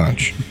 not a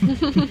punch.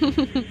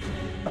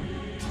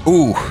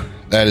 Ooh,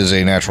 that is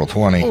a natural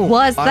 20.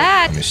 Was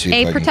that Let me see if I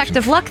a can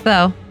protective luck,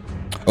 though?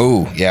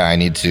 Oh, yeah, I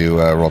need to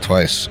roll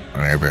twice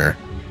on Air Bear.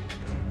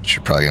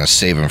 You're probably going to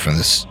save him from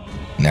this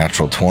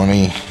Natural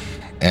 20.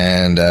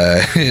 And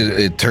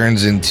it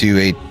turns into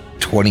a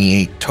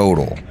 28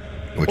 total,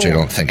 which I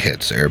don't think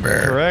hits Air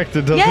Bear. Correct.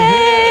 It doesn't.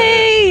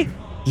 Yay!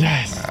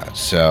 Yes.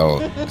 So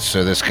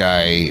this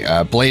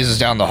guy blazes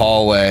down the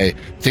hallway,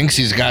 thinks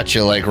he's got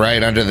you like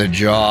right under the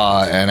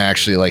jaw, and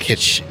actually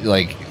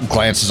like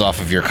glances off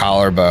of your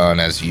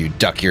collarbone as you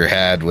duck your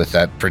head with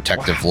that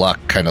protective luck,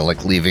 kind of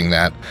like leaving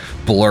that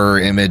blur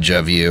image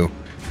of you.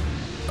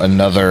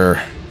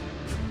 Another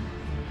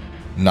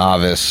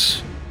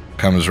novice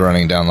comes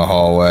running down the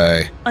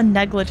hallway. A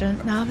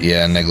negligent novice.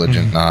 Yeah,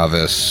 negligent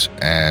novice,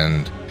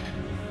 and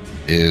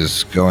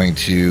is going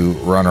to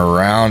run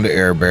around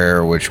Air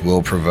Bear, which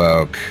will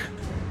provoke,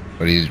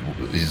 but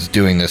he's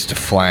doing this to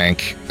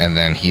flank, and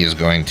then he is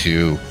going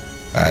to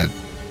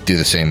do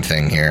the same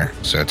thing here,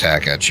 so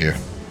attack at you.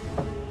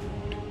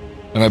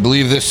 And I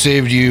believe this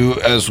saved you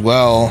as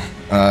well.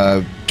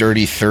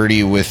 Dirty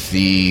 30 with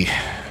the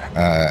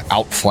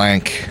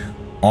outflank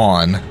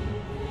on.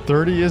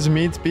 30 is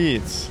meets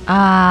beats.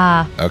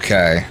 Ah.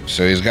 Okay,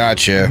 so he's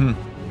got you,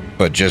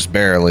 but just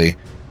barely.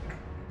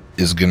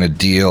 Is going to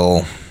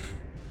deal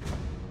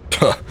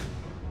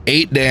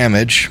 8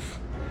 damage,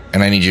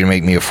 and I need you to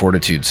make me a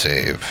fortitude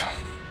save.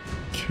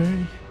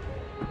 Okay.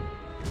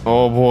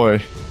 Oh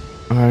boy.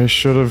 I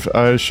should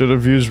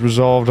have used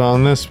resolved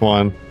on this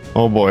one.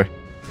 Oh boy.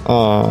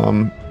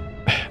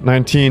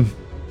 19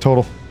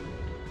 total.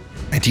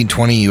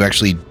 1920 you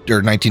actually,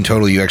 or 19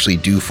 total, you actually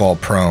do fall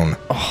prone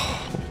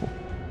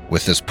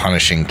with this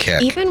punishing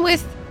kick. Even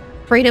with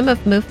freedom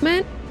of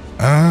movement?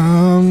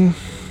 I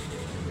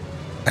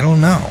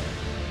don't know.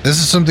 This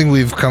is something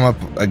we've come up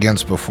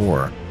against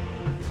before.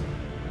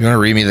 You want to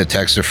read me the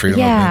text of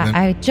freedom of movement?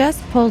 I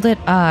just pulled it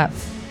up.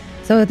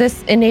 So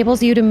this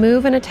enables you to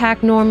move and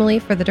attack normally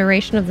for the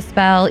duration of the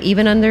spell,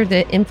 even under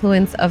the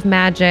influence of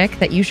magic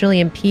that usually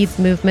impedes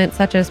movement,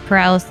 such as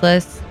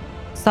paralysis,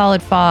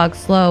 solid fog,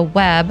 slow,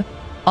 web.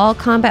 All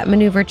combat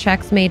maneuver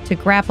checks made to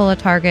grapple a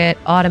target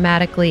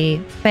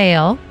automatically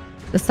fail.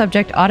 The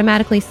subject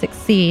automatically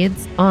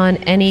succeeds on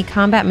any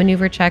combat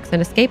maneuver checks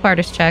and escape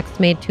artist checks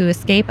made to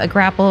escape a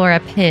grapple or a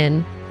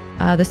pin.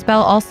 The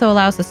spell also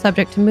allows the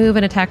subject to move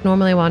and attack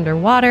normally while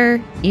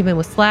underwater, even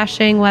with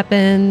slashing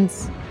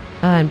weapons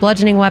and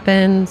bludgeoning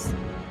weapons.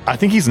 I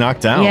think he's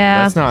knocked out.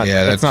 Yeah. That's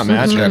not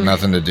magic. It's got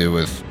nothing to do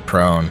with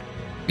prone.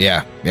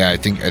 Yeah, I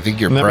think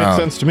you're That prone. makes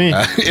sense to me.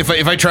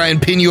 If I try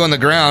and pin you on the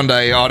ground,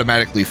 I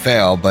automatically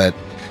fail. But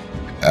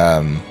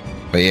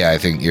yeah, I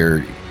think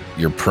you're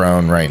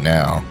prone right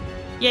now.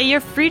 Yeah,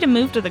 you're free to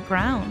move to the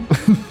ground.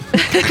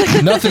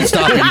 Nothing's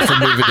stopping you from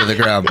moving to the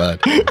ground,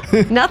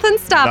 bud.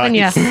 Nothing's stopping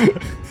you.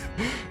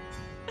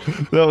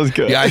 That was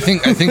good. Yeah, I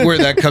think where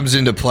that comes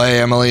into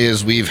play, Emily,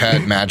 is we've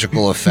had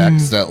magical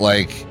effects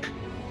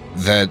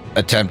that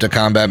attempt a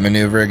combat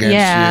maneuver against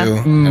you,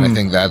 and I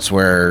think that's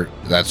where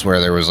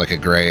there was like a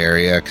gray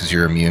area because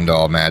you're immune to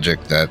all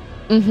magic that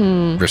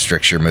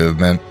restricts your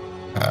movement.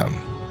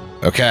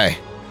 Okay,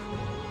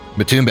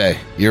 Matumbe,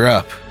 you're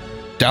up.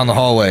 Down the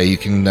hallway, you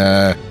can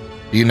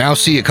now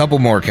see a couple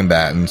more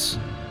combatants.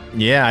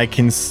 Yeah, I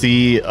can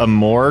see a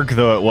morgue,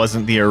 though it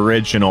wasn't the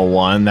original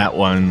one. That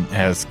one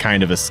has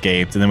kind of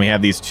escaped. And then we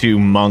have these 2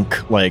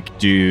 monk-like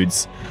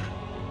dudes.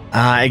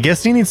 I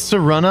guess he needs to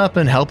run up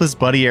and help his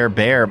buddy Air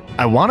Bear.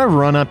 I want to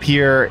run up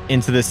here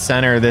into the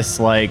center, this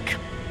like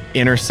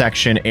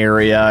intersection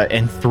area,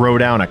 and throw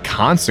down a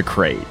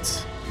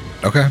consecrate.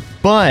 Okay.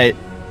 But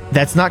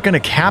that's not going to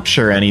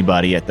capture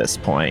anybody at this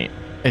point.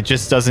 It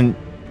just doesn't.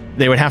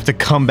 They would have to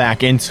come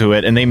back into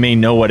it, and they may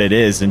know what it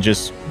is and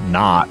just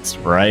not,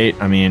 right?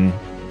 I mean,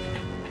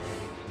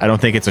 I don't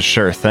think it's a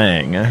sure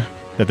thing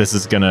that this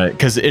is gonna,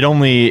 because it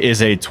only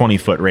is a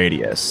 20-foot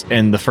radius,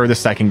 and the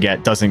furthest I can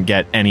get doesn't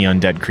get any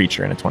undead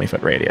creature in a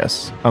 20-foot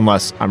radius,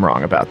 unless I'm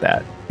wrong about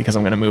that, because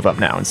I'm gonna move up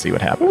now and see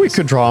what happens. We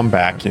could draw them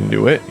back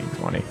into it.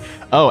 20.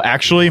 Oh,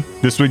 actually,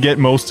 this would get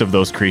most of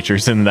those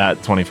creatures in that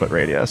 20-foot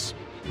radius.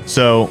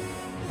 So,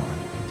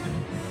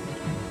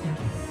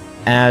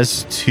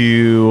 as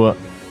to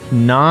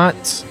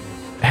not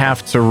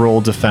have to roll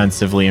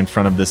defensively in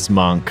front of this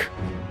monk,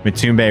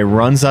 Matumbe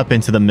runs up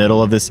into the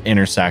middle of this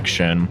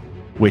intersection,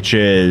 which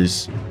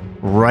is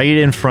right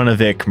in front of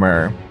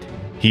Ikmer.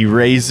 He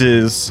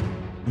raises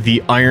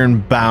the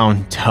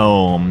iron-bound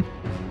tome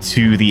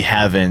to the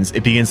heavens.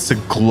 It begins to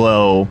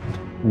glow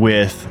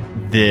with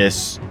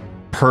this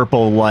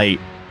purple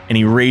light, and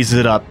he raises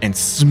it up and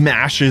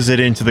smashes it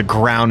into the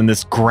ground in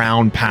this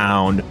ground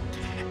pound,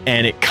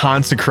 and it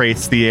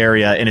consecrates the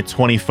area in a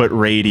 20-foot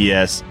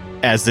radius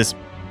as this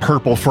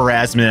purple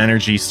pharasma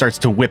energy starts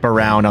to whip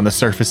around on the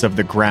surface of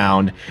the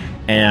ground,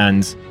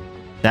 and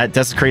that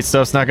desecrate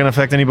stuff's not going to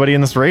affect anybody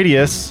in this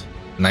radius.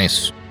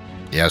 Nice.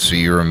 Yeah, so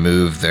you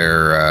remove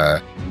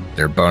their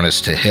bonus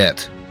to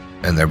hit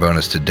and their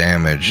bonus to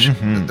damage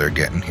that they're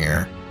getting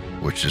here,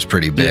 which is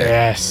pretty big.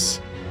 Yes.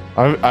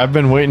 I've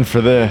been waiting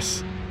for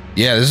this.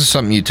 Yeah, this is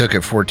something you took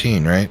at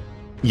 14, right?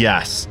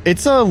 Yes.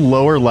 It's a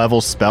lower level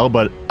spell,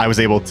 but I was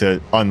able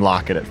to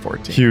unlock it at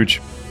 14.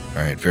 Huge.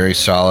 All right, very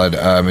solid.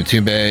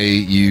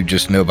 Matumbe, you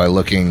just know by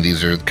looking,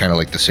 these are kind of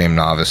like the same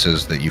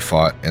novices that you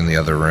fought in the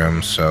other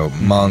room. So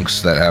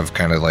monks that have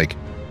kind of like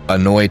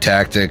annoy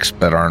tactics,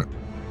 but aren't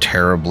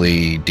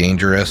terribly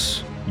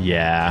dangerous.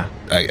 Yeah.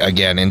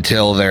 Again,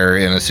 until they're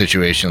in a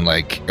situation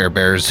like Air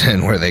Bear's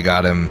in, where they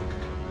got him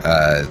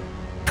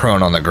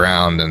prone on the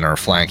ground and are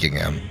flanking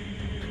him.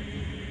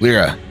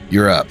 Lyra,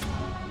 you're up.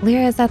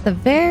 Lyra's at the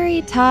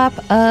very top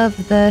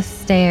of the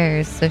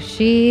stairs, so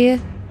she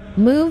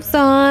moves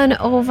on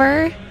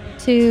over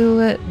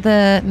to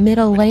the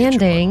middle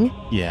landing.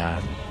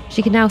 Yeah.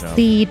 She can now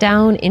see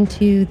down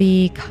into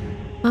the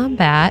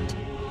combat.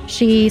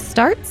 She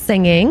starts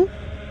singing.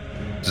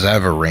 Does that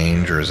have a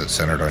range, or is it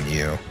centered on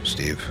you,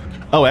 Steve?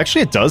 Oh,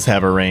 actually, it does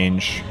have a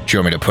range. Do you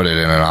want me to put it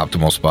in an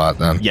optimal spot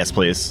then? Yes,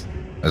 please.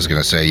 I was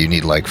going to say you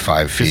need like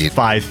 5 feet. Just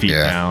 5 feet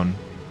Yeah. down.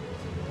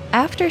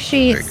 After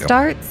she There you go.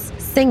 starts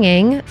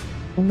singing,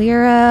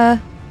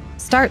 Lyra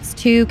starts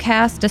to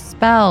cast a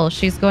spell.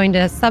 She's going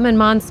to summon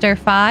Monster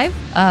 5,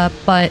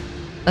 but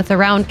that's a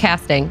round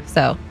casting,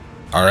 so.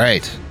 All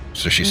right.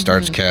 So she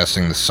starts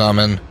casting the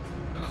summon.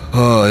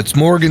 Oh, it's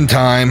Morgan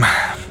time.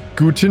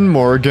 Guten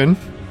Morgen.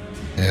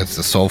 It's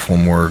the Soulful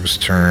Morg's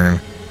turn.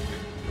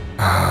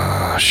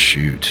 Ah,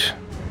 shoot.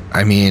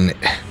 I mean,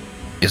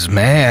 is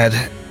mad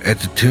at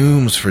the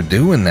tombs for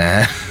doing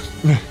that.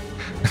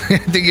 I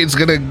think it's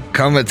gonna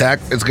come attack.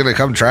 It's gonna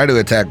come try to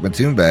attack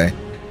Matumbe.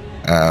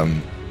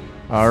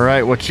 All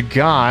right, what you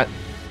got?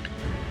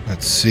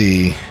 Let's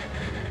see.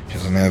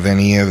 Doesn't have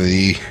any of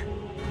the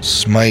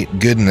smite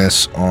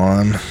goodness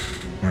on,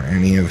 or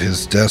any of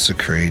his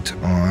desecrate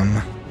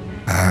on.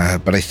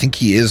 But I think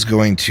he is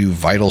going to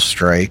vital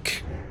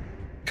strike,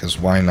 because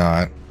why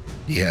not?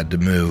 He had to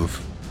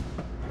move.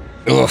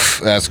 Oof,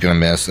 that's gonna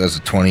miss. That's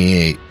a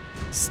 28.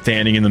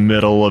 Standing in the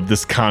middle of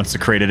this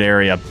consecrated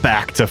area,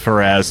 back to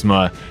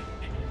Pharasma.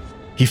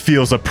 He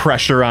feels a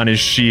pressure on his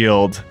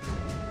shield,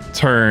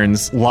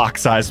 turns,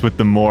 locks eyes with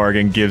the Morg,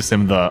 and gives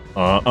him the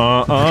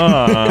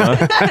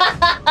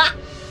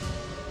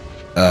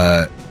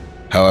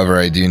However,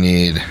 I do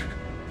need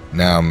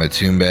now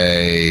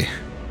Matumbe,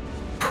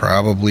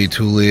 probably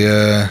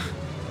Tulia,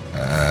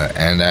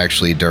 and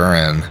actually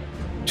Durin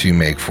to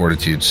make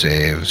fortitude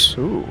saves.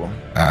 Ooh.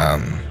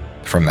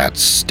 From that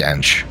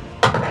stench.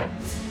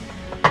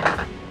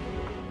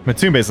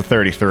 Matumbe's a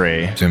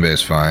 33. Matumbe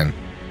is fine.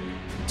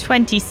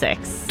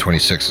 26.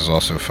 26 is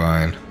also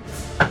fine.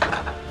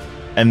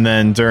 And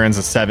then Durin's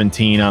a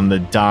 17 on the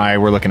die.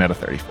 We're looking at a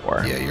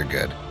 34. Yeah, you're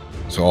good.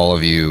 So all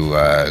of you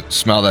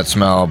smell that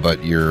smell,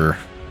 but you're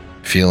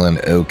feeling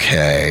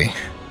okay.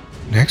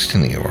 Next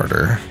in the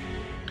order,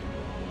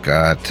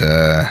 got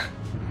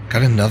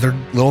another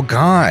little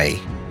guy.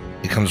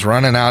 He comes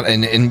running out,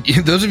 and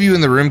those of you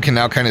in the room can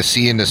now kind of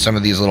see into some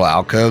of these little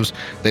alcoves.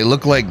 They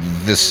look like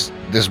this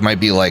might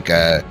be like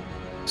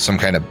some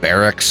kind of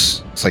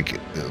barracks. It's like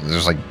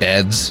there's like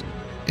beds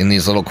in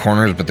these little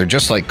corners, but they're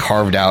just like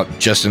carved out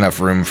just enough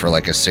room for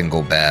like a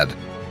single bed.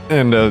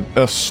 And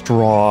a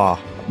straw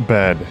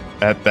bed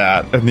at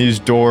that. And these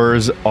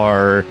doors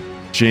are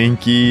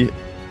janky,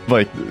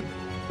 like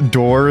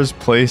doors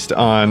placed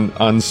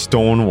on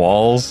stone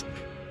walls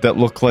that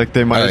look like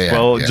they might as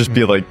well just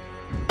be like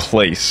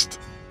placed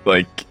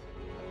like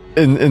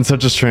in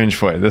such a strange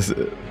way.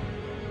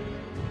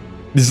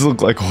 These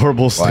look like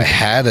horrible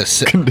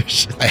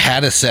conditions. I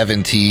had a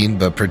 17,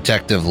 but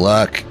protective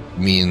luck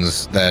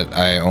means that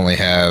I only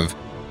have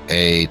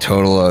a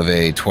total of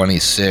a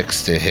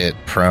 26 to hit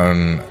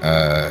prone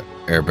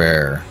Air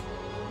Bear,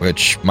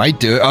 which might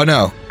do it. Oh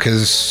no,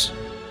 because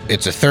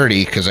it's a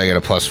 30 because I get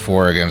a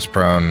 +4 against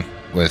prone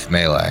with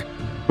melee.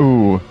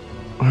 Ooh.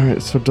 All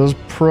right, so does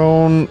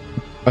prone...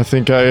 I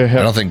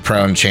don't think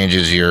prone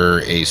changes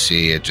your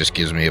AC. It just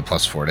gives me a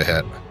 +4 to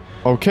hit.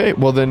 Okay,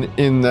 well then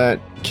in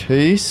that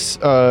case,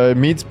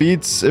 meets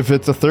beats if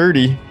it's a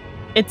 30.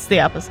 It's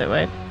the opposite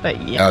way, but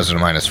yeah. I was at a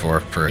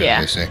 -4 for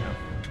Yeah. AC.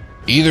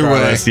 Either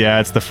way. Yeah,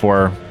 it's the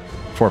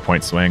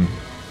 4-point swing.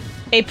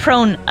 A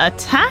prone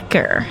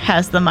attacker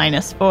has the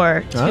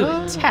 -4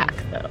 to attack,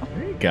 though.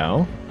 There you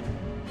go.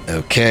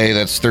 Okay,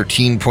 that's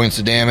 13 points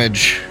of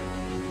damage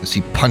as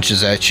he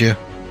punches at you.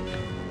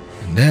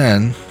 And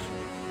then...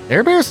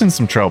 Air Bear's in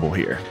some trouble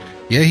here.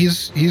 Yeah,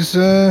 he's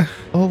a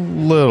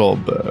little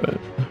bit.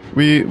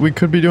 We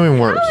could be doing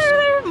worse. How are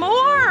there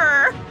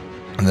more?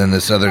 And then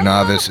this other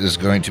novice is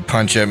going to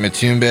punch at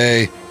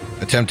Matumbe,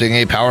 attempting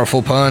a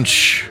powerful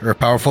punch or a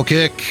powerful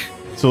kick.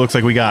 So it looks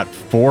like we got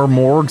 4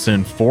 Morgs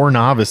and 4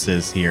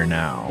 novices here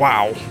now.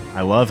 Wow.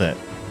 I love it.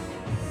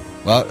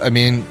 Well, I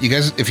mean,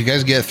 if you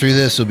guys get through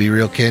this, it'll be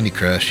real Candy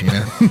Crush, you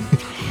know?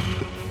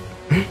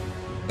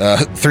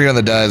 3 on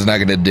the die is not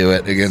going to do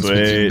it against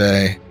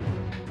Matumbe.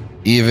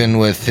 Even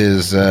with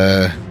his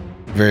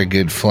very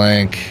good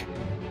flank.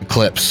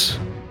 Eclipse.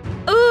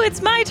 Ooh,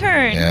 it's my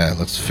turn. Yeah,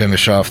 let's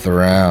finish off the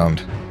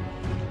round.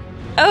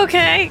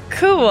 Okay,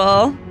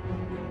 cool.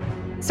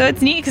 So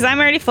it's neat because I'm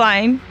already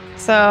flying.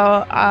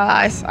 So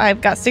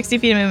I've got 60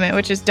 feet of movement,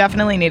 which is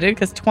definitely needed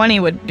because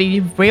 20 would be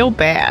real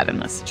bad in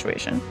this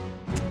situation.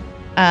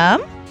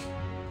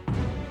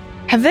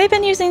 Have they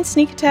been using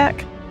sneak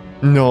attack?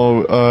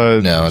 No,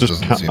 No, it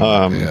just doesn't seem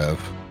like they have.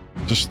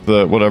 just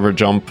the whatever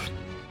jump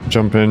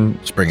in.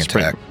 Spring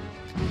attack.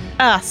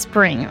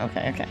 Spring.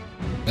 Okay.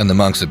 And the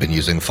monks have been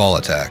using fall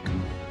attack.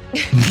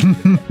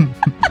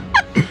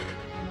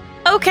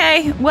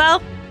 Okay,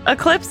 well,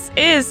 Eclipse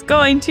is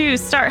going to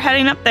start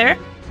heading up there.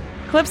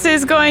 Eclipse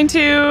is going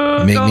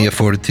to Make go me a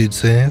fortitude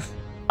save.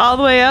 all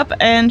the way up,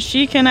 and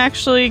she can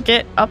actually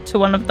get up to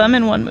one of them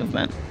in one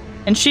movement.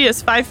 And she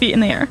is 5 feet in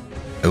the air.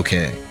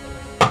 Okay.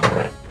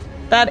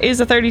 That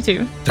is a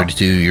 32.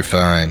 32, you're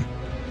fine.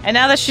 And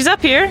now that she's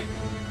up here,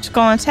 she's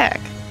going to attack.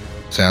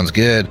 Sounds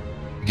good.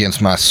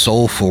 Against my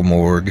soulful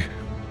morgue.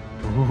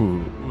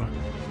 Ooh.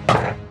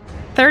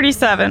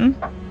 37.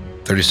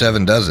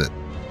 37 does it.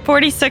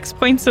 46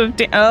 points of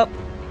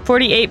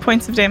 48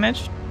 points of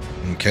damage.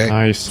 Okay.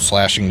 Nice.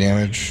 Slashing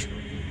damage.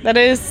 That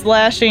is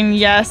slashing,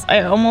 yes.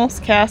 I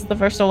almost cast the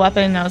versatile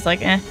weapon, and I was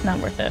like, not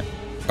worth it.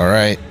 All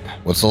right.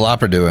 What's the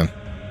Lopper doing?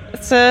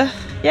 It's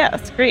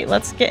great.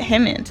 Let's get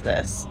him into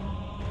this.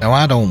 Now,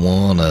 I don't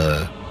want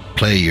to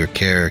play your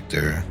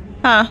character,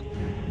 Huh.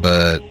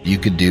 but you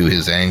could do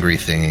his angry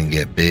thing and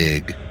get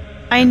big.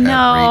 I and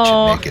have reach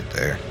know. and make it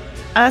there.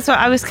 That's what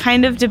I was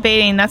kind of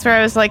debating. That's where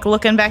I was like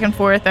looking back and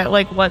forth at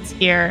like what's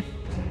here.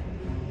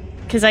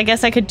 Because I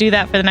guess I could do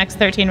that for the next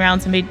 13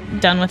 rounds and be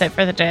done with it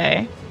for the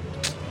day.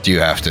 Do you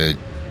have to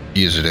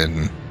use it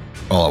in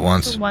all at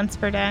once? Once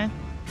per day.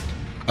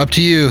 Up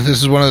to you.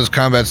 This is one of those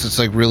combats that's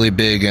like really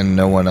big and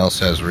no one else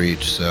has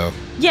reach, so.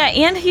 Yeah,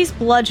 and he's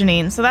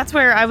bludgeoning. So that's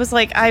where I was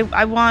like,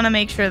 I want to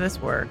make sure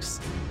this works.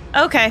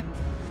 Okay.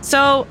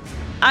 So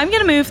I'm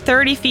going to move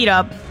 30 feet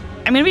up.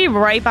 I'm going to be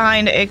right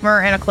behind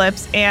Igmar and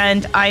Eclipse,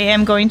 and I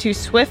am going to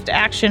swift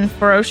action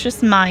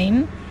Ferocious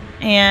Mine,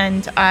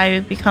 and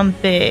I become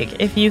big.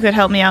 If you could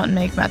help me out and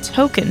make my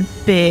token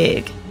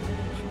big.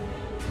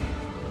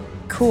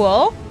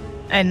 Cool.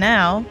 And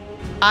now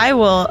I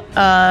will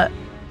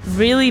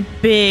really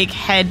big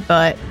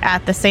headbutt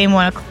at the same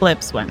one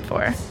Eclipse went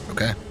for.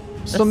 Okay.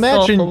 So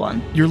imagine soulful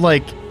one. you're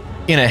like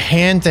in a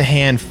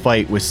hand-to-hand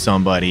fight with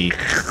somebody,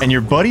 and your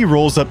buddy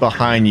rolls up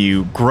behind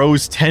you,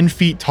 grows 10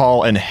 feet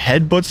tall, and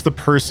headbutts the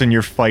person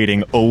you're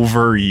fighting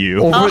over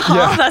you.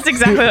 Uh-huh, that's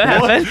exactly what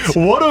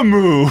happened. What a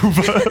move!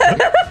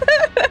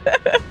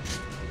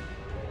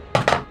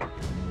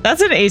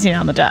 That's an 18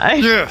 on the die.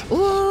 Yeah.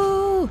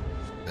 Ooh.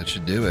 That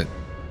should do it.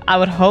 I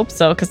would hope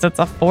so, because it's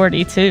a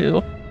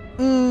 42.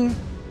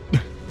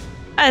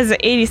 That is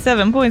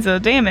 87 points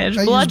of damage.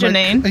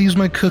 Bludgeoning. I use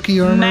my cookie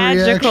armor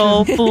Magical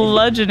reaction.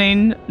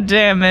 bludgeoning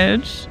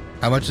damage.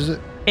 How much is it?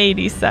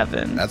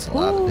 87. That's a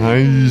lot.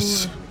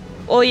 Nice.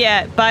 Oh,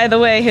 yeah. By the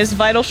way, his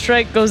Vital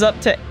Strike goes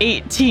up to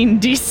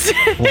 18d6.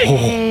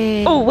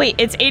 Hey. Oh, wait.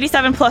 It's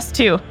 87 plus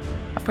 2.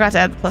 I forgot to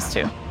add the plus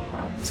 2.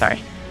 Sorry.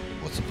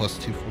 What's the plus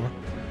 2 for?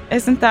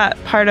 Isn't that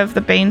part of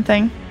the Bane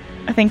thing?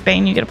 I think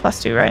Bane, you get a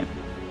plus 2, right?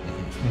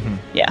 Mhm.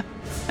 Yeah.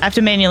 I have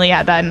to manually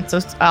add that, and so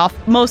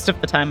most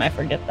of the time I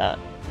forget that.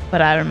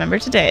 But I remember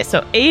today.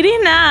 So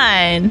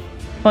 89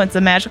 points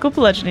of magical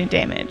bludgeoning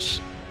damage.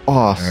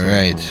 Awesome. All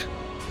right.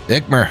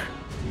 Igmar.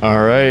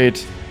 All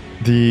right.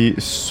 The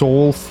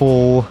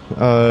soulful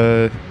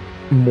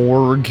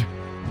morgue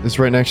is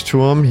right next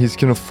to him. He's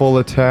gonna full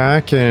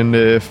attack, and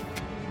if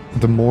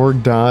the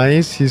morgue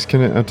dies, he's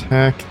gonna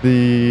attack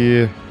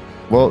the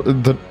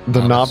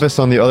novice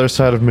on the other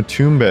side of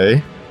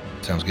Matumbe.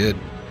 Sounds good.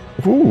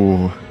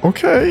 Ooh.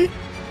 Okay.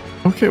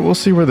 Okay, we'll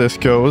see where this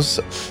goes.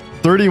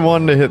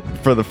 31 to hit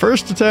for the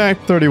first attack,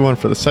 31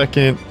 for the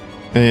second,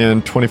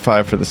 and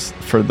 25 for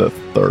the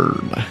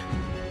third.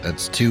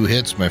 That's 2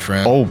 hits, my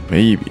friend. Oh,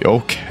 baby.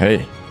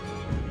 Okay.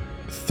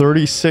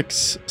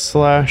 36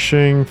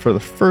 slashing for the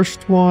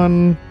first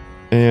one,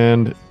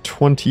 and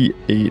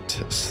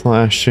 28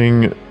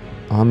 slashing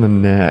on the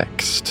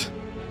next.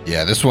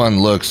 Yeah, this one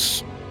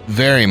looks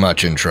very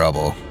much in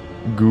trouble.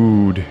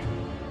 Good.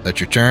 That's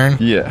your turn?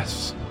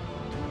 Yes.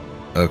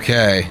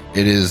 Okay.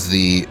 It is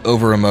the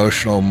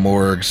over-emotional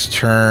Morg's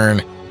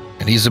turn,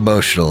 and he's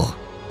emotional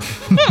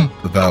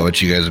about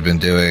what you guys have been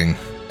doing,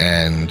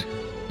 and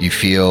you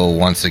feel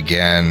once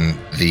again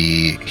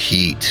the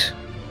heat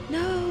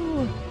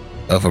No.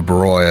 of a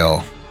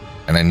broil.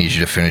 And I need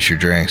you to finish your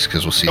drinks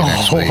because we'll see you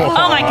next week.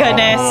 Oh my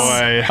goodness.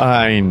 Boy.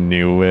 I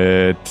knew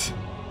it.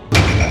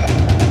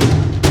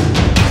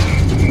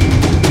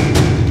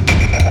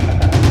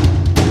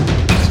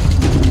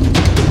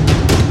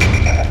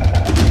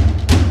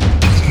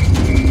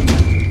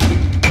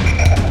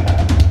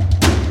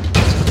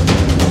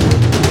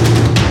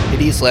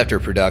 Hideous Laughter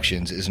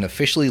Productions is an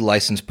officially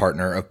licensed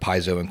partner of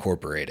Paizo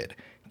Incorporated.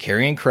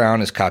 Carrying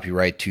Crown is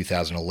copyright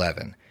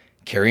 2011.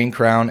 Carrying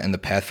Crown and the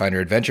Pathfinder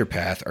Adventure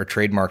Path are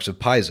trademarks of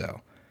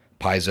Paizo.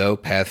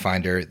 Paizo,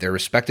 Pathfinder, their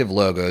respective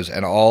logos,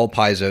 and all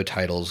Paizo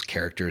titles,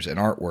 characters, and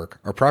artwork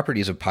are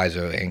properties of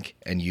Paizo Inc.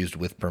 and used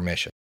with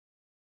permission.